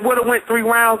if it would have went 3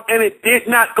 rounds and it did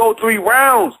not go 3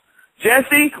 rounds?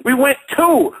 Jesse, we went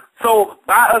 2. So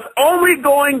by us only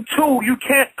going 2, you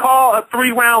can't call a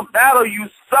 3-round battle, you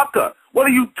sucker. What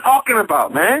are you talking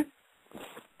about, man?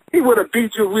 He would have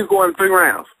beat you if we was going 3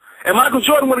 rounds. And Michael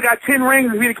Jordan would have got 10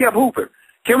 rings if he'd have kept hooping.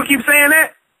 Can we keep saying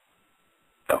that?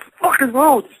 The fuck is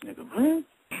wrong with this nigga, man?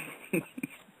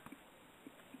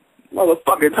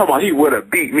 Motherfucker talking about he would have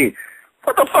beat me.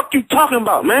 What the fuck you talking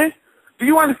about, man? Do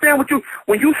you understand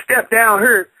when you step down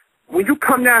here, when you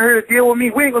come down here to deal with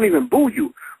me, we ain't gonna even boo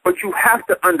you. But you have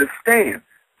to understand,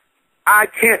 I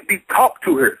can't be talked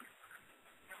to here.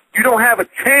 You don't have a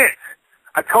chance.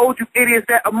 I told you idiots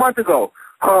that a month ago.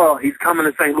 Oh, he's coming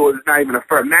to St. Louis. It's not even a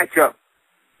fair matchup.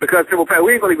 Because simple fact,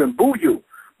 we ain't gonna even boo you.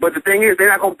 But the thing is, they're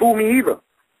not gonna boo me either.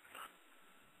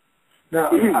 Now,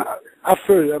 I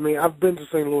feel you. I mean, I've been to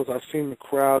St. Louis. I've seen the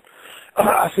crowd.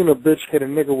 I've seen a bitch hit a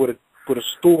nigga with a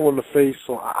stool in the face.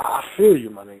 So I feel you,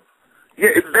 my nigga. Yeah,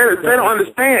 they don't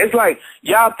understand. It's like,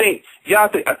 y'all think,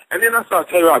 and then I saw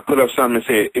Tay-Rock put up something and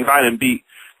said, if I didn't beat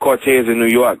Cortez in New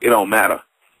York, it don't matter.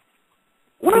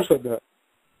 What? Who said that?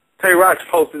 Tay-Rock's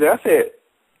posted that. I said,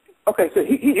 okay, so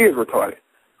he is retarded.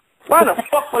 Why the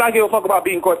fuck would I give a fuck about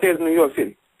beating Cortez in New York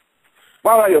City?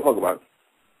 Why would I give a fuck about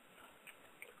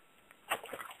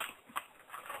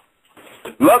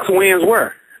it? Lux wins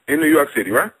where? In New York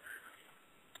City, right?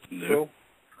 No.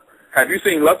 Have you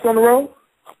seen Lux on the road?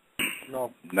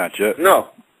 No. Not yet. No.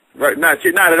 Right, not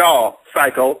yet. Not at all,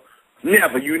 psycho.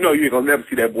 Never. You know you ain't gonna never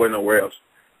see that boy nowhere else.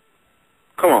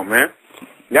 Come on, man.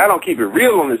 Y'all don't keep it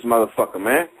real on this motherfucker,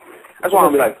 man. That's why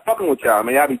I'm be like fucking with y'all,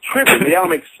 man. Y'all be tripping, man. Y'all don't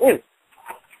make sense.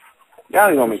 Y'all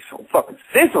ain't gonna make some fucking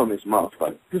sense on this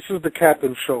motherfucker. This is the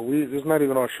captain's show. It's not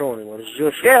even our show anymore. It's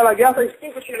your show. Yeah, like y'all say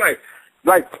stupid shit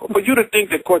like for you to think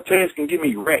that Cortez can get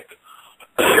me wrecked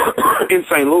in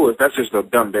St. Louis, that's just a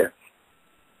dumb bet.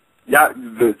 Y'all,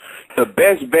 the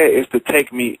best bet is to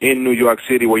take me in New York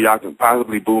City where y'all can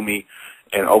possibly boo me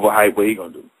and overhype what he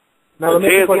gonna do. Now,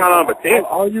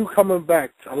 are you coming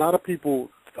back? A lot of people,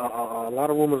 a lot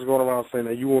of rumors going around saying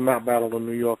that you will not battle in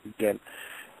New York again.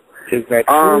 Is that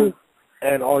true?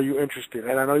 And are you interested?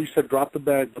 And I know you said drop the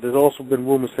bag, but there's also been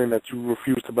rumors saying that you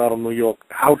refuse to battle New York.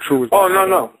 How true is that? Oh,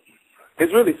 no.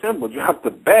 It's really simple. Drop the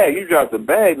bag. You drop the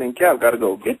bag, then Cap got to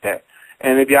go get that.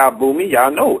 And if y'all boo me,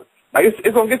 y'all know it. Like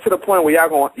it's gonna get to the point where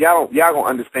y'all gonna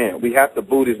understand. We have to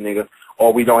boo this nigga,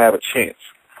 or we don't have a chance.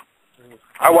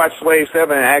 I watched Slave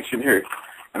 7 in action here,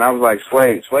 and I was like,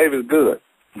 Slave is good,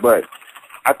 but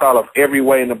I thought of every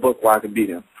way in the book why I could beat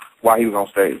him while he was on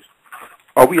stage.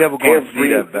 Are we ever going to see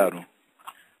that battle?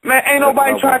 Man, ain't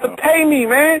nobody tried to pay me,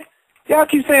 man. Y'all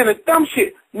keep saying the dumb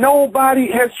shit.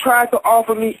 Nobody has tried to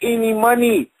offer me any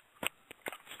money.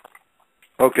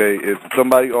 Okay, if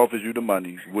somebody offers you the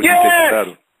money, would you take the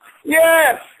battle?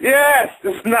 Yes.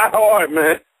 It's not hard,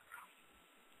 man.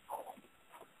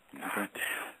 Okay.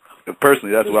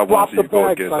 Personally, that's what I want to see you go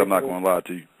against. I'm not going to lie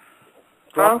to you.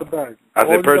 Drop the bag. I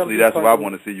said personally, that's what I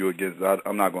want to see you against.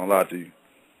 I'm not going to lie to you.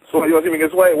 So you want to see me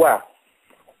against Sway? Why?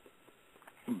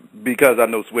 Because I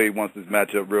know Sway wants this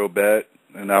matchup real bad,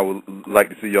 and I would like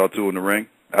to see y'all two in the ring.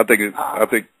 I think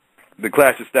the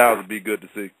clash of styles would be good to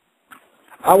see.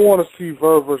 I want to see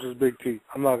Verb versus Big T.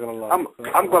 I'm not gonna lie.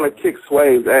 I'm gonna kick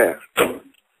Sway's ass.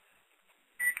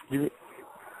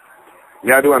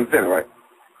 Y'all do understand, right?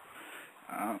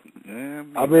 I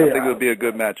think it'll be a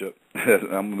good matchup.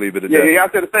 I'm gonna leave it at that. Yeah, y'all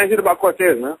said the same shit about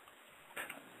Cortez, man.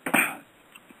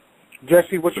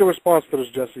 Jesse, what's your response to this,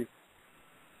 Jesse?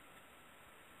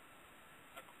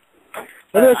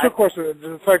 Let me ask you a question.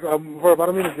 It's like, Herb, I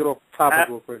don't mean to get off topic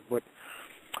real quick, but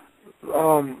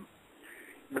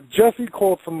Jesse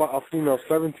called a female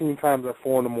 17 times at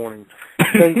 4 in the morning.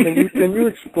 Can you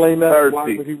explain that? Thirsty.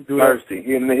 Why would he do that? Thirsty.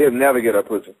 He'll never get her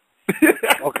pussy.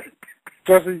 Okay.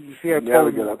 Jesse, you see, I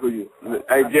told you.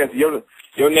 Hey, Jesse,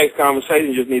 your next conversation,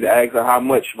 you just need to ask her how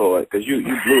much for it, because you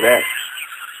blew that.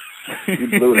 You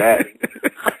blew that.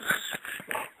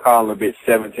 Calling a bitch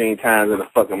 17 times in the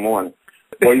fucking morning.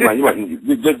 Boy,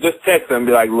 you just text her and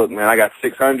be like, look, man, I got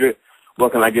 600.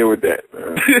 What can I get with that?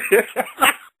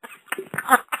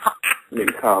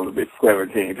 Nigga call a bitch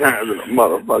 17 times in the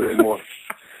motherfucking morning.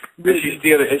 And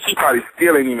she probably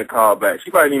still ain't even call back.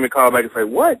 She probably didn't even call back and say,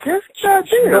 what, Jesse?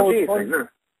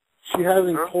 She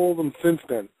hasn't told him since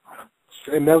then.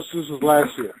 And this was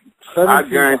last year. I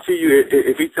guarantee you,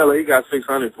 if he tell her he got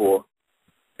 600 for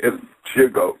her, she'll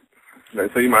go.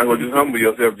 So you might as well just humble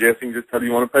yourself, Jesse, and just tell her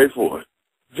you want to pay for it.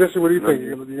 Jesse, what do you think?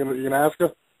 You gonna ask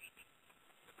her?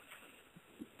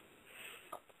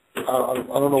 I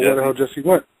don't know where the hell Jesse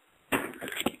went.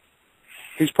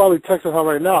 He's probably texting her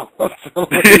right now.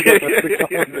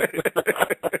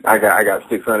 I got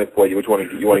 600 for you. Which one?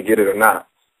 You want to get it or not?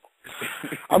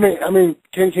 I mean,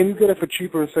 can you get it for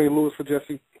cheaper in St. Louis for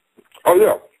Jesse? Oh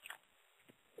yeah.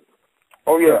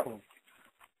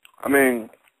 I mean,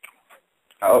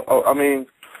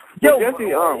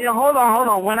 Jesse, hold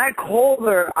on. When I called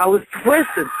her, I was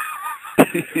twisted.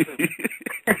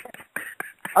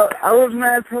 I was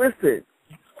mad twisted.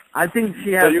 I think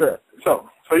she has So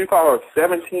you call her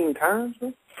 17 times?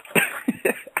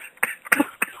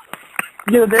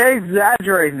 Yo, they're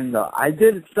exaggerating though. I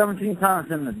did it 17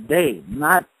 times in a day,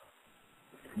 not.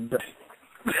 You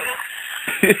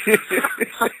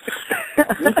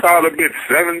called a bitch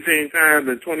 17 times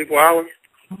in 24 hours?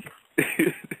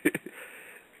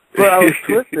 But I was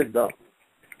twisted though.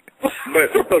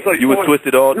 But so you was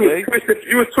twisted all day?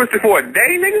 You was twisted for a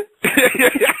day, nigga?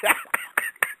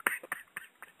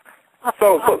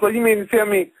 So you mean to tell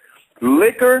me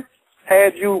liquor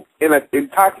had you in an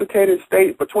intoxicated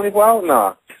state for 24 hours?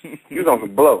 Nah, you on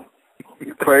some blow.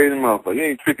 You crazy motherfucker. You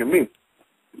ain't tricking me.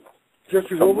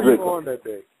 Jesse, what were you on that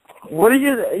day? What are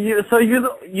you? So you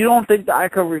don't think that I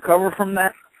could recover from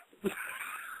that?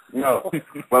 No.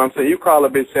 What I'm saying, you call a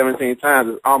bitch 17 times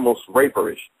is almost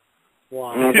raperish.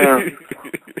 Wow. You know what I'm saying?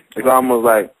 It's almost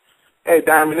like, hey,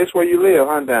 Diamond, this where you live,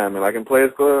 huh, Diamond? Like in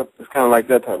Players Club? It's kind of like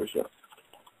that type of shit.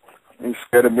 You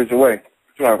scare the bitch away.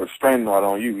 You have a restraining order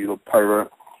on you, you little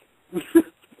pervert.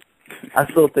 I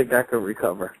still think I could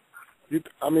recover.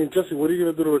 Jesse, what are you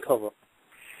going to do to recover?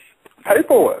 Pay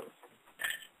for it.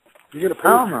 You're going to pay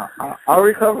I don't know. I'll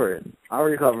recover it. I'll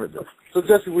recover it, though. So,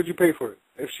 Jesse, would you pay for it?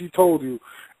 If she told you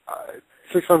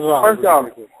 $600.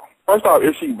 First off,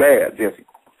 is she bad, Jesse?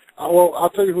 Well, I'll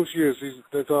tell you who she is.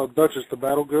 It's Duchess, the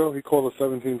battle girl. He called her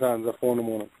 17 times at 4 in the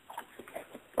morning.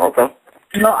 Okay.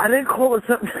 No, I didn't call her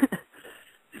 17.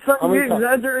 You're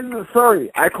exaggerating the story.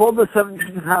 I called her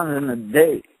 17 times in a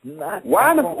day. Wait,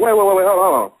 hold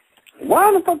on. Why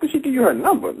in the fuck did she give you her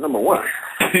number, number one?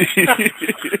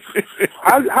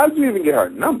 How did you even get her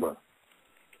number?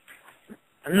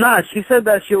 Nah, she said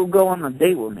that she would go on a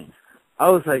date with me. I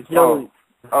was like, yo.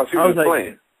 Oh, she was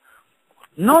playing.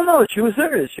 No, she was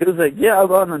serious. She was like, yeah, I'll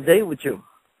go on a date with you.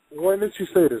 When did she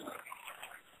say this?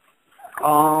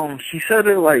 She said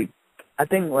it I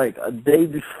think a day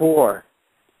before.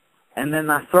 And then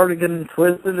I started getting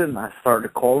twisted and I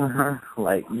started calling her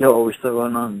like, yo, we're still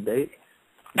going on a date.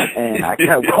 And I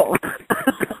kept calling her.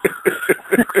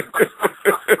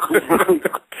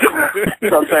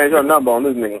 So change her number on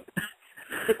this nigga.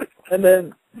 And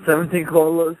then 17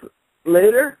 callers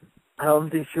later, I don't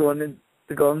think she wanted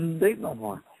to go on a date no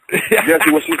more.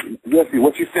 Jesse,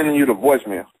 what she sending you the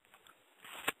voicemail?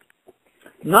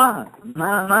 Nah.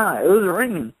 It was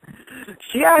ringing.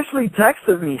 She actually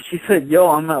texted me. She said, yo,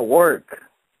 I'm at work.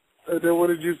 And then what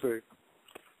did you say?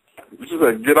 She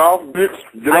said, get off, bitch.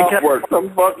 Get off work. Come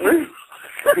fuck me.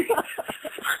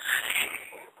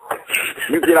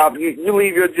 You get off. You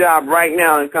leave your job right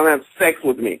now and come have sex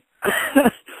with me.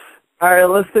 All right,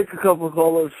 let's take a couple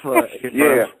callers for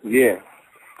Yeah.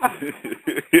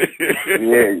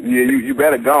 You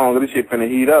better go on. This shit finna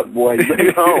heat up, boy. You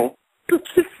better go on.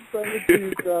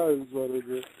 17 times, brother.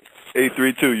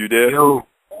 832, you there? Yo.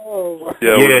 Oh,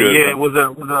 yeah. What's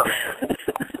up?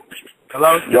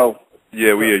 Hello? Yo.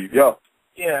 Yeah, we hear you. Yo.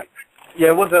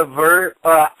 Yeah, what's up, Verb?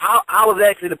 I was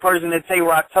actually the person that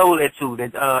Tay-Rock told that to,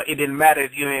 that it didn't matter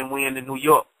if you didn't win in New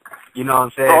York. You know what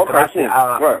I'm saying? Oh, okay,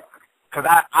 right. Cause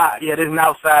this is an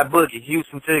outside boogie,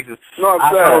 Houston, Texas. No,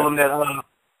 I told him that,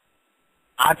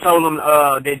 I told him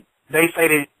that they say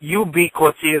that you beat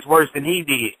Cortez worse than he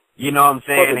did. You know what I'm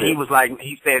saying? And he was like,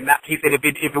 he said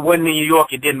if it wasn't in New York,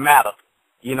 it didn't matter.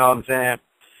 You know what I'm saying?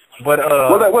 But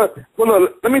well,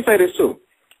 let me say this too.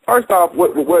 First off,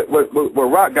 what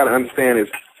Rock got to understand is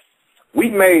we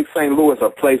made St. Louis a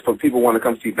place for people who want to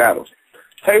come see battles.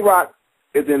 Tay-Rock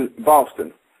is in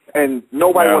Boston, and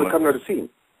nobody wants to come there to see him.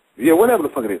 Yeah, whatever the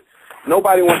fuck it is.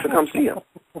 Nobody wants to come see him.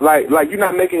 Like you're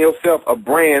not making yourself a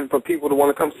brand for people to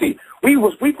want to come see. We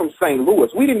from St.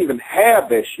 Louis. We didn't even have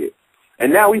that shit.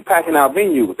 And now we packing our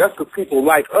venues. That's because people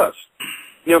like us.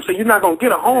 You know what I'm saying? You're not going to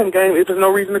get a home game if there's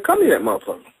no reason to come to that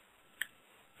motherfucker.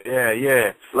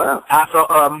 Yeah. Wow.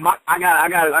 I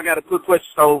got a quick question.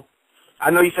 So I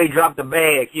know you say drop the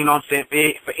bag, you know what I'm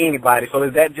saying, for anybody. So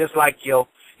is that just like you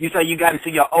say you got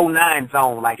into your 09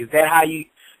 zone? Like, is that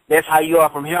that's how you are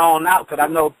from here on out? Because I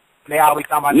know they always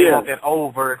talk about they want that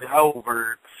over.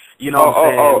 You know what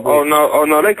I'm saying? Oh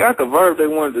no, they got the verb they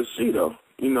wanted to see though.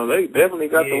 You know, they definitely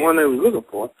got the one they was looking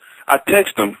for. I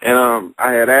texted him and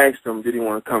I had asked him, did he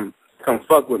want to come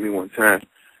fuck with me one time?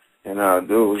 And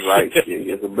dude was like,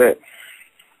 yeah, it's a bet.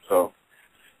 So,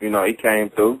 you know, he came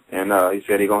through and he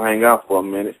said he gonna hang out for a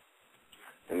minute.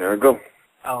 And there we go.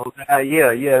 Oh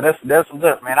yeah, that's what's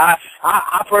up, man.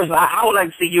 I personally I would like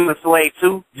to see you and Sway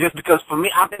too, just because for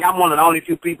me I think I'm one of the only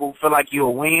few people who feel like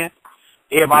you'll win.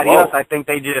 Everybody else I think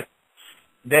I feel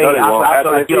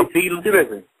like you'll beat them.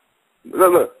 Listen.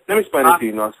 Look, let me explain this to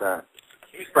you, Northside.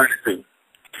 Let me explain this to you.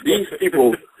 These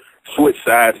people switch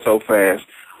sides so fast.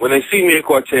 When they see me at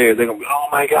Cortez, they're going to be, oh,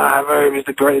 my God, AyeVerb is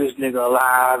the greatest nigga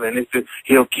alive, and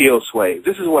he'll kill Sway.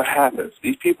 This is what happens.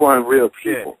 These people aren't real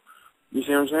people. You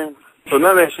see what I'm saying? So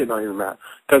none of that shit don't even matter.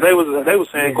 Because they was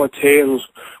saying Cortez was,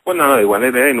 well, no, they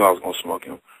wasn't. They didn't know I was going to smoke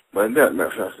him. But that's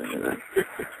that.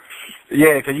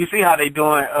 Yeah, because you see how they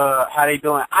doing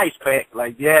Ice Pack.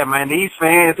 Like, yeah, man, these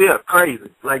fans, they're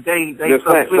crazy. Like, they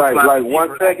like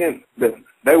 1 second,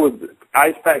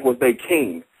 Ice Pack was their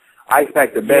king. Ice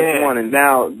Pack the best one, and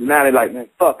now they're like, man,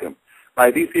 fuck him.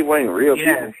 Like, these people ain't real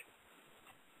people.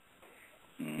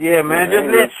 Yeah, man,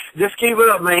 just keep it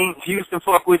up, man. Houston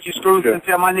fuck with you, Screws, and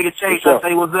tell my nigga Chase I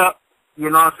say what's up. You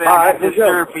know what I'm saying? All right, just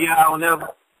sure for y'all whenever.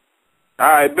 All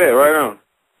right, bet, right on.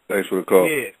 Thanks for the call.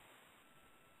 Yeah.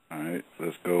 All right,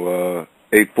 let's go.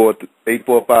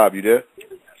 845, you there?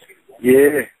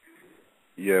 Yeah.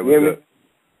 Yeah, what's up?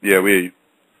 Yeah, we hear you.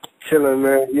 Chilling,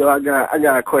 man. Yo, I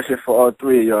got a question for all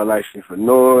three of y'all, actually, for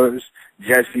Norbs,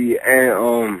 Jesse,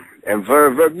 and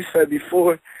Verb. Verb, you said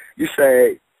before, you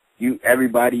said you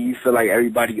feel like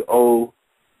everybody owe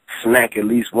Smack at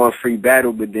least one free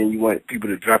battle, but then you want people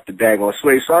to drop the bag on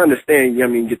Sway. So I understand,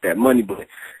 get that money, but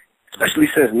especially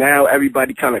since now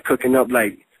everybody kind of cooking up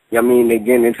like, they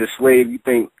getting into Sway, you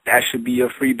think that should be a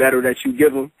free battle that you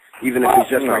give them, even if it's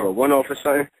just like a one-off or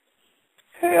something?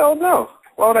 Hell no.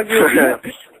 Why would I give them?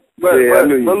 But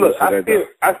look,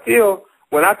 I feel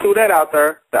when I threw that out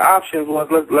there, the options was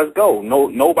let's go.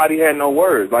 Nobody had no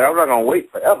words. Like I'm not gonna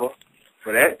wait forever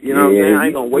for that. You know what I'm saying? I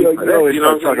ain't gonna wait for that. You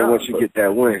know what I'm saying? Once you get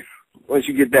that win. Once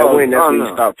you get that win, that's when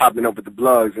you start popping up with the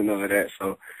blogs and all of that.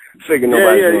 So figure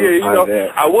nobody's gonna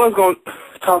that. I was gonna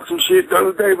talk some shit the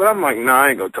other day, but I'm like, nah, I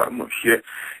ain't gonna talk no shit.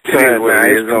 It's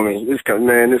coming,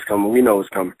 man. It's coming. We know it's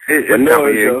coming. It's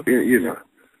coming.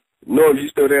 Norbs, you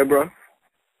still there, bro?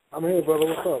 I'm here, brother.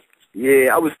 What's up?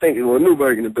 Yeah, I was thinking,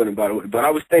 Newberg in the building, by the way, but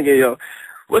I was thinking,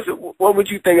 what would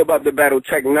you think about the battle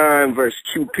Tech 9 versus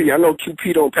QP? I know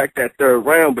QP don't pack that third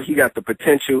round, but he got the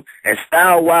potential. And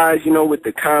style-wise, with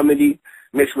the comedy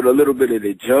mixed with a little bit of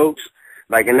the jokes,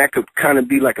 and that could kind of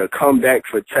be like a comeback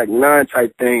for Tech 9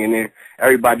 type thing, and then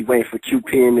everybody waiting for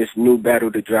QP in this new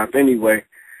battle to drop anyway.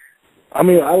 I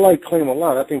like Claim a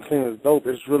lot. I think Claim is dope.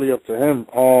 It's really up to him.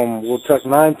 Will Tech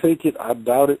 9 take it? I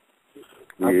doubt it.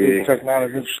 I think Tech 9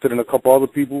 is interested in a couple other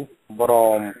people, but it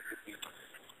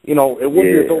wouldn't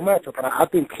be a dope matchup. And I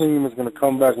think Clean is going to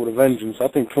come back with a vengeance. I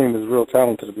think Clean is real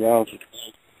talented, to be honest with you.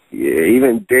 Yeah,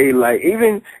 even Daylight,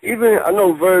 even I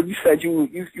know Verb. You said you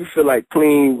feel like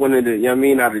Clean, one of the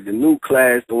out of the new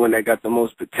class, the one that got the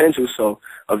most potential. So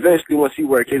eventually, once he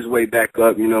work his way back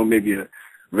up, maybe a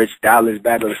Rich Dollars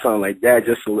battle or something like that,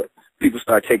 just so people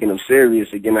start taking him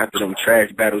serious again after them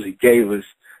trash battles he gave us.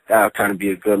 That'll kind of be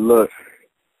a good look.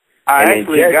 I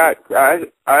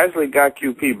actually got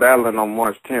QP battling on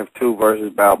March 10th too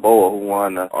versus Balboa, who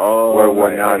won the World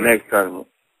War Now next tournament.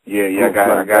 Yeah, I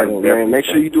got it. Man, make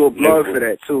sure you do a blog for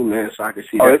that too, man, so I can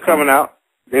see that. Oh, it's coming out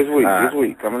this week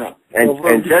coming out.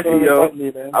 And Jesse,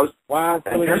 why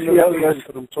invitation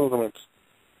to them tournaments?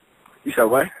 You said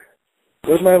what?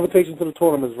 Where's my invitation to the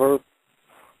tournaments, Verb?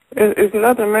 It's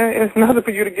nothing, man. It's nothing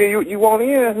for you to get. You want in?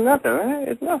 It's nothing, man.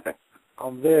 It's nothing.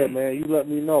 I'm there, man. You let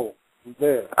me know. I'm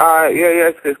there. All right,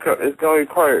 yeah, it's going to be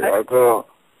quiet.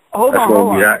 Hold That's on.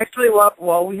 gonna be right. Actually,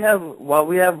 while we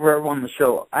have Rev on the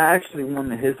show, I actually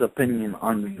wanted his opinion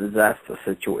on the disaster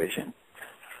situation.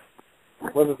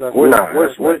 What is that?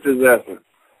 What's disaster?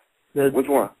 Which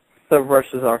one? The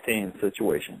versus Arcane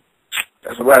situation.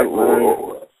 That's right.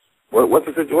 What's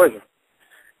the situation?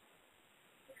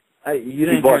 You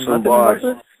didn't hear nothing about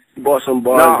this? He bought some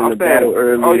bars in the battle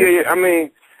earlier. Oh yeah. I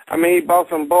mean, he bought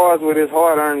some bars with his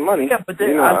hard-earned money. Yeah, but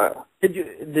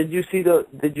did you see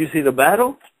the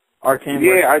battle? Arcane.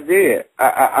 Yeah, I did.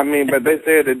 I mean, but they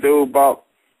said the dude bought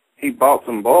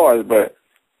some bars, but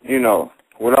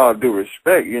with all due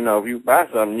respect, if you buy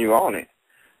something, you own it.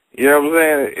 You know what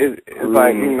I'm saying? It's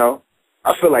like,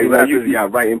 I feel like rappers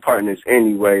got writing partners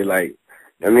anyway. Like,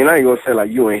 I mean, I ain't gonna say like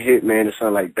you and Hitman or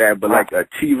something like that, but like a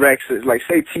T-Rex, like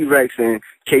say T-Rex and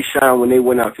K-Shine when they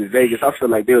went out to Vegas, I feel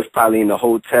like they was probably in the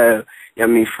hotel,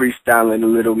 freestyling a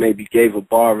little, maybe gave a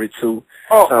bar or two,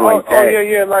 something like that. Oh,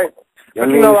 yeah, like, but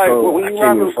when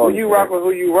you rock with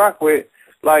who you rock with,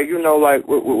 like, like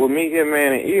with me,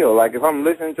 Hitman, and Eel, like if I'm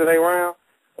listening to their round,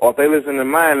 or if they listen to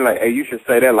mine, like, hey, you should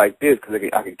say that like this because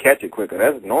I can catch it quicker.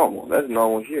 That's normal. That's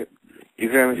normal shit. You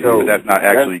feel me? So but that's not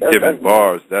actually giving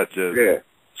bars. That's just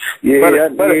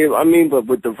I mean, but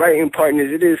with the writing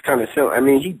partners, it is kind of simple. I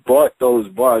mean, he bought those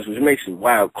bars, which makes it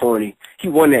wild corny. He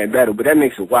won that battle, but that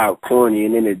makes it wild corny,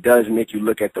 and then it does make you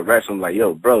look at the rest of them like,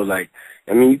 yo, bro, like,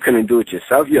 I mean, you couldn't do it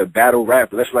yourself. You're a battle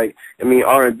rapper. That's like, I mean,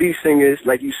 R&B singers,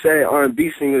 like you said,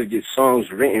 R&B singers get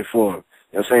songs written for them.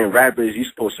 You know what I'm saying? Rappers, you're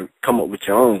supposed to come up with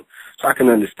your own. So I can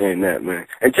understand that, man.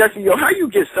 And Jesse, how you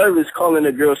get service calling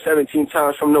a girl 17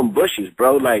 times from them bushes,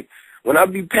 bro? Like, when I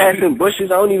be passing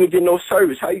bushes, I don't even get no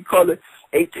service. How you call it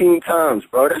 18 times,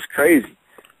 bro? That's crazy.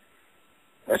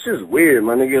 That's just weird,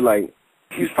 my nigga. Like,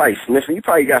 he's probably sniffing. You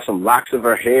probably got some locks of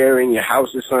her hair in your house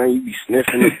or something. You be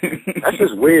sniffing it. That's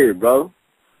just weird, bro.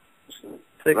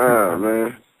 Nah,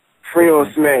 man. Free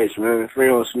on Smash, man. Free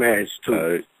on Smash, too. All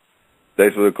right.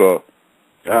 Thanks for the call.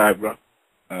 All right, bro.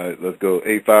 All right, let's go.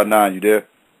 859, you there?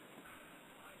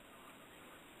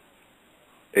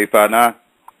 859?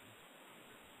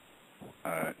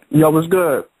 All right. Yo, what's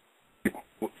good?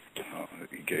 Oh,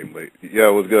 he came late. Yeah,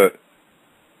 what's good?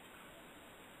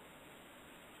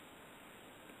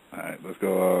 All right, let's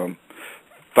go.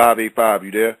 585,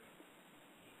 you there?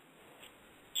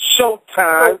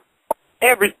 Showtime.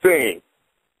 Everything.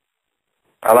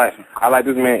 I like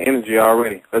this man energy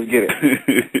already. Let's get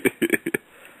it.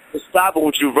 Stop it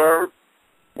with you, Verb.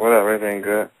 Whatever, everything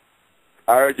good.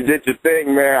 I heard you did your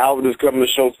thing, man. I was just coming to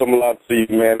show some love to you,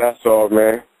 man. That's all,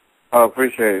 man. Oh,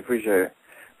 appreciate it.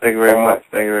 Thank you very much.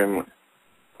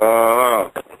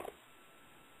 All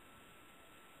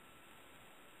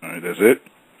right, that's it?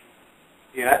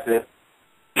 Yeah, that's it.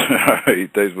 All right,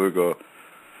 thanks for the call.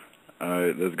 All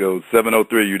right, let's go.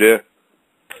 703, you there?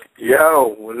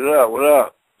 Yo, what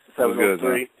up? What's good,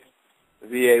 703.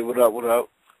 VA, what up?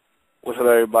 What's up,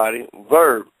 everybody?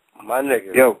 Verb, my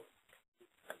nigga. Yo,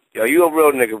 you a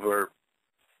real nigga, Verb.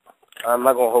 I'm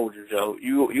not gonna hold you, Joe.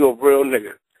 You a real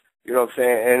nigga. You know what I'm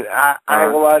saying? And I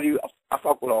ain't gonna lie to you, I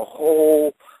fuck with a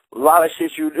whole lot of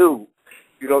shit you do.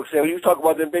 You know what I'm saying? When you talk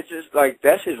about them bitches, like,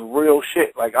 that's just real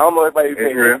shit. Like, I don't know if everybody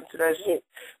paying attention to that shit,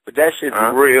 but that shit's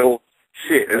real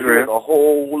shit. It make a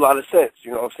whole lot of sense.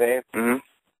 You know what I'm saying? Mm-hmm.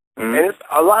 And it's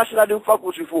a lot of shit I do fuck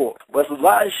with you for, but it's a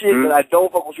lot of shit that I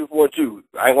don't fuck with you for too.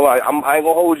 I ain't gonna lie, I ain't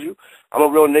gonna hold you. I'm a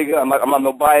real nigga. I'm not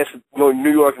no biased,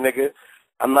 New York nigga.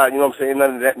 I'm not, you know what I'm saying?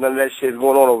 None of that shit is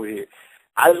going on over here.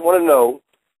 I just want to know,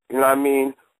 you know what I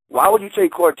mean? Why would you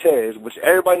take Cortez, which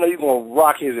everybody know you're gonna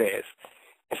rock his ass,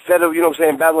 instead of, you know what I'm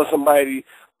saying, battling somebody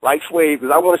like Swave?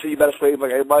 Because I want to see you battle Swave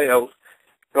like everybody else.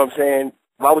 You know what I'm saying?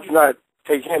 Why would you not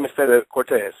take him instead of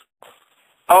Cortez?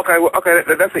 Okay,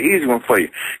 that's an easy one for you.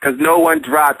 Because no one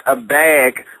dropped a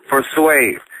bag for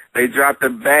Swave. They dropped a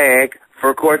bag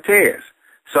for Cortez.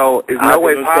 So it's no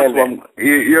way possible.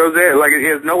 You know what I'm saying? Like,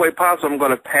 there's no way possible I'm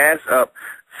going to pass up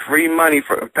money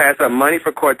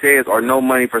for Cortez or no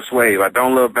money for Swave. I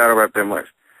don't love battle rap that much.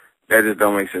 That just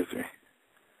don't make sense to me.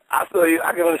 I feel you.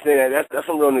 I can understand that. That's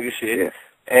some real nigga shit. Yeah.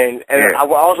 And I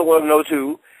also want to know,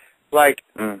 too, like,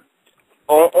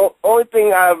 only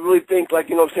thing I really think, like,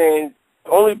 you know what I'm saying, the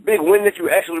only big win that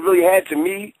you actually really had to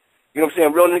me, you know what I'm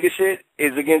saying, real nigga shit,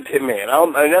 is against Hitman.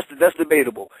 And that's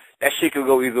debatable. That shit could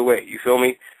go either way. You feel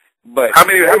me? But how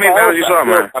many battles you saw,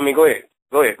 man? I mean, go ahead,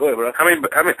 bro. How many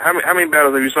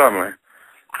battles have you saw, man?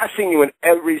 I've seen you in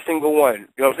every single one.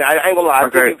 You know what I'm saying? I ain't gonna lie.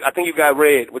 Okay. I think you got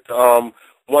Red with the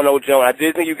 1-0 Jones. I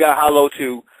did think you got Hollow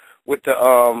too with the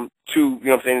 2. You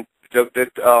know what I'm saying?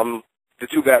 The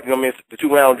 2 guy. You know what I mean? The 2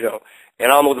 round Jones.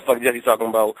 And I don't know what the fuck Jesse's talking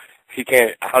about. He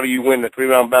can't. How do you win the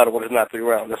 3-round battle when it's not 3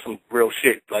 rounds? That's some real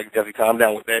shit. Like, Jesse, calm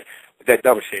down with that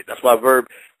dumb shit. That's why Verb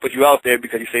put you out there,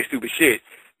 because you say stupid shit.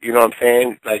 You know what I'm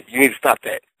saying? Like, you need to stop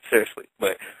that. Seriously.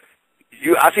 But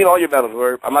I've seen all your battles,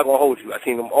 Verb. I'm not gonna hold you. I've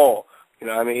seen them all. You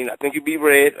know what I mean? I think you beat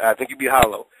Red. I think you beat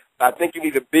Hollow. I think you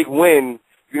need a big win.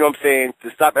 You know what I'm saying?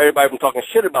 To stop everybody from talking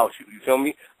shit about you. You feel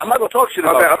me? I'm not gonna talk shit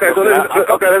about you. Okay. So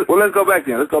let's go back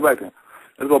then. Let's go back.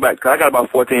 Cause I got about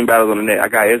 14 battles on the net. I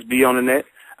got SB on the net.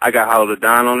 I got Hollow the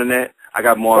Don on the net. I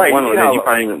got Marv 1 on the net. You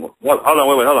probably even hold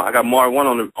on. I got Marv 1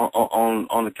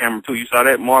 on the camera too. You saw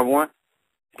that, Marv 1?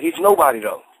 He's nobody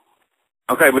though.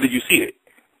 Okay, but did you see it?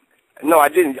 No, I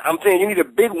didn't. I'm saying you need a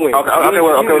big win. Okay, let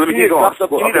me get going.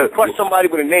 You need to crush somebody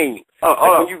with a name. Hold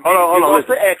on. You lost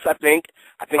to X, I think.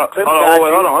 Clip got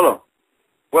hold on.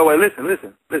 Wait,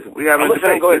 listen. We having a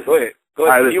debate. Go ahead.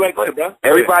 Right, You ain't go ahead, bro.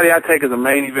 Everybody I take is a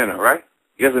main eventer, right?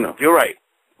 Yes or no? You're right.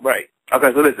 Right.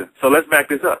 Okay, so listen. So let's back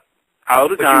this up. How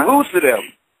the time? You lose to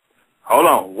them. Hold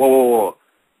on. Whoa.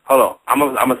 Hold on. I'm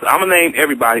gonna name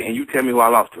everybody, and you tell me who I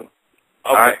lost to. Okay.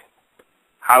 All right.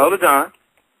 Hollow the Don.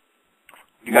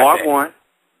 Marv 1.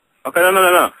 Okay, no.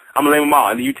 I'm gonna name them all,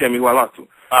 and then you tell me who I lost to.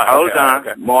 Hollow the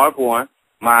Don, Marv 1,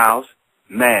 Miles,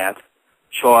 Math,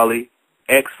 Charlie,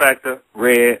 X Factor,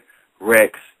 Red,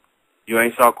 Rex. You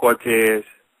ain't saw Cortez.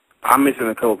 I'm missing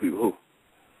a couple people. Who?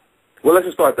 Well, let's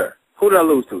just start there. Who did I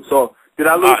lose to? So, did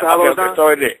I lose to Hollow the Don?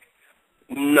 Sorry, Dick.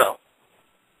 No.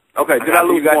 Okay, did I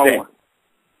lose to Marv 1?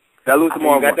 Did I lose to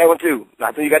Marv 1? You got that one, too.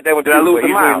 I think you got that one, too. Did I lose to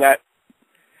Miles?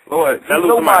 Did I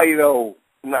lose to Miles? Though.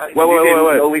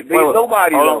 Wait.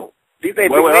 Nobody, though. These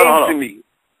ain't big names to me.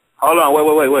 Hold on,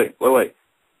 wait.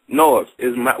 North,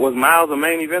 was Miles a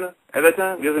main eventer at that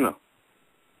time? Yes or no?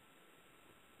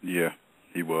 Yeah,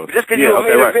 he was. Just because you're a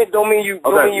main event don't mean you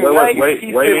nice. Wait a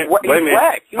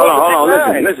minute. Hold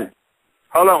on, listen.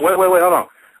 Hold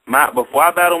on. Before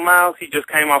I battled Miles, he just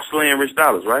came off slaying Rich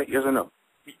Dollars, right? Yes or no?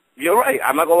 You're right.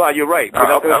 I'm not gonna lie. You're right. But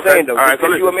that's what I'm saying, though. Just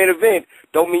because you're a main event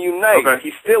don't mean you nice. Okay.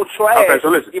 He's still trash. Okay, so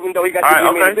listen. Even though he got to be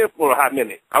a main event for a hot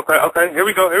minute. Okay. Here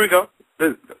we go.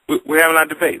 We're having our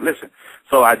debate. Listen.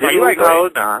 So I didn't lose to Hollow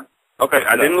Don. Okay,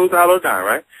 I didn't lose to Hollow Don,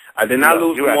 right? I did not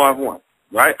lose to Marv 1,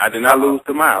 right? I did not lose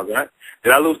to Miles, right?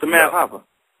 Did I lose to Matt Papa?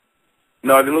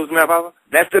 No, I didn't lose to Matt Papa?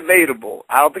 That's debatable.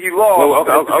 I don't think you lost. Well,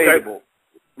 that's debatable.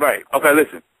 Right. Okay,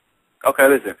 listen.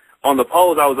 On the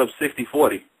polls, I was up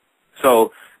 60-40.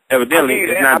 So, evidently,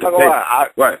 it's not debatable.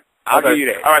 Right. I'll give you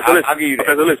that. All right, so listen. I'll give you that.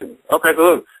 Okay, so listen. Okay, so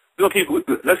look.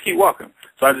 Let's keep walking.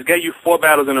 So I just gave you 4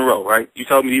 battles in a row, right? You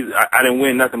told me I didn't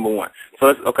win nothing but 1. So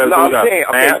let's No, I'm saying,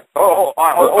 hold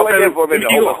right there for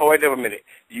a minute.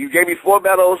 You gave me 4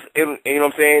 battles, and you know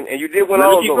what I'm saying, and you did win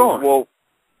all of those. Well,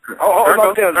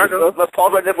 let's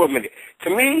pause right there for a minute. To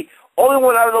me, only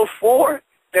one out of those 4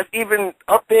 that's even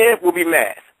up there will be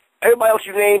Math. Everybody else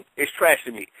you named is trash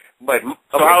to me. But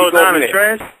so Hollow Don is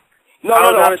trash? No.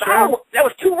 That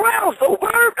was 2 rounds, though,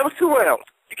 Verb. That was 2 rounds.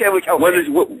 You can't really count was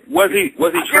he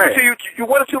trash? You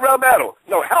won a 2-round battle.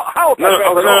 No, how? No,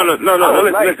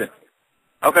 listen.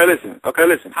 Okay,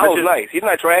 listen. How was nice? He's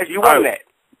not trash. You won that.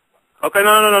 Okay,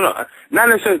 no. Not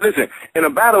necessarily. Listen, in a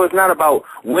battle, it's not about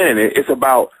winning it. It's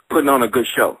about putting on a good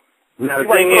show. Now, the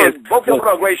thing is, both of them put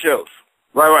on great shows.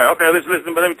 Right. Okay,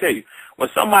 listen, but let me tell you. When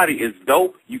somebody is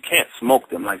dope, you can't smoke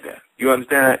them like that. You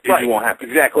understand that? Right. It won't happen.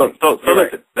 Exactly. So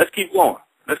listen, let's keep going.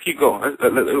 We're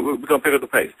going to pick up the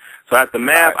pace. So at the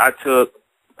map, I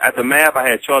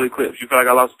had Charlie Clips. You feel like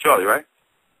I lost to Charlie, right?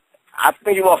 I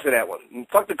think you lost to that one.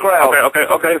 Fuck the crowd. Okay.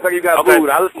 I think you got booed.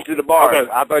 I listened to the bars. Okay.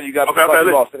 I thought you got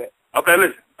you lost to that. Okay,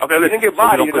 listen. You didn't get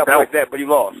bodied or nothing like that, but you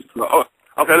lost.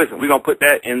 Okay, listen. We're going to put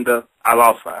that in the I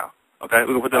lost file. Okay?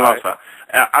 We're going to put that in the lost file.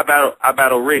 I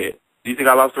battled Red. Do you think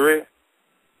I lost to Red?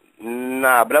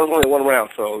 Nah, but that was only 1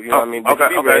 round, so, you know what I mean? Okay.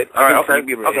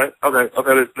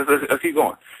 Let's keep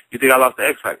going. You think I lost the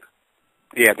X Factor?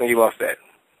 Yeah, I think you lost that.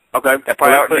 Okay.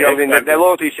 That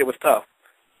loyalty shit was tough.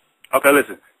 Okay,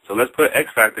 listen. So let's put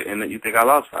X Factor in the you think I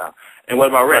lost file. And what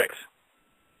about Rex?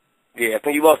 Yeah, I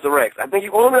think you lost to Rex. I think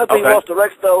you lost to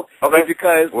Rex, though, is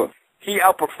because he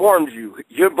outperformed you.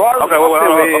 Your bars okay,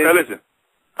 listen.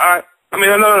 All right. I mean,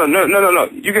 no.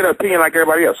 You get an opinion like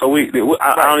everybody else, so I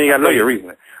don't even got to know your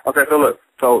reasoning. Okay, so look.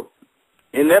 So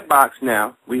in that box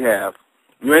now, we have,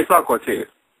 you ain't saw Cortez.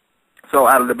 So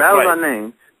out of the battles I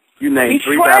named, you named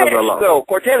 3 battles I lost. So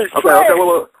Cortez is trash. Okay,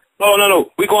 well,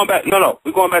 no. We're going back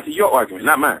to your argument,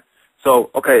 not mine. So,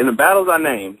 okay, in the battles I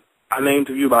named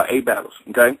to you about 8 battles,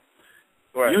 okay?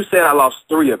 Right. You said I lost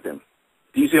 3 of them.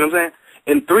 Do you see what I'm saying?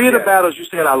 In 3 of the battles you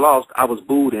said I lost, I was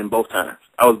booed in both times.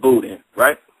 I was booed in,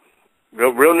 right?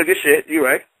 Real nigga shit, you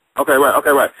right. Okay,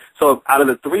 right. So out of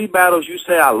the 3 battles you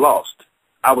say I lost,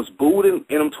 I was booed in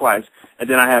them twice, and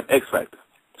then I have X Factor.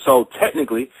 So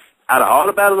technically, out of all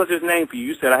the battles I just named for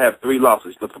you said I have 3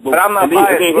 losses. But I'm not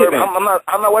biased,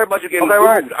 I'm not worried about you getting booed.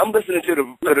 Right. I'm listening to the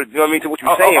you know what I mean, to what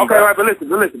you're saying. Okay, right, but listen.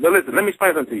 Let me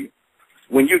explain something to you.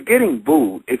 When you're getting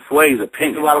booed, it sways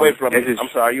opinion. It's a lot away from it. I'm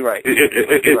sorry, you're right.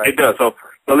 It does. So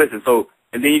listen. So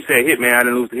and then you say Hitman, I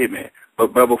didn't lose to Hitman.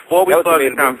 But before we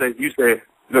started this conversation, you said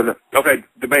no. Okay,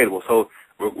 debatable. So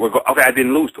okay, I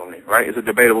didn't lose to him, then, right? It's a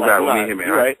debatable battle with me and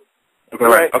Hitman, right? Okay,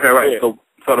 right. Okay, right. Yeah.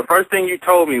 So the first thing you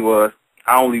told me was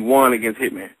I only won against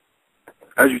Hitman.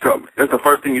 As you told me. That's the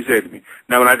first thing you said to me.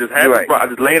 Now, when I just had I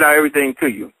just laid out everything to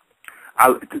you.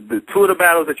 The 2 of the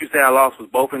battles that you say I lost was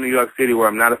both in New York City, where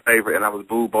I'm not a favorite, and I was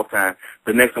booed both times.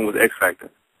 The next one was X Factor.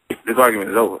 This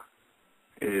argument is over.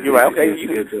 You're right. Okay,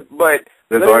 but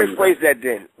let me rephrase that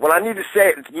then. What I need to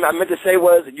say, I meant to say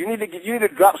was, you need to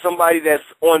drop somebody that's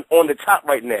on the top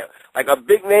right now, like a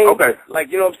big name. Okay. Like,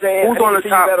 you know what I'm saying? Who's on the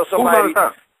top? Who's on the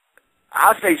top?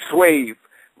 I'll say Swave.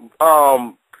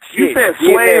 You said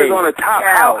Swave is on the top.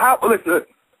 How? Listen.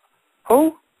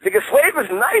 Who? Nigga, Swave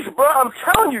is nice, bro. I'm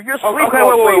telling you, you're sleeping okay,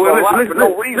 on Swave for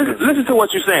no reason. Listen to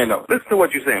what you're saying, though. Listen to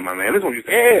what you're saying, my man. Listen to what you're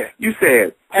saying. Yeah. You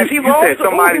said. Has he lost to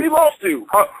somebody? Who has he lost to?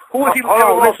 Who has he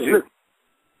lost to?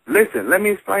 Listen, let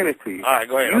me explain it to you. All right,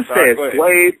 go ahead.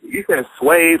 You said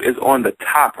Swave is on the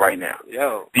top right now.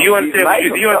 Yo. Do you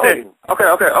understand? Do you understand?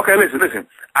 Okay, listen.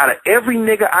 Out of every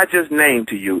nigga I just named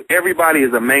to you, everybody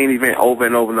is a main event over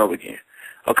and over and over again.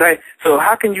 Okay? So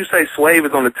how can you say Swave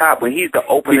is on the top when he's the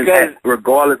opening act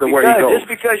regardless of where he goes? Just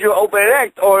because you're an opening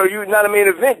act or you're not a main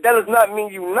event, that does not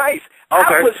mean you nice.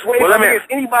 Okay. I put Swave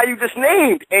against anybody you just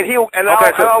named, and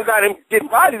I don't got him getting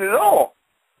bodied at all.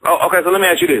 Oh, okay, so let me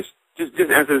ask you this. Just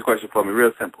answer this question for me,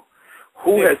 real simple.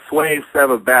 Who has Swave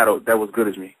ever battled that was good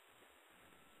as me?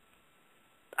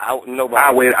 Nobody. I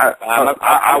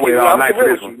wait all night for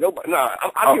this one. Nobody.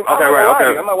 I'm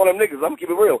not one of them niggas. I'm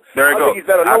keeping it real. There you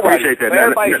go. I appreciate that.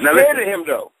 Everybody's scared of him,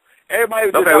 though.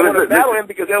 Everybody just want to battle him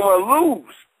because they don't want to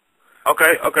lose.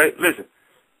 Okay, listen.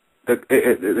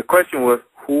 The question was,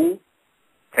 who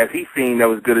has he seen that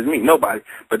was good as me? Nobody.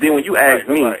 But then when you ask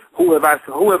me, who have I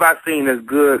seen as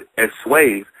good as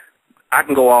Swave, I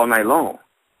can go all night long.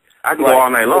 The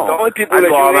only people that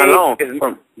you name is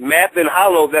Math and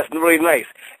Hollow. That's really nice.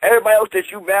 Everybody else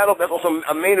that you battle, that's on some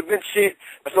main event shit.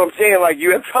 That's what I'm saying. Like, you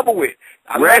have trouble with.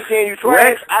 I'm not saying you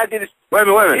trash. I did it. Wait a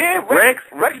minute. Yeah, Rex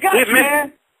got you,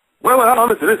 man. Wait, hold on.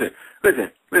 Listen. You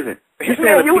saying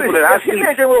the people that I see.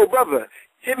 Hitman's your little brother.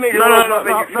 Hitman's your little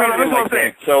brother. No, that's what I'm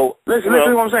saying. So, listen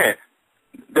to what I'm saying.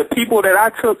 The people that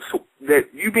I took,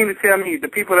 that you mean to tell me the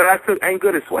people that I took ain't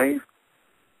good as Swave?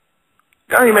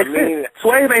 That don't even make sense.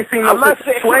 Swave ain't seen no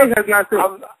Swave has not seen.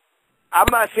 I'm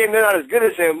not saying they're not as good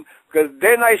as him, because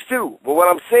they're nice too. But what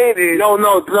I'm saying is... No,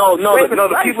 the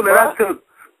people that I took...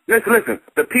 Listen,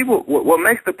 the people... What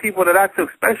makes the people that I took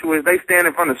special is they stand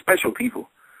in front of special people.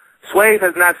 Swave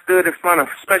has not stood in front of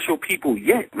special people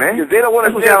yet, man. Because they don't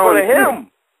want to stand in front of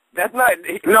him. That's not...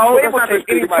 That's not take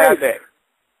anybody out there.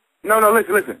 No,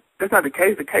 listen. That's not the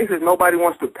case. The case is nobody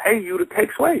wants to pay you to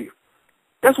take Swave.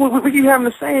 That's what we keep having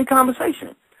the same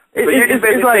conversation. So you're just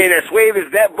basically saying that Swave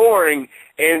is that boring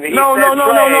and he's No.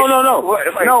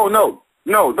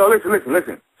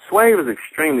 Listen. Swave is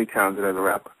extremely talented as a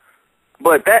rapper.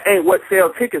 But that ain't what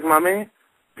sells tickets, my man.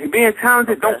 Being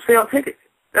talented don't sell tickets.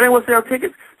 That ain't what sells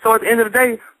tickets. So at the end of the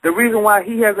day, the reason why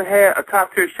he hasn't had a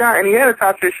top-tier shot, and he had a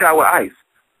top-tier shot with Ice.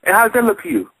 And how does that look to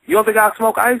you? You don't think I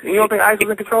smoke Ice, and you don't think Ice was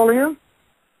in control of him?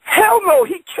 Hell no,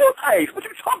 he killed Ice. What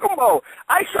you talking about?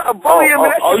 Ice shot a bully him,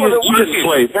 and that shit wasn't working. You just a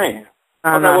Swave fan. No,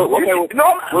 I'm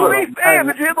not a Swave fan.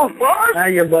 Did you hear those bars?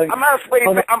 I'm not a Swave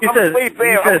fan. I'm a Swave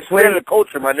fan. I'm a fan of the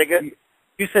culture, my nigga.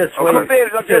 You said Swave. I'm a fan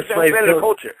of the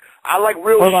culture. I like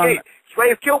real shit.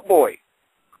 Swave killed boy.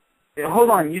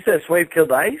 Hold on, you said Swave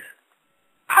killed Ice?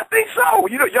 I think so.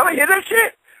 Y'all ain't hear that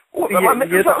shit? You're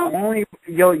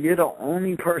the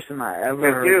only person I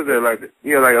ever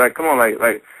heard. Like, come on,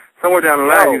 like somewhere down the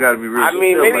line, you got to be real. I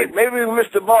mean, maybe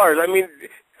Mr. Bars. I mean,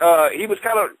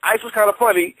 Ice was kind of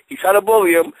funny. He tried to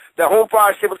bully him. The home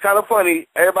prize shit was kind of funny.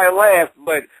 Everybody laughed,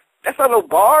 but that's not no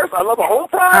bars. I love a home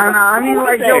prize. I mean,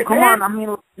 like,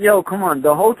 come on.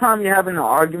 The whole time you're having an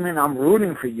argument, I'm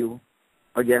rooting for you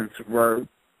against Verb.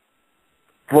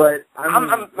 But I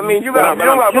mean, you got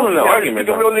argument.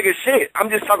 You real nigga shit. I'm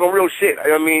just talking real shit.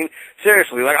 I mean,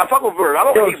 seriously. Like, I fuck with Verb. I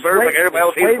don't hate Verb like everybody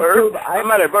else hates Verb. I'm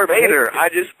not a Verb hater. I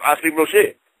speak real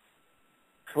shit.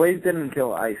 Swave didn't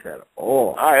kill Ice at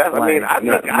all. Alright, thanks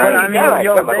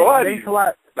a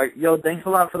lot. Thanks a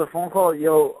lot for the phone call.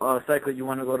 Cycle, you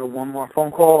want to go to one more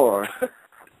phone call, or?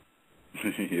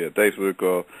 Yeah, thanks for the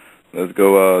call. Let's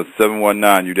go,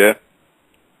 719, you there?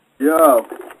 Yo.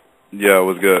 Yeah,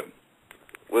 what's good?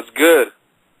 What's good?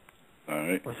 All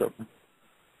right. What's up?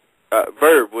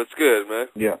 Verb, what's good, man?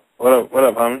 Yeah. What up,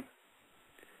 homie?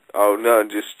 Oh, no,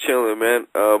 just chilling, man.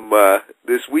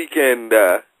 This weekend,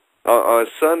 on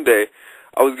Sunday,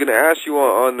 I was gonna ask you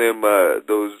on them,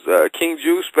 those, King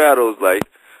Juice battles, like,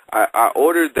 I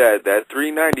ordered that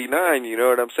 $3.99, you know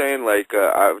what I'm saying? Like,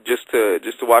 just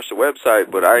to watch the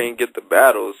website, but I ain't get the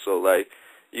battles, so, like,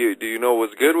 do you know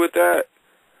what's good with that?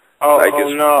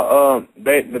 No,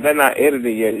 they're not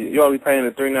edited yet. You only paying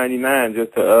the $3.99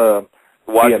 just to,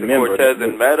 watch be a the member. Cortez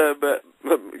and Meta, but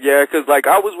yeah, because like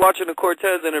I was watching a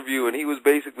Cortez interview and he was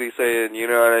basically saying, you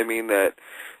know what I mean, that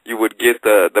you would get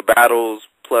the battles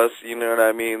plus, you know what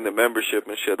I mean, the membership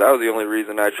and shit. That was the only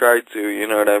reason I tried to, you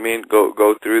know what I mean,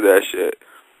 go through that shit.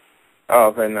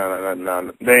 Oh, okay, no,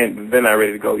 they're not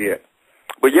ready to go yet.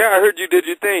 But yeah, I heard you did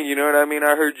your thing, you know what I mean.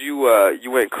 I heard you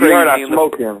went crazy. You heard I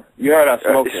smoked him. You heard I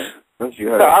smoked him. Don't you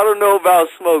heard? I don't know about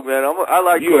smoke, man. I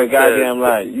like you a Cortez. goddamn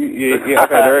lie. Yeah,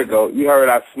 okay, there it go. You heard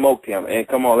I smoked him, and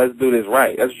come on, let's do this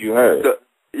right. That's what you heard.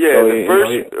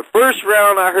 The first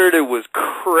round I heard it was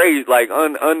crazy, like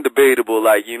undebatable,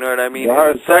 like you know what I mean. You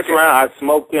heard the second round I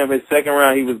smoked him. His second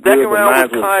round he was good. Second round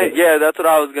was kind. Yeah, that's what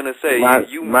I was gonna say.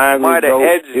 You might have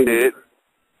edged it.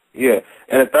 Yeah,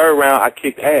 and the third round I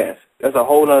kicked ass. That's a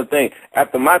whole other thing.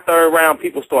 After my third round,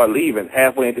 people start leaving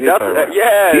halfway into his third round.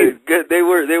 Yeah, they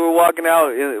were walking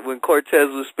out when Cortez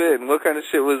was spitting. What kind of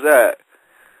shit was that?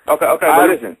 Okay, but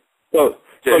listen. So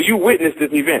you witnessed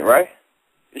this event, right?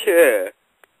 Yeah.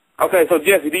 Okay, so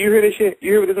Jesse, do you hear this shit?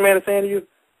 You hear what this man is saying to you?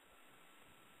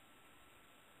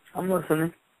 I'm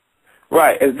listening.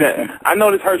 Right. I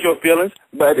know this hurts your feelings,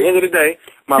 but at the end of the day,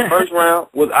 my first round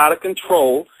was out of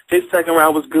control. His second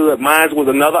round was good. Mine was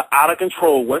another out of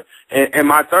control one. And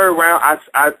my third round, I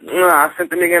sent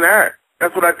the nigga in the air.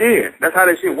 That's what I did. That's how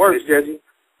that shit works, Jesse.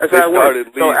 That's how it works.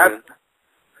 So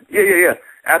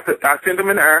after I sent him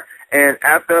in the air, and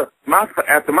after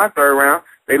my third round,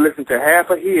 they listened to half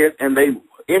of his and they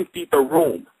emptied the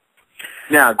room.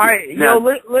 Now, all right,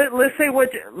 let's say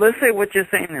what you're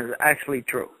saying is actually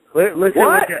true. Let's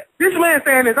what? Say this man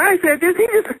saying this. I ain't said this. He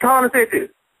just called and said this.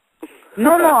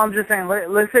 No, I'm just saying,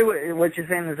 let's say what you're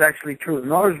saying is actually true.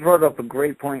 Norris brought up a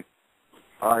great point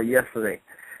yesterday.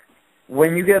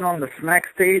 When you get on the smack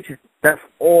stage, that's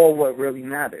all what really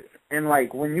matters. And,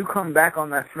 like, when you come back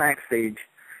on that smack stage,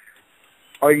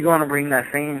 are you going to bring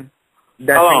that same... Hold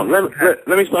on, let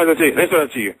me explain that to you. Let me explain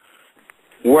that to you.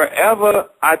 Wherever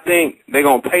I think they're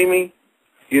going to pay me,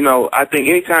 you know, I think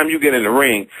anytime you get in the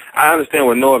ring, I understand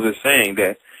what Norris is saying,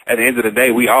 that at the end of the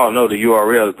day, we all know the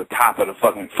URL is the top of the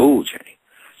fucking food chain.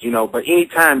 You know, but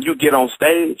anytime you get on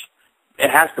stage,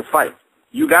 it has to fight.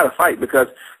 You got to fight because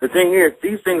the thing is,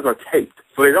 these things are taped,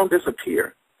 so they don't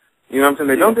disappear. You know what I'm saying?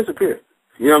 They don't disappear.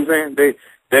 You know what I'm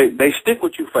saying? They stick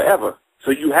with you forever,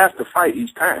 so you have to fight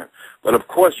each time. But, of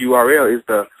course, URL is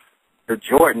the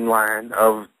Jordan line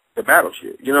of the battle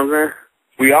shit. You know what I'm saying?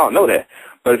 We all know that.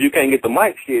 But if you can't get the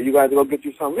mic here, you got to go get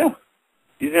you something else.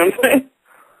 You see what I'm saying?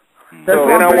 That's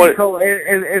so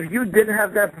if you didn't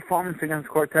have that performance against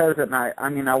Cortez, and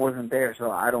I wasn't there,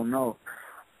 so I don't know.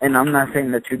 And I'm not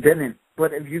saying that you didn't,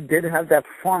 but if you did have that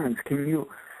performance, can you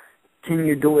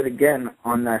do it again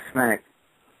on that smack?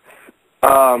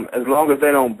 As long as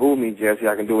they don't boo me, Jesse,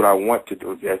 I can do what I want to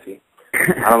do, Jesse.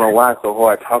 I don't know why it's so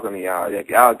hard talking to y'all.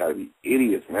 Y'all gotta be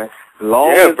idiots, man. As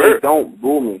long as they don't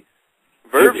boo me.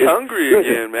 Verb's hungry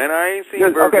again, man. I ain't seen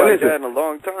Verb like that in a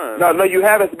long time. No, you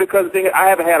haven't, because the thing is, I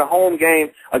haven't had a home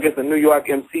game against a New York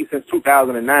MC since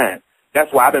 2009. That's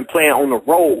why I've been playing on the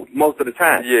road most of the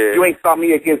time. Yeah. You ain't saw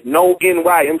me against no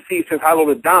NY MC since Hollow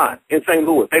to Don in St.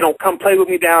 Louis. They don't come play with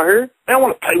me down here. They don't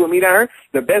want to play with me down here.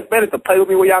 The best bet is to play with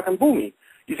me where y'all can boo me.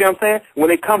 You see what I'm saying? When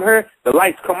they come here, the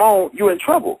lights come on, you in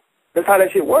trouble. That's how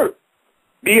that shit works.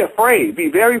 Be afraid. Be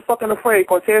very fucking afraid.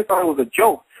 Cortez thought it was a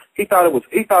joke. He thought it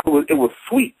was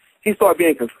sweet. He started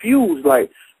being confused,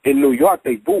 like, in New York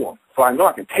they boo him, so I know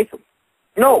I can take him.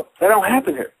 No, that don't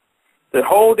happen here. It's a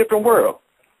whole different world.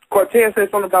 Cortez said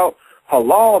something about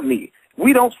halal meat.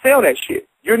 We don't sell that shit.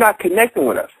 You're not connecting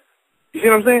with us. You see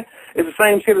what I'm saying? It's the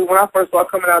same shit as when I first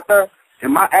started coming out there,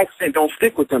 and my accent don't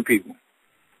stick with them people.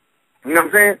 You know what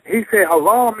I'm saying? He said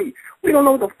halal meat. We don't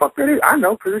know what the fuck that is. I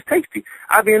know, because it's tasty.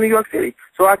 I be in New York City,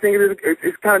 so I think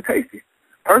it's kind of tasty.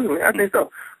 Personally, I think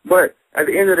so. But at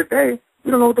the end of the day, we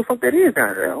don't know what the fuck that is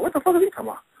down there. What the fuck are you talking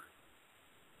about?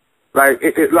 Like,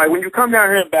 like when you come down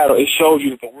here and battle, it shows you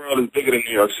that the world is bigger than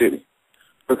New York City.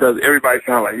 Because everybody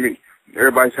sound like me.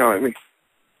 Everybody sound like me.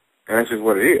 And that's just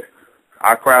what it is.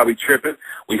 Our crowd be tripping.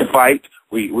 We fight.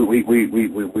 We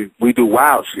do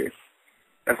wild shit.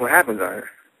 That's what happens out here.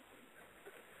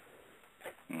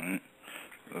 All right.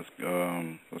 Let's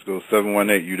go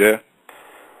 718. You there?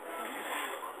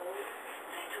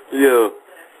 Yeah.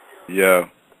 Yeah.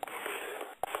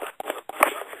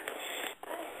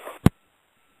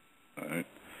 All right.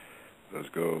 Let's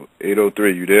go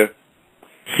 803. You there?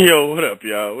 Yo, what up,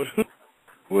 y'all?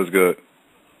 What's good?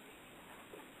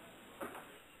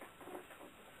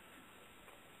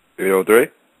 803?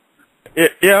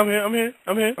 Yeah, I'm here.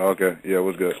 Okay. Yeah,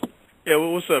 what's good? Yeah,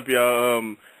 well, what's up,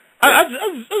 y'all? I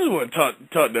just want to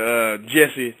talk to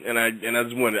Jesse, and I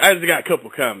just got a couple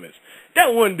comments.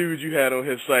 That one dude you had on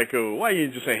his psycho, why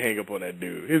you just ain't hang up on that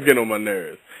dude? He's getting on my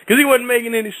nerves because he wasn't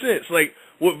making any sense. Like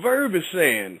what Verb is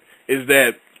saying is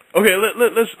that okay.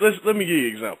 Let me give you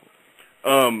an example.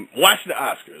 Watch the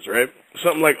Oscars, right?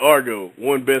 Something like Argo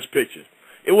won Best Picture.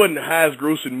 It wasn't the highest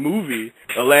grossing movie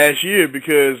last year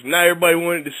because not everybody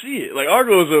wanted to see it. Like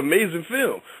Argo is an amazing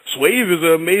film. Swave is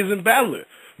an amazing battler.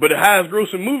 But the highest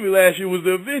grossing movie last year was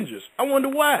The Avengers. I wonder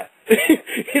why.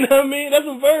 You know what I mean? That's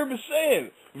what Verb is saying.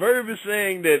 Verb is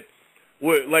saying that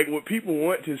what people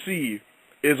want to see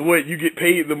is what you get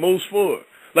paid the most for.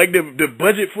 Like the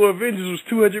budget for Avengers was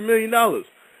 $200 million.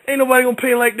 Ain't nobody gonna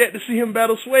pay like that to see him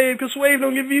battle Swave because Swave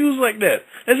don't get views like that.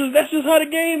 That's just how the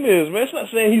game is, man. It's not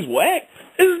saying he's whack.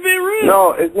 It's just being real.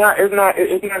 No, it's not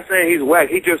saying he's whack.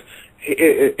 He just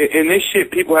in this shit,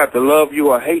 people have to love you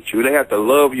or hate you. They have to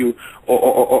love you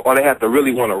or they have to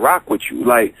really want to rock with you.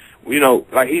 Like, you know,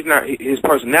 like he's not, his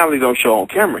personality don't show on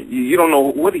camera. You don't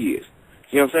know what he is.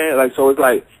 You know what I'm saying? Like, so it's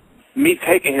like me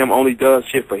taking him only does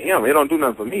shit for him. It don't do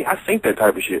nothing for me. I think that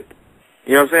type of shit.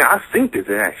 You know what I'm saying? I think this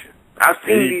in action. I've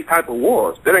seen these type of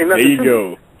wars. That ain't nothing. There you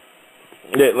go.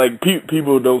 Yeah, like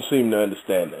people don't seem to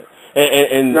understand that.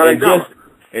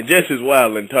 And Jess is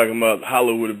wild and talking about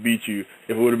Hollow would have beat you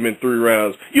if it would have been 3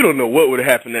 rounds. You don't know what would have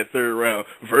happened that 3rd round.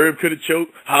 Verb could have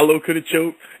choked. Hollow could have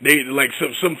choked. They like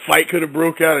some fight could have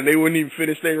broke out and they wouldn't even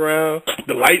finish their round.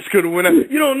 The lights could have went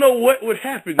out. You don't know what would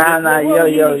happen. Nah,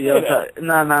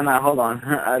 hold on.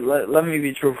 Let me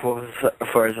be truthful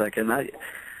for a second.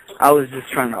 I was just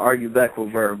trying to argue back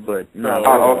with Verb, but no.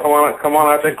 Come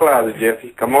on out that closet, Jesse.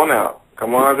 Come on out.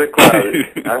 Come on out that closet.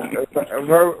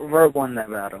 Verb won that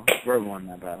battle.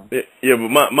 Yeah, but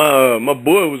my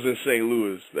boy was in St.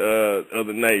 Louis the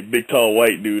other night. Big tall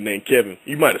white dude named Kevin.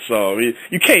 You might have saw him.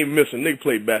 You can't miss him. Nigga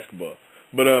played basketball.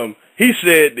 But he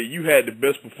said that you had the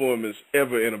best performance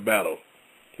ever in a battle,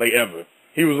 like ever.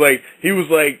 He was like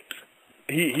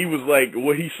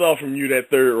what he saw from you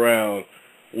that 3rd round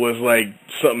was like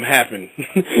something happened.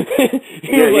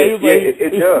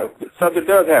 It does. Something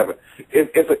does happen.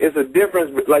 It's a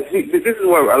difference. Like, see, this is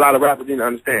what a lot of rappers didn't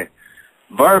understand.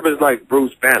 Verb is like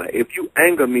Bruce Banner. If you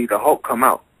anger me, the Hulk come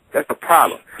out. That's the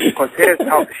problem. Cortez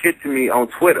talked shit to me on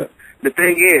Twitter. The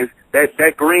thing is,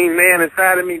 that green man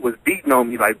inside of me was beating on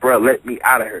me like, bro, let me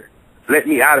out of here. Let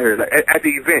me out of here. Like, at the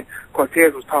event,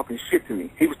 Cortez was talking shit to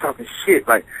me. He was talking shit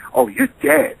like, oh, you're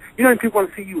dead. You know how many people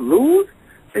want to see you lose?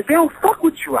 They don't fuck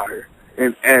with you out here.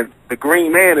 And the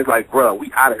green man is like, bro,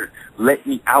 we out of here. Let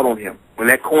me out on him. When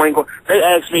that coin go, they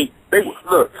asked me,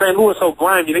 look, St. Louis so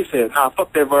grimy, they said, nah,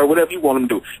 fuck that Verb, whatever you want him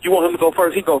to do. You want him to go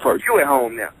first, he go first. You at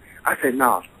home now. I said,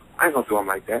 nah, I ain't gonna do him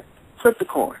like that. Flip the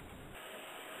coin.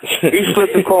 He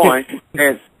flipped the coin,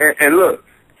 and look,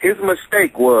 his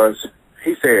mistake was,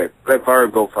 he said, let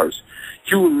Verb go first.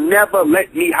 You never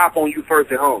let me hop on you first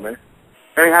at home, man.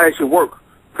 That ain't how that should work.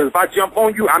 Because if I jump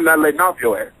on you, I'm not letting off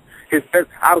your ass.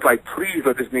 I was like, please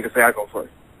let this nigga say I go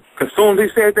first. Because as soon as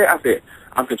he said that, I said,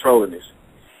 I'm controlling this.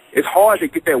 It's hard to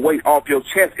get that weight off your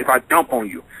chest if I dump on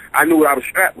you. I knew what I was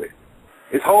strapped with.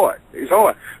 It's hard. It's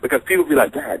hard. Because people be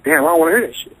like, God damn, I don't want to hear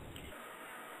that shit.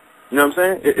 You know what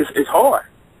I'm saying? It's hard.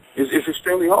 It's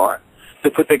extremely hard to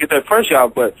get that pressure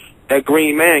out. But that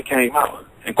green man came out,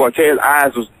 and Cortez's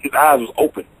eyes was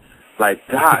open. Like,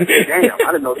 God damn,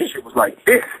 I didn't know this shit was like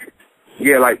this.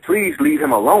 Yeah, like, please leave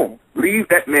him alone. Leave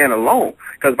that man alone.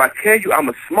 Because if I tell you I'm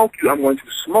going to smoke you, I'm going to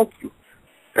smoke you.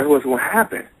 That's what's going to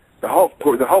happen. The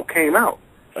Hulk came out.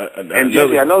 And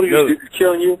Jesse, I know he was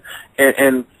killing you,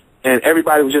 and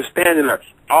everybody was just standing there.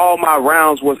 All my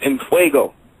rounds was in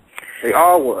fuego. They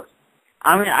all was.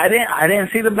 I mean, I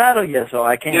didn't see the battle yet, so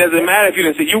I can't. It doesn't matter if you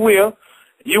didn't see. You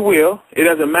will. It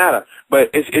doesn't matter. But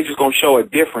it's just going to show a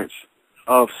difference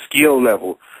of skill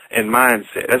level and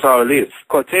mindset. That's all it is.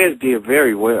 Cortez did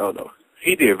very well, though.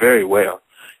 He did very well.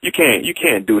 You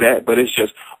can't do that, but it's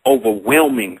just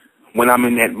overwhelming when I'm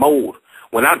in that mode.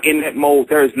 When I'm in that mode,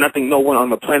 there is nothing no one on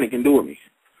the planet can do with me.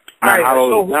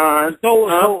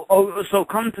 So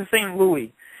come to St.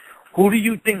 Louis. Who do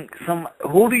you think is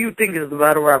the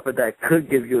battle rapper that could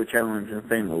give you a challenge in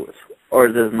St. Louis? Or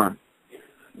is there none?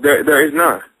 There is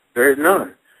none. There is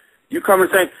none. You come to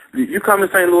St.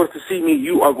 Louis to see me,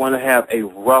 you are going to have a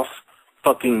rough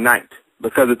fucking night.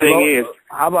 Because the thing is,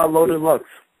 how about Loaded Lux?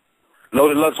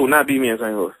 Loaded Lux will not beat me in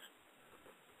St. Louis.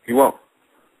 He won't.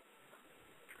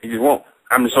 He just won't.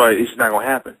 I'm sorry, it's just not gonna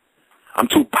happen. I'm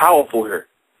too powerful here.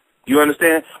 You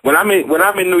understand? When I'm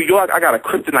in New York, I got a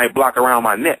kryptonite block around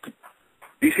my neck.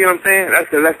 You see what I'm saying?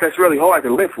 That's really hard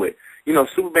to live with. You know,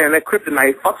 Superman, that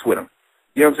kryptonite fucks with him.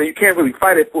 You know what I'm saying? You can't really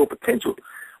fight it full potential.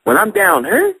 When I'm down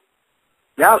here,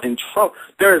 y'all in trouble.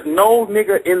 There is no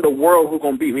nigga in the world who's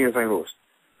gonna beat me in St. Louis.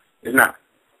 It's not.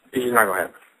 It's just not gonna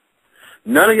happen.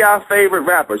 None of y'all favorite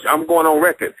rappers, I'm going on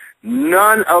record,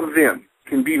 none of them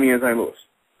can beat me in St. Louis.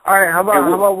 All right, how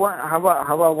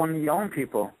about one of your own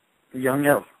people, Young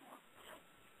Ill?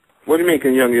 What do you mean,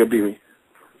 can Young Ill beat me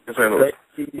in St. Louis?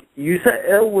 You said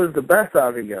Ill was the best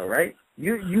out of you, right?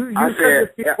 You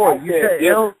said this before. You said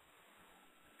Ill.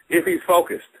 If he's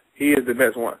focused, he is the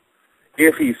best one.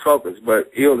 If he's focused,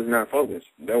 but Ill is not focused,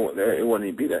 it wouldn't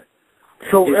even be that.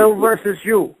 So Ill versus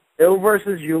you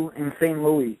in St.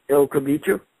 Louis, Ill could beat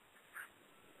you?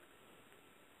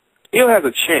 Ill has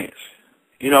a chance.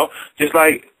 You know, just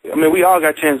like, I mean, we all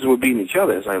got chances with beating each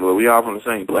other in St. Louis. We all from the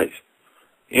same place.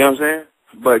 You know what I'm saying?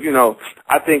 But, you know,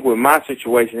 I think with my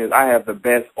situation is I have the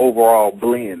best overall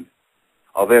blend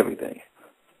of everything.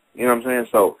 You know what I'm saying?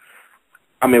 So,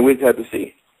 I mean, we just have to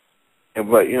see.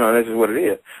 But, you know, this is what it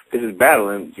is. This is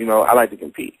battling. You know, I like to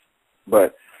compete.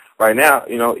 But right now,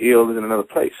 you know, Ill is in another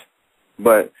place.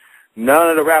 But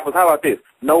none of the rappers, how about this?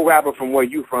 No rapper from where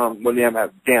you from wouldn't have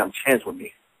a damn chance with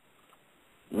me.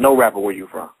 No rapper where you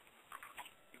from.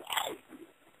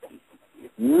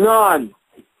 None.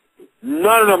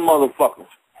 None of them motherfuckers.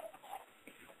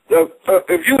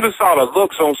 If you just saw the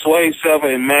looks on Sway 7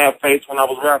 and Mad Face when I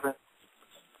was rapping,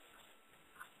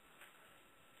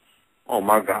 oh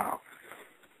my God.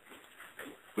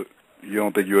 You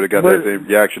don't think you would have got that same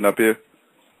reaction up here?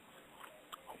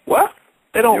 What?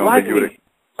 They don't like me.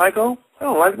 Psycho? They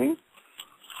don't like me.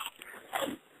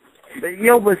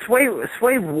 But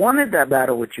Sway wanted that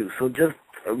battle with you, so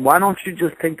why don't you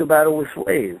just take the battle with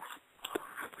Sway?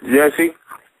 Jesse,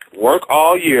 work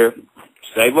all year,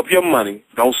 save up your money,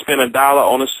 don't spend $1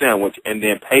 on a sandwich, and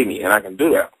then pay me, and I can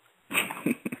do that.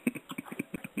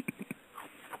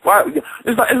 Why?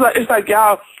 It's like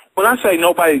y'all. When I say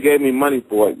nobody gave me money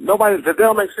for it, that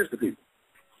don't make sense to people.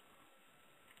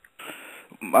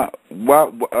 My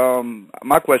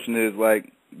question is,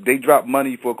 like, they dropped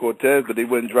money for Cortez, but they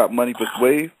wouldn't drop money for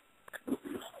Swave?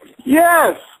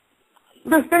 Yes.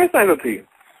 Let me say that to you.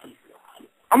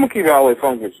 I'm gonna keep it all the way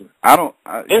phone with you.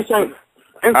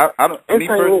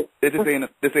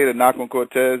 This ain't a knock on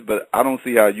Cortez, but I don't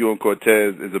see how you and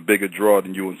Cortez is a bigger draw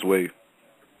than you and Swave.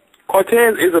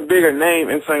 Cortez is a bigger name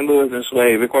in St. Louis than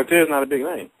Swave, and Cortez is not a big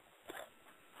name.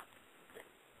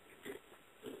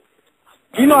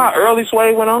 You know how early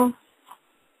Swave went on?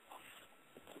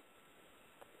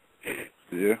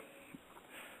 Yeah.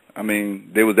 I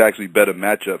mean, there was actually better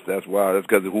matchups. That's why. That's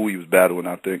because of who he was battling,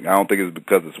 I think. I don't think it's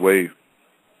because of Swave.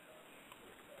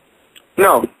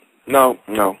 No.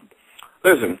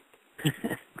 Listen.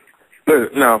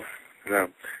 No.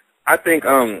 I think,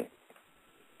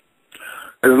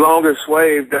 as long as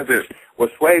Swave does it,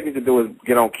 what Swave needs to do is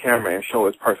get on camera and show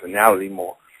his personality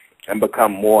more and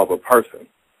become more of a person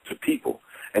to people.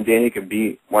 And then he can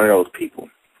be one of those people.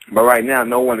 But right now,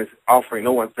 no one is offering,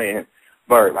 no one's saying,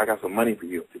 Verb, I got some money for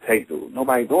you to take, dude.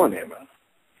 Nobody's doing that, man.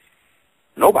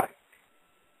 Nobody.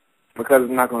 Because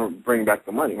it's not going to bring back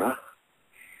the money, man.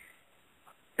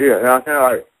 Yeah, you know what I'm saying?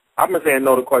 Like, I've been saying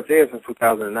no to Cortez since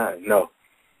 2009. No.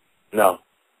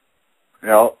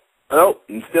 And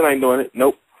still ain't doing it.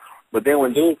 Nope. But then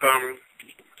when dude came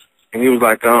and he was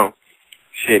like,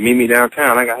 shit, meet me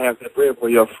downtown. I got half that bread for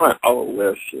you up front. Oh,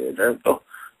 well, shit. That's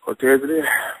Cortez it is.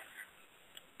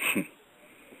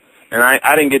 And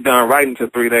I didn't get done writing until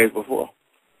 3 days before.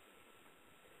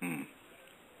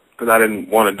 Because I didn't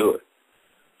want to do it.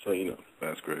 So, you know.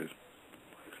 That's crazy.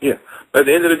 Yeah. But at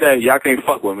the end of the day, y'all can't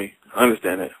fuck with me. I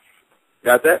understand that.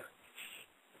 Got that?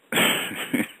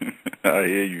 I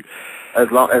hear you.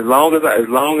 As long as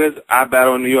I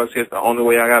battle in New York City, it's the only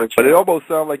way I got to try. But it almost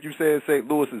sounds like you saying St.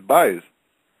 Louis is biased.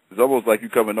 It's almost like you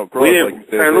coming across like you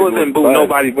said St. Louis didn't boo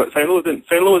nobody but St.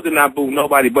 Louis did not boo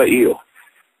nobody but Ill.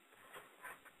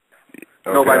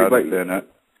 Okay, nobody I but understand that.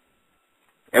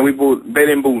 And they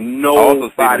didn't boo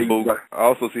nobody. I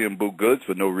also see him boo Goods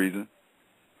for no reason.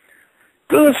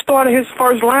 Goods started his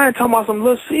first line talking about some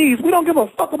little C's. We don't give a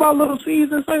fuck about little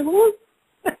C's in St. Louis.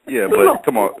 Yeah, but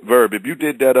come on, Verb, if you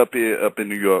did that up in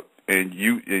New York and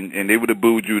they would have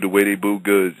booed you the way they booed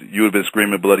Goods, you would have been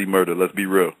screaming bloody murder. Let's be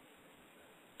real.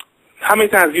 How many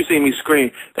times have you seen me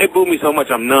scream? They boo me so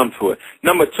much I'm numb to it.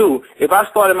 Number two, if I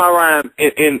started my rhyme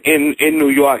in New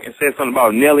York and said something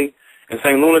about Nelly and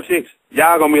St. Lunatics,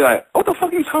 y'all gonna be like, what the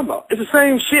fuck are you talking about? It's the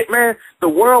same shit, man. The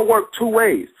world worked two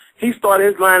ways. He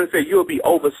started his line and said, you'll be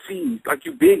overseas like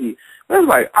you Biggie. I was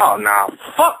like, oh, nah,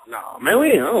 fuck nah, man.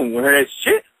 I don't want to hear that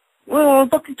shit. What the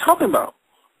fuck you talking about?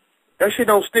 That shit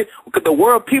don't stick. Because the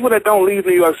world, people that don't leave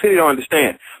New York City don't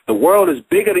understand. The world is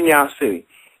bigger than y'all city.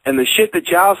 And the shit that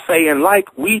y'all say and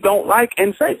like, we don't like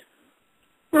and say.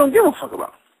 We don't give a fuck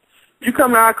about. You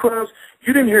come to our clubs,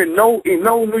 you didn't hear no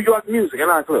New York music in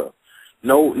our club.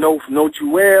 No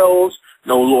Jewels,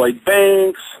 no Lloyd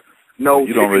Banks, no.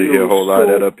 You don't really hear a whole lot of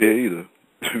that up here either.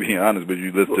 To be honest, but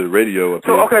you listen to the radio up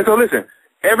here. Okay, so listen.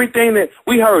 Everything that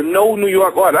we heard, no New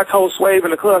York artist. I told Swave in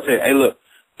the club, I said, hey, look,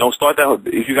 don't start that.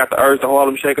 If you got the urge to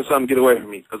Harlem Shake or something, get away from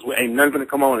me. Because ain't nothing going to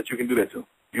come on that you can do that to.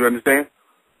 You understand?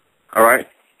 All right?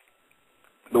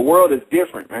 The world is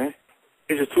different, man.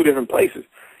 It's just two different places.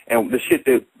 And the shit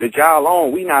that y'all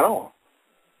on, we not on.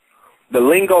 The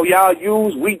lingo y'all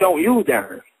use, we don't use down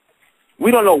here.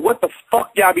 We don't know what the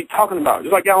fuck y'all be talking about.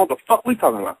 Just like y'all know what the fuck we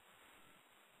talking about.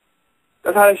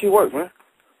 That's how that shit works, man.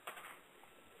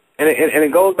 And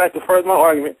it goes back to first my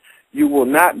argument. You will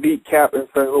not beat Cap in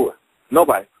St. Louis.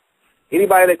 Nobody.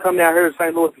 Anybody that come down here to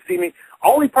St. Louis to see me,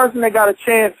 only person that got a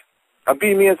chance of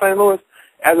beating me in St. Louis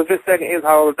as of this second is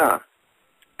all the time.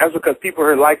 That's because people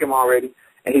here like him already,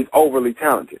 and he's overly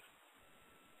talented.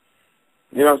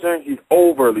 You know what I'm saying? He's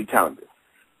overly talented.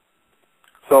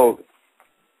 So,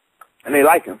 and they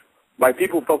like him. Like,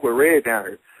 people fuck with Red down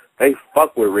here. They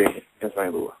fuck with Red in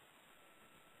St. Louis.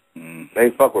 They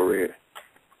fuck with Red.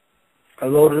 A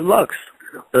Loaded Lux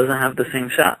doesn't have the same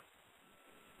shot.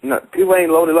 No, people ain't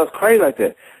Loaded Lux crazy like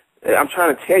that. I'm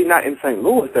trying to tell you, not in St.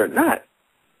 Louis. They're not.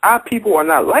 Our people are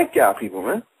not like y'all people,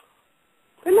 man.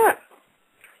 They're not.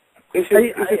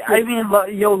 I mean,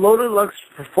 Loaded Lux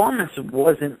performance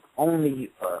wasn't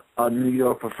only a New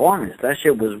York performance. That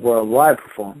shit was worldwide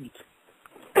performance.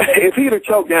 If he'd have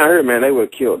choked down here, man, they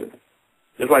would have killed him.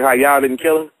 Just like how y'all didn't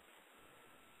kill him.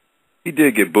 He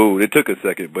did get booed. It took a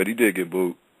second, but he did get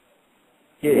booed.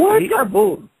 Yeah, what? He got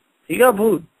booed. He got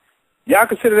booed. Y'all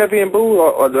consider that being booed,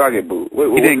 or did I get booed?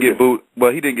 He didn't get booed.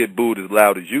 Well, he didn't get booed as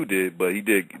loud as you did, but he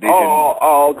did.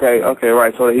 Okay,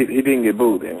 right. So he didn't get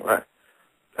booed then, right?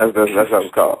 That's what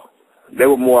it's called. They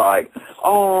were more like,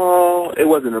 oh, it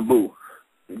wasn't a boo.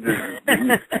 You're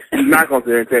not gonna sit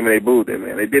there and tell me they booed him,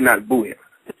 man. They did not boo him.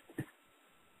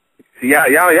 See,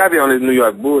 y'all be on this New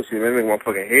York bullshit, man. It make my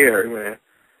fucking hair hurt, man.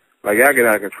 Like, y'all get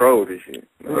out of control with this shit.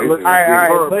 Verb,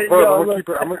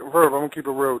 I'm gonna keep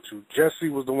it real with you. Jesse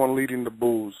was the one leading the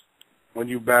boos when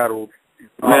you battled.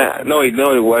 Man, no, he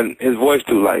wasn't. His voice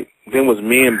too light. Then was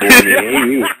men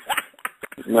booing me.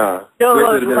 Nah.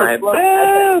 Boo.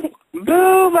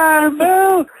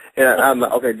 And I'm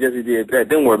like, okay, Jesse did that.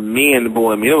 Then were men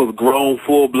booing me. It was grown,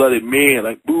 full-blooded men.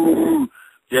 Like, boo.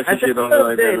 Jesse shit on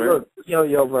like that, man. Look,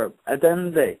 yo, Verb. At the end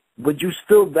of the day, would you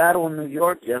still battle in New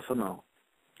York? Yes or no?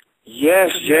 Yes,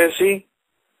 Jesse.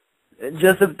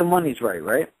 Just if the money's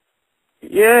right?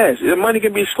 Yes, the money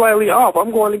can be slightly off. I'm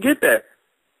going to get that.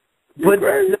 But,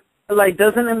 like,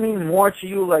 doesn't it mean more to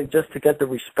you, like, just to get the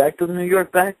respect of New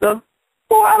York back, though?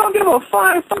 Well, I don't give a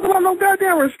flying fuck about no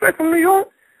goddamn respect from New York.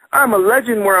 I'm a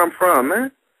legend where I'm from,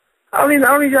 man. I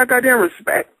don't need y'all goddamn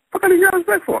respect. What do I need y'all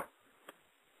respect for?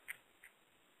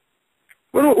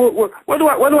 What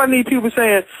do I need people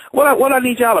saying? What I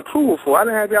need y'all approval for? I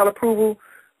didn't have y'all approval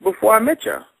before I met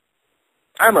y'all.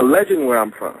 I'm a legend where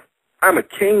I'm from. I'm a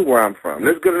king where I'm from.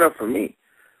 That's good enough for me.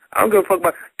 I don't give a fuck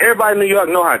about everybody in New York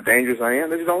know how dangerous I am.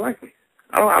 They just don't like me.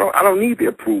 I don't need the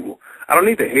approval. I don't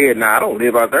need the head nod. I don't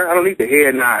live out there. I don't need the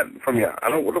head nod from y'all.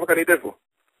 What the fuck I need that for?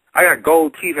 I got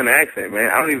gold teeth and an accent, man.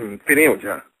 I don't even fit in with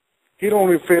y'all. He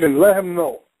don't even fit in. Let him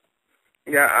know.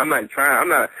 Yeah, I'm not trying.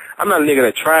 I'm not a nigga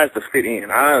that tries to fit in.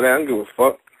 I don't give a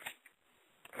fuck.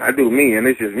 I do me, and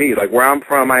it's just me. Like, where I'm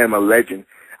from, I am a legend.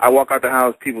 I walk out the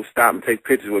house, people stop and take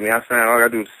pictures with me. I sign, all I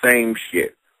gotta do is the same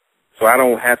shit. So I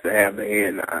don't have to have the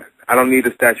head nod. I don't need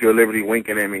the Statue of Liberty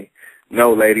winking at me.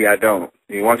 No, lady, I don't.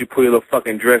 Why don't you pull your little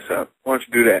fucking dress up? Why don't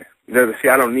you do that? See,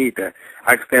 I don't need that.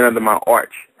 I can stand under my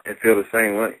arch and feel the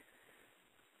same way.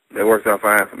 That works out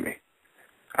fine for me.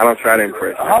 I don't try to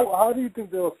impress. How do you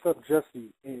think they'll accept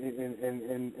Jesse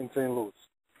in St. Louis?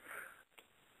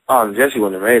 Oh, Jesse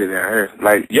wouldn't have made it down here.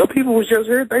 Like, your people was just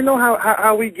here. They know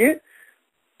how we get.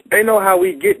 They know how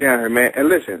we get down here, man. And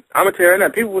listen, I'm going to tell you right now,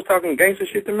 people was talking gangster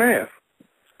shit to Math.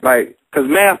 Like, because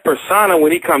Math persona,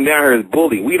 when he come down here, is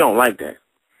bully. We don't like that.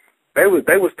 They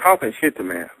was talking shit to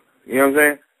Math. You know what I'm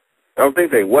saying? I don't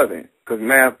think they wasn't. Because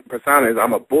Math persona is,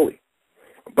 I'm a bully.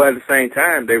 But at the same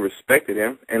time, they respected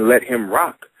him and let him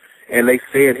rock. And they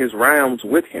said his rhymes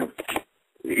with him.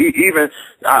 Even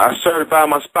I certified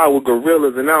my spot with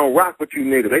gorillas and I don't rock with you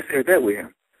niggas. They said that with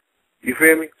him. You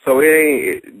feel me? So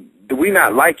we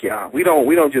not like y'all. We don't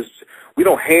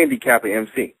handicap an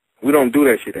MC. We don't do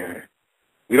that shit in here.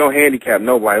 We don't handicap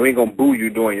nobody. We ain't gonna boo you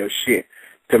doing your shit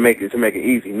to make it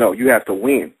easy. No, you have to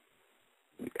win.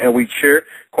 And we cheer.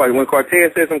 When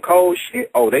Cortez said some cold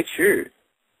shit, oh, they cheered.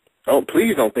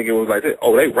 Please don't think it was like this.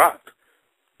 Oh, they rocked.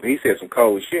 He said some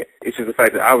cold shit. It's just the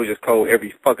fact that I was just cold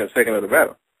every fucking second of the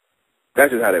battle.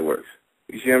 That's just how that works.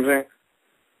 You see what I'm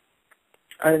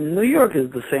saying? New York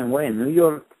is the same way. New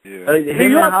York. Yeah. New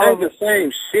York ain't the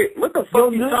same shit. What the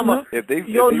fuck you talking about?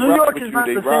 New York is not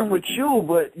the same with you,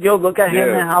 but look at him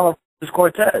and Holla versus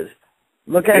Cortez.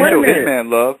 Look at him. Hitman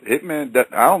love. Hitman,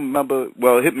 I don't remember.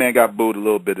 Well, Hitman got booed a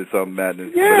little bit of something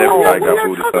madness. Yeah, but everybody got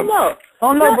booed of something.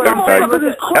 Oh, no, but I'm saying, look,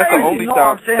 that's the only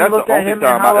time. That's the only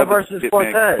time I ever versus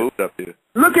Cortez. booed up here.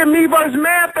 Look at me versus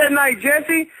Math that night,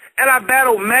 Jesse. And I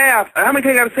battled Math. How many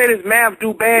times I gotta say this? Math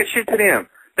do bad shit to them.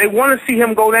 They want to see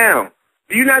him go down.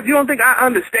 You don't think I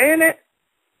understand it?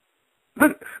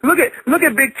 Look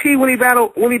at Big T when he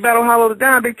battled Hollow the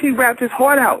Down. Big T rapped his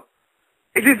heart out.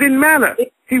 It just didn't matter.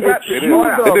 He rapped his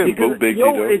heart out.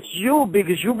 It's you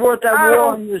because you brought that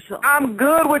war on yourself. I'm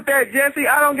good with that, Jesse.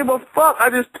 I don't give a fuck. I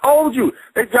just told you.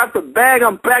 They dropped the bag.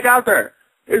 I'm back out there.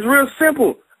 It's real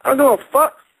simple. I don't give a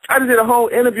fuck. I just did a whole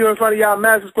interview in front of y'all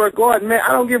Madison Square Garden, man.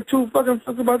 I don't give two fucking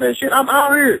fucks about that shit. I'm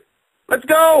out here. Let's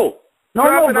go.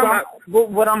 But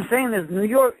what I'm saying is New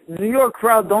York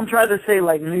crowd, don't try to say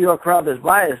like New York crowd is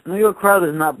biased. New York crowd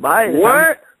is not biased.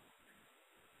 What?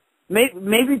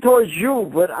 Maybe towards you,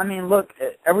 but I mean, look,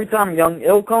 every time Young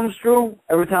Ill comes through,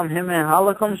 every time him and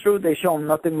Holla comes through, they show him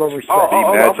nothing but respect.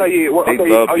 Okay,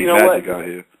 love you know Magic what? out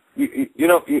here. You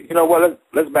know what?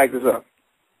 Let's back this up.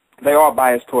 They are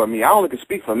biased toward me. I only can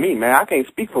speak for me, man. I can't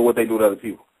speak for what they do to other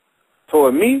people.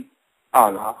 Toward me,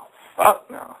 oh no, fuck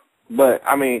no. But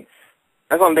I mean,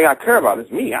 that's the only thing I care about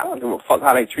is me. I don't give a fuck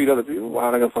how they treat other people. Why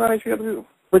don't I give a fuck how they treat other people?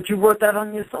 But you brought that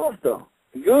on yourself, though.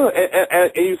 Good,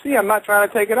 and you see, I'm not trying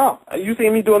to take it off. You see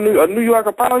me do a New York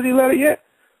apology letter yet?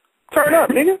 Turn up,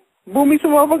 nigga. Boo me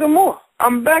some motherfucking more.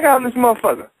 I'm back out in this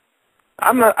motherfucker.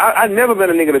 I've never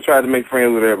been a nigga that tried to make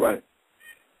friends with everybody.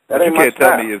 That ain't my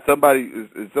style. You can't tell me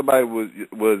if somebody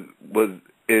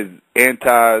is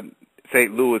anti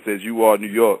St. Louis as you are New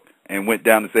York and went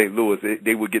down to St. Louis,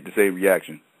 they would get the same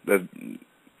reaction. That's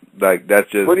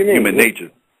just human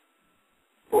nature.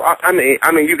 Well, I mean,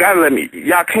 you gotta let me.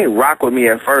 Y'all can't rock with me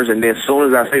at first, and then as soon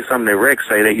as I say something that Rex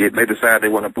say, they decide they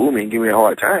want to boo me and give me a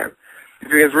hard time. You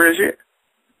think it's real shit?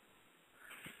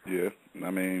 Yeah,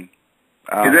 I mean,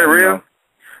 is that real? Know.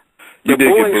 The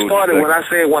booing started when I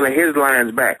said one of his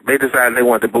lines back. They decided they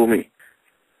wanted to boo me.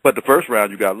 But the first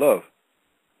round, you got love.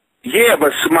 Yeah,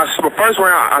 but my first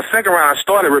round, second round, I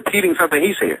started repeating something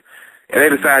he said, and they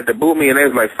decided to boo me, and they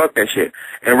was like, "Fuck that shit."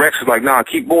 And Rex was like, "Nah,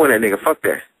 keep booing that nigga. Fuck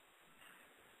that."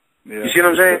 Yeah. You see what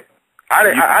I'm saying?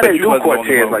 I didn't do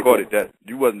Cortez like that.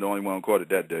 You wasn't the only one who caught it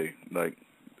that day. Like,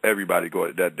 everybody caught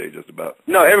it that day just about.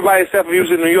 No, everybody except for he was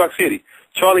in New York City.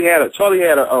 Charlie had a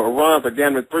run for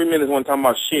damn near 3 minutes one time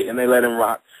about shit, and they let him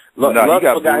rock. Love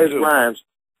forgot his rhymes.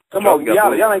 Come on,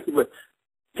 y'all ain't keep it.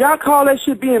 Y'all call that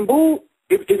shit being booed?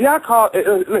 If y'all call,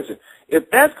 listen,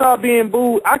 if that's called being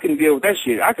booed, I can deal with that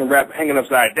shit. I can rap hanging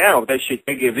upside down with that shit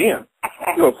they give them.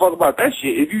 You don't fuck about that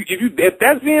shit. If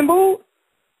that's being booed,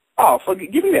 oh, fuck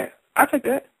it, give me that. I take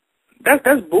that.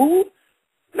 That's booed.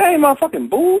 That ain't motherfucking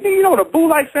booed. You know what a boo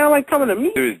like sound like coming to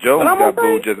me? Serious Jones got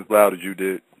booed just as loud as you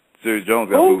did. Serious Jones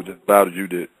got booed just as loud as you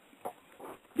did.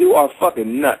 You are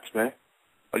fucking nuts, man.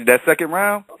 That second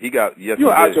round, he got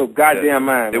You're out your goddamn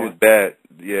mind, man. It was bad.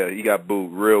 Yeah, he got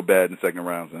booed real bad in the second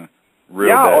round, son. Real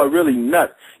y'all bad. Are really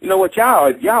nuts. You know what?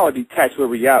 Y'all are detached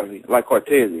with reality, like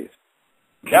Cortez is.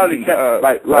 Y'all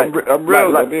detached,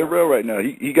 I'm being real right now.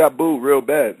 He got booed real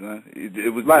bad, man.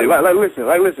 It was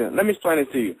listen. Let me explain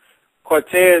it to you.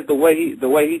 Cortez, the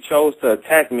way he chose to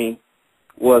attack me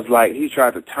was like he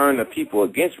tried to turn the people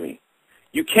against me.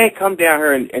 You can't come down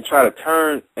here and try to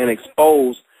turn and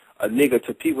expose a nigga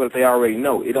to people that they already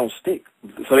know. It don't stick.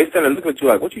 So they stand and look at you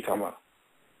like, what you talking about?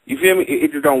 You feel me?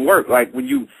 It just don't work. Like when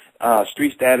you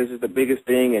street status is the biggest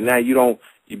thing, and now you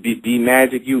be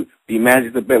Magic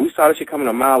the best. We saw that shit coming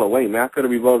a mile away, man. I could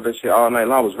have revolved that shit all night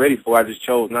long. I was ready for it. I just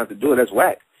chose not to do it. That's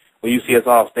whack. When you see us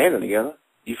all standing together,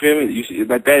 you feel me?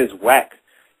 That is whack.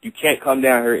 You can't come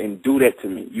down here and do that to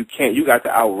me. You can't. You got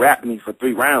to out-rap me for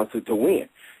 3 rounds to win.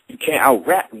 You can't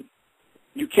out-rap me.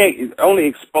 You can't. Only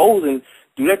exposing,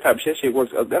 do that type of shit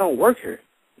works. That don't work here.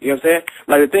 You know what I'm saying?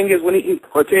 Like, the thing is, when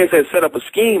Cortez had set up a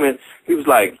scheme, and he was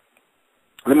like,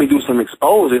 let me do some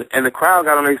exposing, and the crowd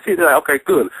got on their seat. They're like, okay,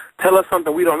 good. Tell us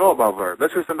something we don't know about Verb.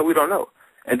 Let's hear something we don't know.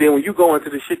 And then when you go into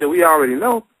the shit that we already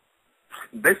know,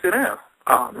 they sit down.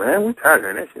 Oh, man, we tired of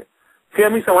hearing that shit.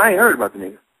 Tell me something I ain't heard about the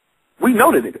nigga. We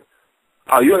know the nigga.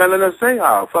 Oh, you ain't got nothing to say?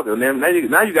 Oh, fuck it.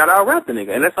 Now you got to out-rap the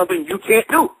nigga, and that's something you can't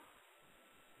do.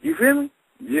 You feel me?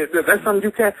 Yeah, that's something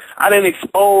you can't. I didn't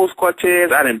expose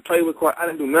Cortez. I didn't play with Cortez. I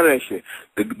didn't do none of that shit.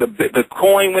 The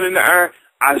coin went in the air.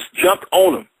 I jumped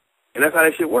on him, and that's how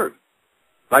that shit worked.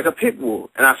 Like a pit bull,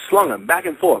 and I slung him back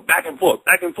and forth, back and forth,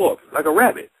 back and forth, like a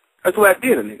rabbit. That's what I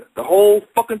did, a nigga, the whole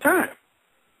fucking time.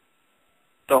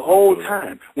 The whole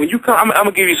time. When you come, I'm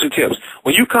gonna give you some tips.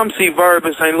 When you come see Verb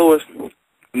in St. Louis,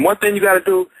 one thing you gotta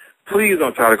do, please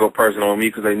don't try to go personal on me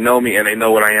because they know me and they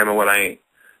know what I am and what I ain't.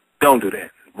 Don't do that.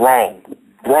 Wrong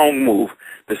move.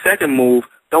 The second move,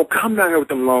 don't come down here with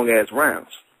them long-ass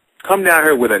rounds. Come down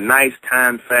here with a nice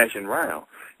time-fashion round.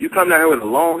 You come down here with a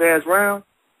long-ass round,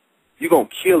 you're going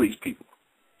to kill these people.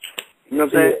 You know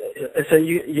what I'm saying? So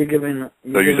you're giving...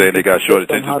 So you saying they got short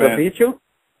attention how span? to beat you?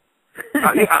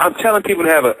 I'm telling people to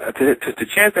have the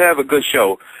chance to have a good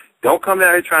show. Don't come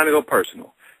down here trying to go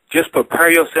personal. Just prepare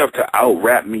yourself to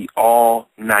out-rap me all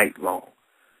night long.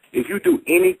 If you do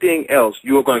anything else,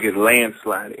 you're going to get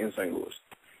landslided in St. Louis.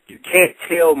 You can't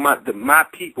tell my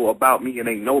people about me and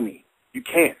they know me. You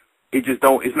can't. It just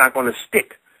don't. It's not going to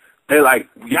stick. They're like,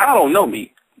 y'all don't know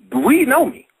me. We know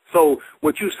me. So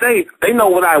what you say, they know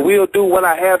what I will do, what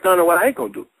I have done, and what I ain't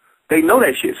going to do. They know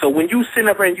that shit. So when you sitting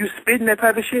up there and you spitting that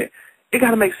type of shit, it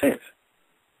got to make sense.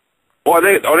 Or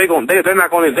they're not going to, they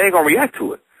ain't going to react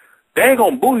to it. They ain't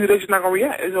going to boo you. They're just not going to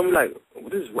react. It's going to be like, well,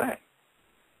 this is whack.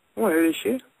 I want to hear this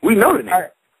shit. We know the nigga.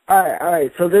 All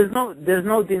right. So there's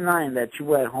no denying that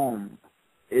you at home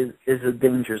is a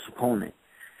dangerous opponent.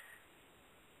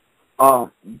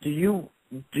 Do you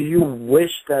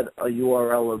wish that a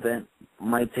URL event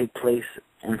might take place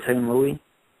in St. Louis?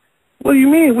 What do you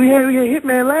mean? We had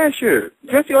Hitman last year.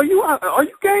 Jesse, are you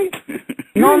gay?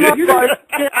 No,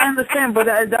 I understand, but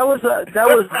that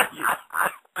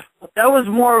was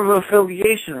more of an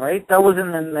affiliation, right? That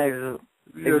wasn't the next.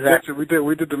 Yeah, exactly.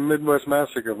 We did the Midwest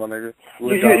Massacre, my nigga.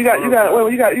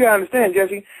 You got to understand,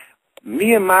 Jesse.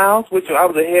 Me and Miles, which I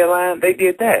was a headline, they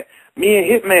did that. Me and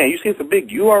Hitman, you see it's a big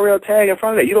URL tag in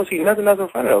front of that. You don't see nothing else in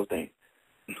front of those things.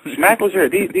 Smack was here.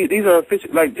 These are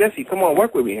official. Like, Jesse, come on,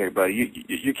 work with me here, buddy.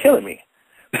 You're killing me.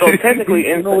 So technically,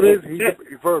 you know what it is?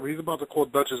 Verb, he's about to call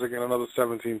Duchess again another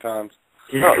 17 times.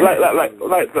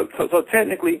 So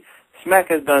technically, Smack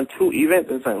has done 2 events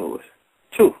in St. Louis.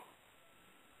 2.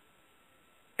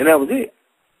 And that was it.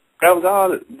 That was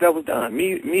all that was done.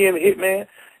 Me and Hitman,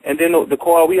 and then the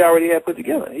call we already had put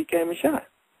together. He came and shot.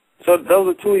 So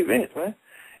those are 2 events, man.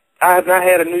 I have not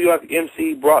had a New York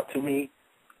MC brought to me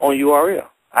on URL.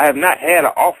 I have not had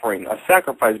an offering, a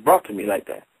sacrifice brought to me like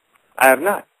that. I have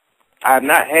not. I have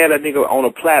not had a nigga on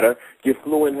a platter get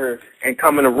flew in here and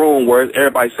come in a room where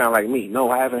everybody sound like me. No,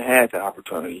 I haven't had that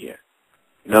opportunity yet.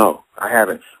 No, I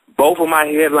haven't. Both of my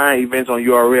headline events on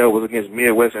URL was against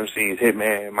Midwest MCs,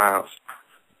 Hitman and Miles.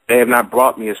 They have not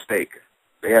brought me a steak.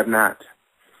 They have not.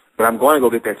 But I'm going to go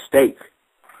get that steak.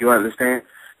 You understand?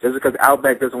 Just because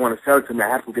Outback doesn't want to sell it to me, I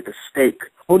have to get the steak.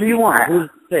 Who do you want? Who's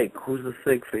the steak? Who's the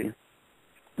steak for you?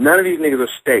 None of these niggas are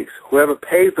steaks. Whoever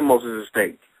pays the most is a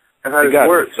steak. That's how this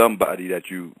works. Somebody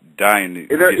that you dying to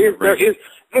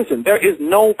listen, there is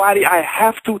nobody I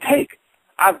have to take.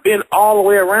 I've been all the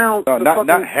way around. No,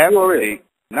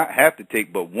 not have to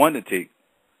take, but want to take.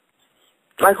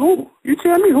 Like who? You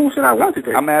tell me who should I want to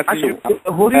take? I'm asking you.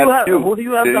 Who do you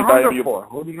have the hunger for?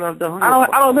 Who do you have the hunger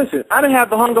for? I don't listen. I didn't have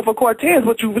the hunger for Cortez.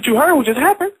 What you heard what just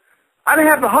happened. I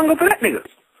didn't have the hunger for that nigga.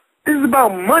 This is about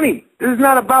money. This is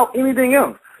not about anything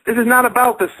else. This is not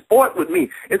about the sport with me.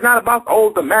 It's not about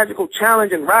the magical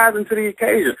challenge and rising to the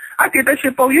occasion. I did that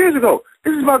shit 4 years ago.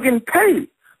 This is about getting paid.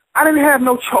 I didn't have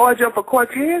no charge up for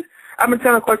Cortez. I've been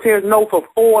telling Cortez no for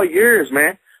 4 years,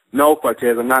 man. No,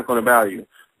 Cortez, I'm not going to value you.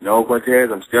 No, Cortez,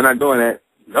 I'm still not doing that.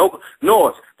 No,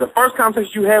 Norris, the first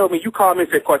conversation you had with me, you called me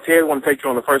and said, Cortez, I want to take you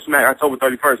on the first match, October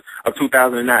 31st of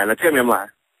 2009. Now tell me I'm lying.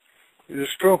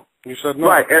 It's true. You said no.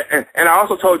 Right, and I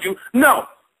also told you no.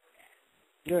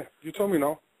 Yeah, you told me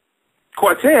no.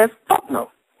 Cortez? Fuck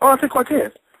no. Oh, I said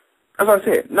Cortez. That's what I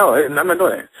said. No, I'm not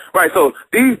doing that. Right, so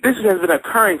this has been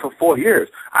occurring for 4 years.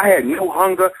 I had no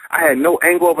hunger. I had no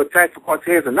angle of attack for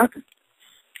Cortez or nothing.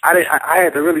 I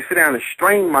had to really sit down and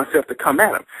strain myself to come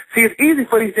at him. See, it's easy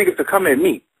for these niggas to come at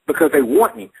me because they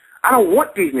want me. I don't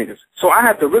want these niggas. So I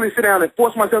have to really sit down and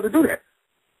force myself to do that.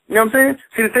 You know what I'm saying?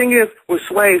 See, the thing is, with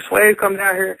Swave comes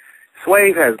down here,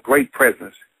 Swave has great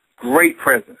presence. great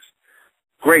presence.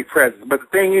 Great presence. But the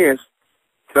thing is,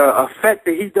 the effect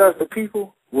that he does to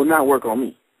people will not work on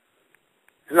me.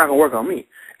 It's not going to work on me.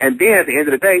 And then at the end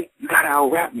of the day, you got to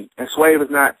out-rap me. And Swave is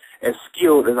not as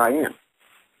skilled as I am.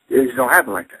 It just don't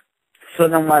happen like that. So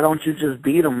then why don't you just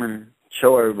beat him and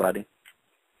show everybody?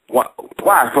 Why?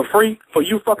 For free? For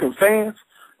you fucking fans?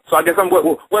 So I guess what I'm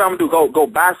going to do, go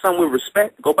buy something with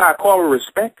respect? Go buy a car with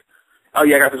respect? Oh,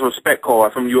 yeah, I got this respect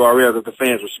card from URL that the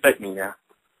fans respect me now.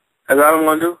 Is that what I'm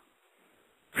going to do?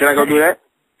 Can I go do that?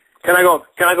 Can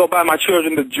I go buy my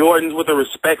children the Jordans with a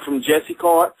respect from Jesse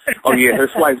card? Oh yeah, here,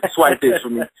 swipe this for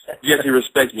me. Jesse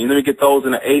respects me. Let me get those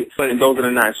in the 8 and those in the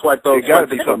 9. Swipe those. It got to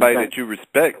be somebody that you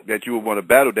respect, that you would want to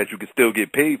battle, that you can still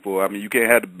get paid for. I mean, you can't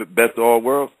have the best of all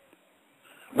worlds.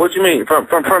 What you mean? From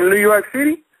New York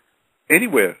City?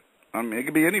 Anywhere. I mean, it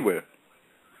could be anywhere.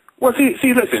 Well, see,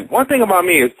 listen. One thing about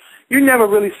me is you never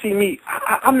really see me.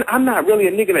 I'm not really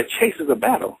a nigga that chases a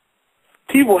battle.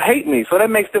 People hate me, so that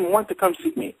makes them want to come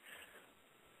see me.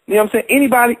 You know what I'm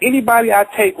saying? Anybody I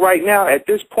take right now at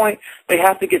this point, they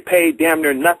have to get paid damn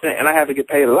near nothing, and I have to get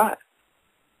paid a lot.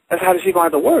 That's how this shit gonna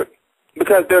have to work.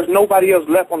 Because there's nobody else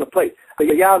left on the plate. But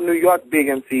y'all New York big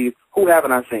MCs, who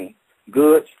haven't I seen?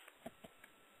 Goods.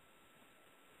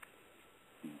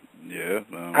 Yeah.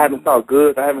 I haven't saw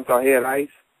Goods. I haven't saw Head Ice.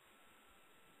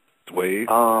 Swave.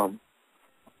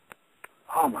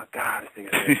 Oh my God, this nigga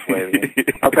said Swave again.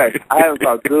 Okay, I haven't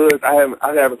saw Goods. I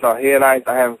haven't saw Head Ice.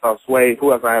 I haven't saw Swave.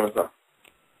 Who else I haven't saw?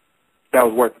 That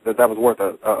was worth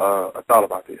a thought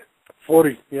about this.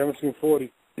 40. You haven't seen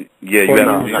 40. Yeah, you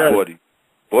haven't seen 40.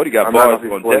 40 got bars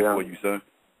on deck for you, son.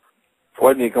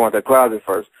 40 need to come out that closet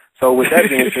first. So with that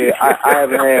being said, I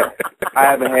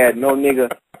haven't had no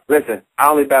nigga. Listen, I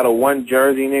only battle one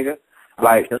Jersey nigga.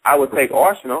 Like I would take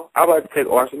Arsenal. I would like to take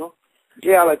Arsenal.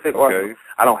 Yeah, I like to take Arsenal.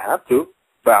 I don't have to,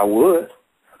 but I would.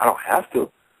 I don't have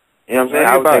to. You know what I'm saying?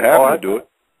 I would take Arsenal. To do it.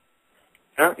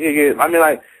 Huh? Yeah. I mean,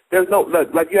 like, there's no,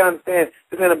 like you understand,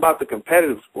 this ain't about the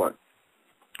competitive sport.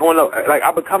 I want to know, like,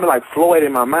 I'm becoming like Floyd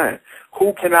in my mind.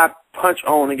 Who can I punch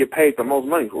on and get paid the most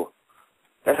money for?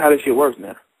 That's how this shit works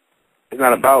now. It's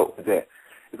not about that.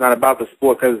 It's not about the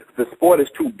sport, because the sport is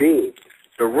too big.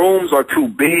 The rooms are too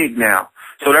big now.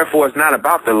 So therefore, it's not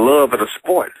about the love of the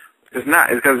sport. It's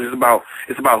not. It's because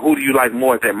it's about who do you like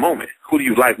more at that moment. Who do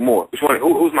you like more? Which one?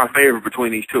 Who's my favorite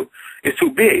between these two? It's too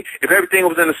big. If everything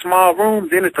was in a small room,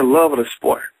 then it's the love of the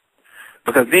sport.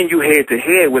 Because then you head to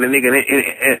head with a nigga,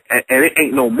 and it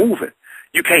ain't no moving.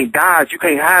 You can't dodge. You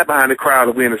can't hide behind the crowd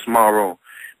if we're in a small room.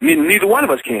 Neither one of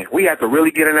us can. We have to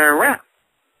really get in there and rap.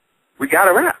 We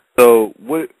gotta rap. So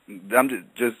what? I'm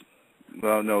just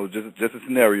a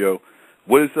scenario.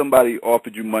 What if somebody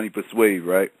offered you money for Swave,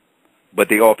 right? But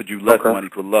they offered you less money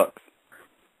for Lux?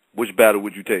 Which battle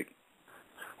would you take?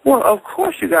 Well, of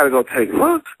course you got to go take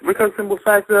Lux, because simple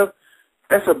fact of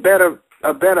that's a better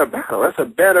battle. That's a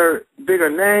better, bigger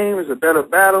name. It's a better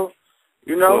battle.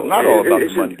 You know, well, not all about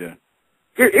the money then.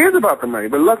 It is about the money,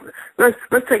 but Lux. Let's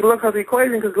take Lux out of the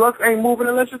equation, because Lux ain't moving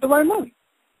unless it's the right money,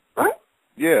 right?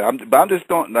 Yeah, I'm just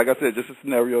throwing, like I said, just a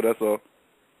scenario. That's all.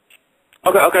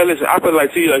 Okay. Listen, I put it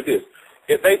like to you like this: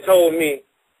 if they told me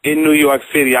in New York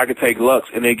City I could take Lux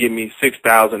and they give me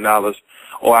 $6,000,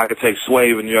 or I could take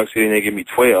Swave in New York City and they give me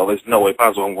 $12,000, there's no way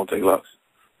possible I'm gonna take Lux.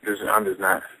 I'm just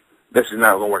not. That's just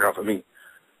not gonna work out for me.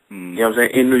 You know what I'm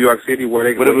saying? In New York City, where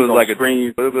they what if it was like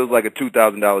scream, what if it was like a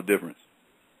 $2,000 difference?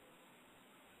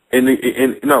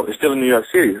 No, it's still in New York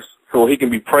City, so he can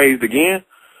be praised again.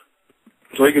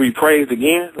 So he can be praised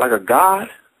again like a god.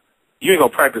 You ain't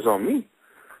gonna practice on me,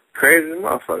 crazy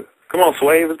motherfucker. Come on,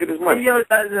 Swave, let's get this money. Yo,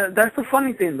 that's the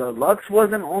funny thing, though. Lux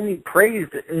wasn't only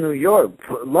praised in New York.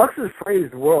 Lux is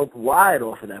praised worldwide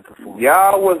off of that performance.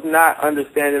 Y'all was not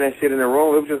understanding that shit in the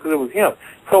room. It was just because it was him.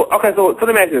 So let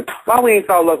me ask you this. Why we ain't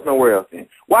saw Lux nowhere else then?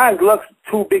 Why is Lux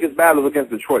two biggest battles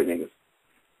against Detroit niggas?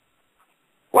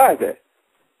 Why is that?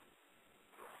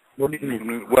 What do you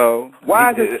mean? Well,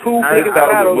 why is it two biggest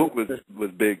battles? Mook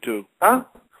was big, too. Huh?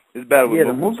 His battle with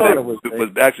Mook was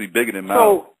actually bigger than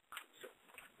Miles. So,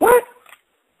 what?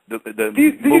 Did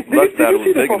you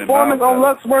see the performance on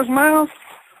Lux versus Miles?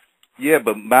 Yeah,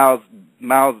 but Miles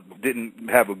didn't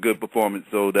have a good performance,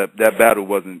 so that battle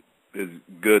wasn't as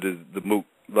good as the Mook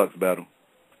Lux battle.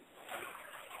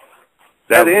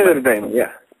 At the end of the day,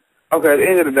 yeah. Okay, at the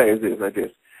end of the day, it's this, like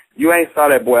this. You ain't saw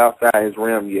that boy outside his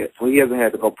realm yet, so he hasn't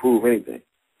had to go prove anything.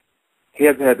 He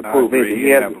hasn't had to prove anything. He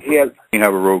didn't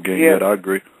have a road game yet, I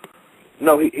agree.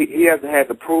 No, he hasn't had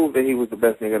to prove that he was the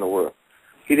best nigga in the world.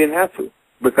 He didn't have to,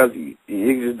 because he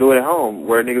can just do it at home,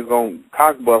 where niggas gonna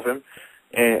cock buff him,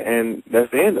 and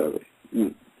that's the end of it.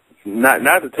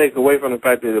 not to take away from the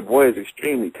fact that the boy is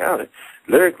extremely talented.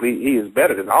 Lyrically, he is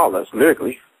better than all of us.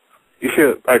 Lyrically,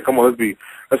 like, come on,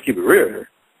 let's keep it real here.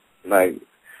 Like,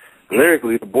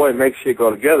 lyrically, the boy makes shit go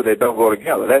together that don't go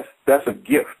together. That's a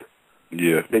gift.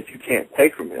 Yeah. That you can't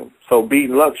take from him. So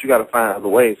beating Lux, you got to find other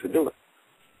ways to do it.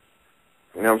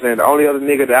 You know what I'm saying? The only other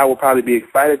nigga that I would probably be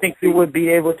excited. Think you would be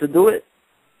able to do it?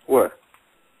 What?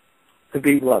 To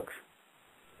beat Lux.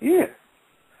 Yeah.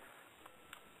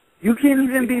 You can't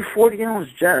even beat 40 ounce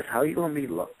Jess. How you gonna beat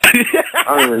Lux? I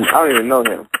don't even know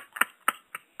him.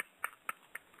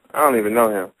 I don't even know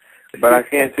him. But I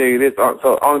can tell you this. So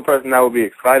the only person I would be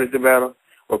excited to battle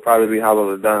would probably be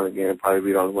Hollow the Don again. Probably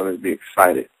be the only one that would be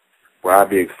excited. Where I'd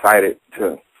be excited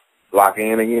to lock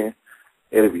in again.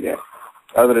 It'll be that.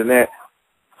 Other than that,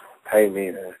 pay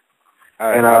me, man.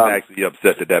 I'm actually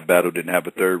upset that battle didn't have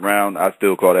a third round. I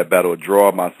still call that battle a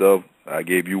draw myself. I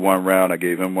gave you 1 round. I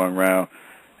gave him 1 round.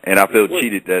 And I feel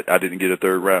cheated that I didn't get a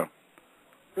third round.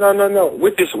 No.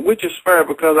 Which is fair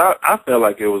because I felt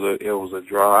like it was a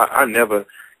draw. You never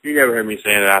heard me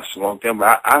saying that I slumped him,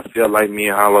 but I feel like me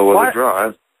and Hollow was a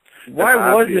draw. Why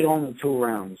was it only 2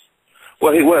 rounds?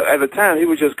 Well, at the time he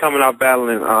was just coming out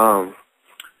battling.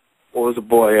 What was the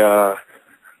boy?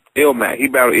 Ilmac. He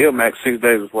battled Ilmac 6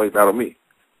 days before he battled me.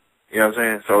 You know what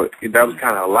I'm saying? So that was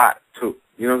kind of a lot too.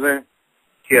 You know what I'm saying?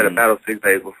 He had a battle 6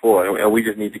 days before, and we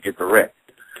just need to get the rep.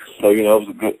 So it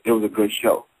was a good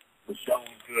show. The show was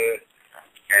good,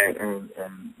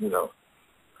 and you know,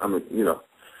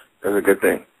 that's a good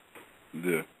thing.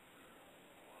 Yeah.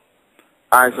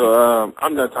 All right, so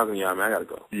I'm done talking to y'all, man. I gotta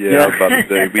go. Yeah, I was about to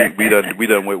say we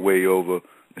done went way over.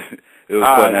 It was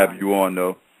fun to have you on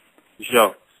though.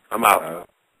 Sure. I'm out.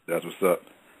 That's what's up.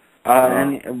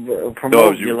 And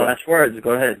promote your last words.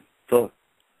 Go ahead. Talk.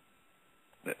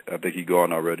 I think he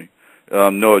gone already.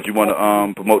 Noah, do you want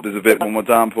to promote this event one more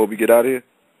time before we get out of here?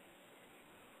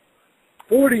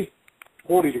 40,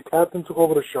 the captain took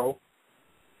over the show.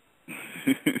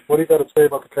 What do you got to say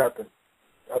about the captain?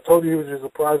 I told you he was your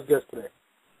surprise guest today.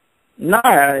 Nah,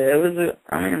 it was.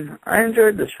 I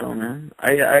enjoyed the show, man.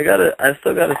 I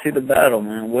still gotta see the battle,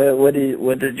 man. What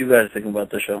did you guys think about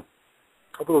the show?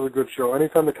 I thought it was a good show.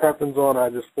 Anytime the captain's on, I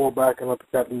just fall back and let the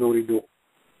captain do what he do.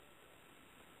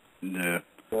 Yeah.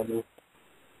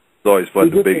 It's always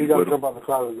fun to debate with him. Jump out the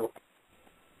closet, though.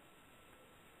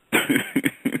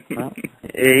 Well,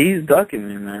 yeah, he's ducking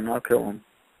me, man. I'll kill him.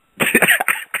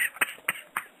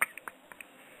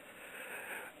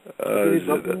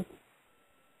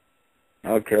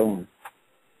 I'll kill him.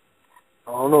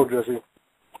 I don't know, Jesse.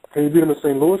 Can you beat him in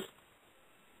St. Louis?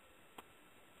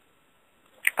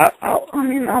 I'll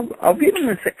beat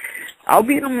him I'll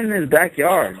beat him in his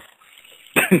backyard.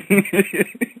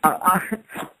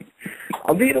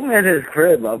 I'll beat him at his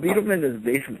crib. I'll beat him in his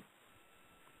basement.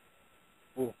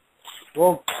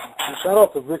 Well, shout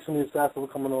out to Viixen the Assassin for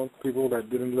coming on. People that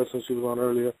didn't listen, she was on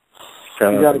earlier.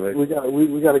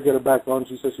 We got to get her back on.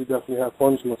 She said she definitely had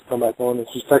fun. She wants to come back on, and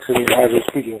she's texting me as we're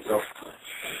speaking. So,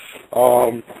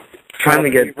 trying to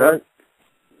get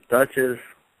Duchess.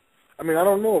 I mean, I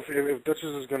don't know if Duchess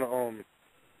is gonna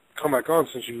come back on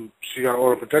since she got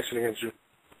order protection against you.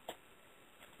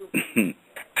 You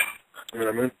know what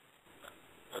I mean?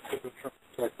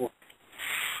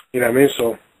 You know what I mean?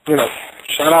 So,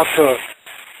 shout out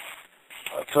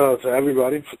to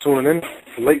everybody for tuning in.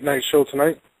 The late night show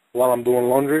tonight while I'm doing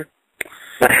laundry.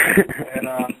 And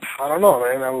I don't know,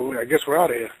 man. I guess we're out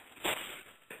of here.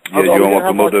 Yeah, you want to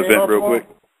promote the event real quick?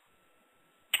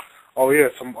 Oh yeah,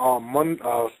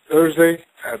 Thursday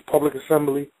at Public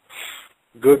Assembly,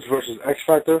 Goods versus X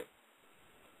Factor,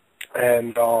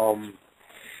 and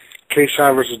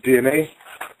K-Shine versus DNA,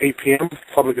 8 p.m.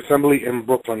 Public Assembly in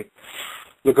Brooklyn.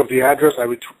 Look up the address. I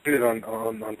retweeted it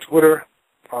on Twitter.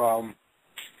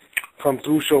 Come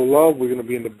through, show love. We're gonna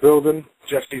be in the building.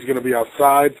 Jesse's gonna be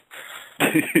outside.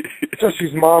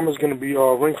 Jesse's mom is gonna be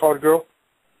our ring card girl.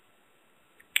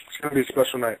 It's gonna be a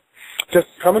special night. Jesse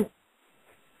coming?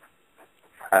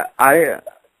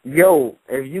 Yo,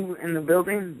 if you in the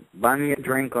building, buy me a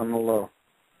drink on the low.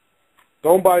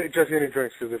 Don't buy Jesse any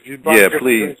drinks, because if you buy Jesse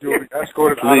drinks, you'll be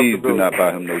escorted out of the please building. do not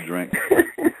buy him no drink.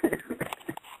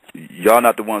 Y'all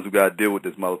not the ones who got to deal with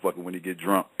this motherfucker when he get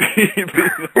drunk.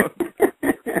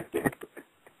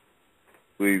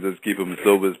 Please, let's keep him as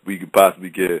sober as we could possibly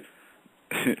get.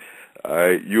 All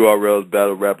right, URL's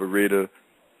Battle Rapper Reader.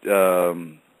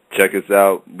 Check us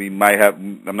out. We might have,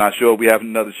 I'm not sure we have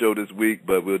another show this week,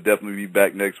 but we'll definitely be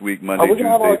back next week, Monday, Are we going to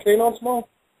have Tuesday. Arcane on tomorrow?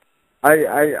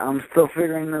 I'm still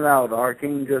figuring it out.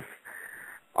 Arcane just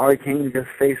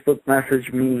Facebook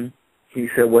messaged me. He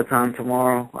said, what time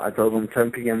tomorrow? I told him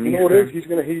 10 p.m. You Eastern. know what it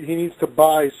is? He needs to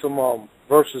buy some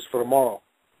verses for tomorrow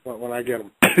when I get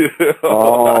them.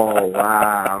 Oh,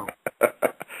 wow.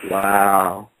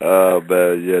 Wow. Oh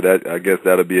man, yeah, that I guess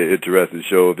that'll be an interesting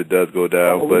show if it does go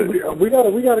down. But we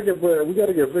gotta get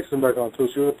Viixen back on too.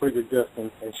 She was a pretty good guest,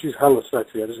 and she's hella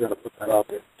sexy. I just gotta put that out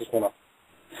there. Just wanna.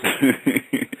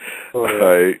 All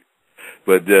right,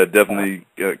 but definitely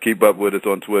keep up with us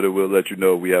on Twitter. We'll let you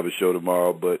know we have a show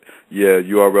tomorrow. But yeah,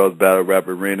 URL's Battle Rap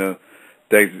Arena.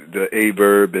 Thanks to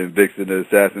AyeVerb and Viixen the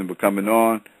Assassin for coming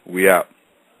on. We out.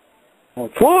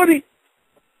 40.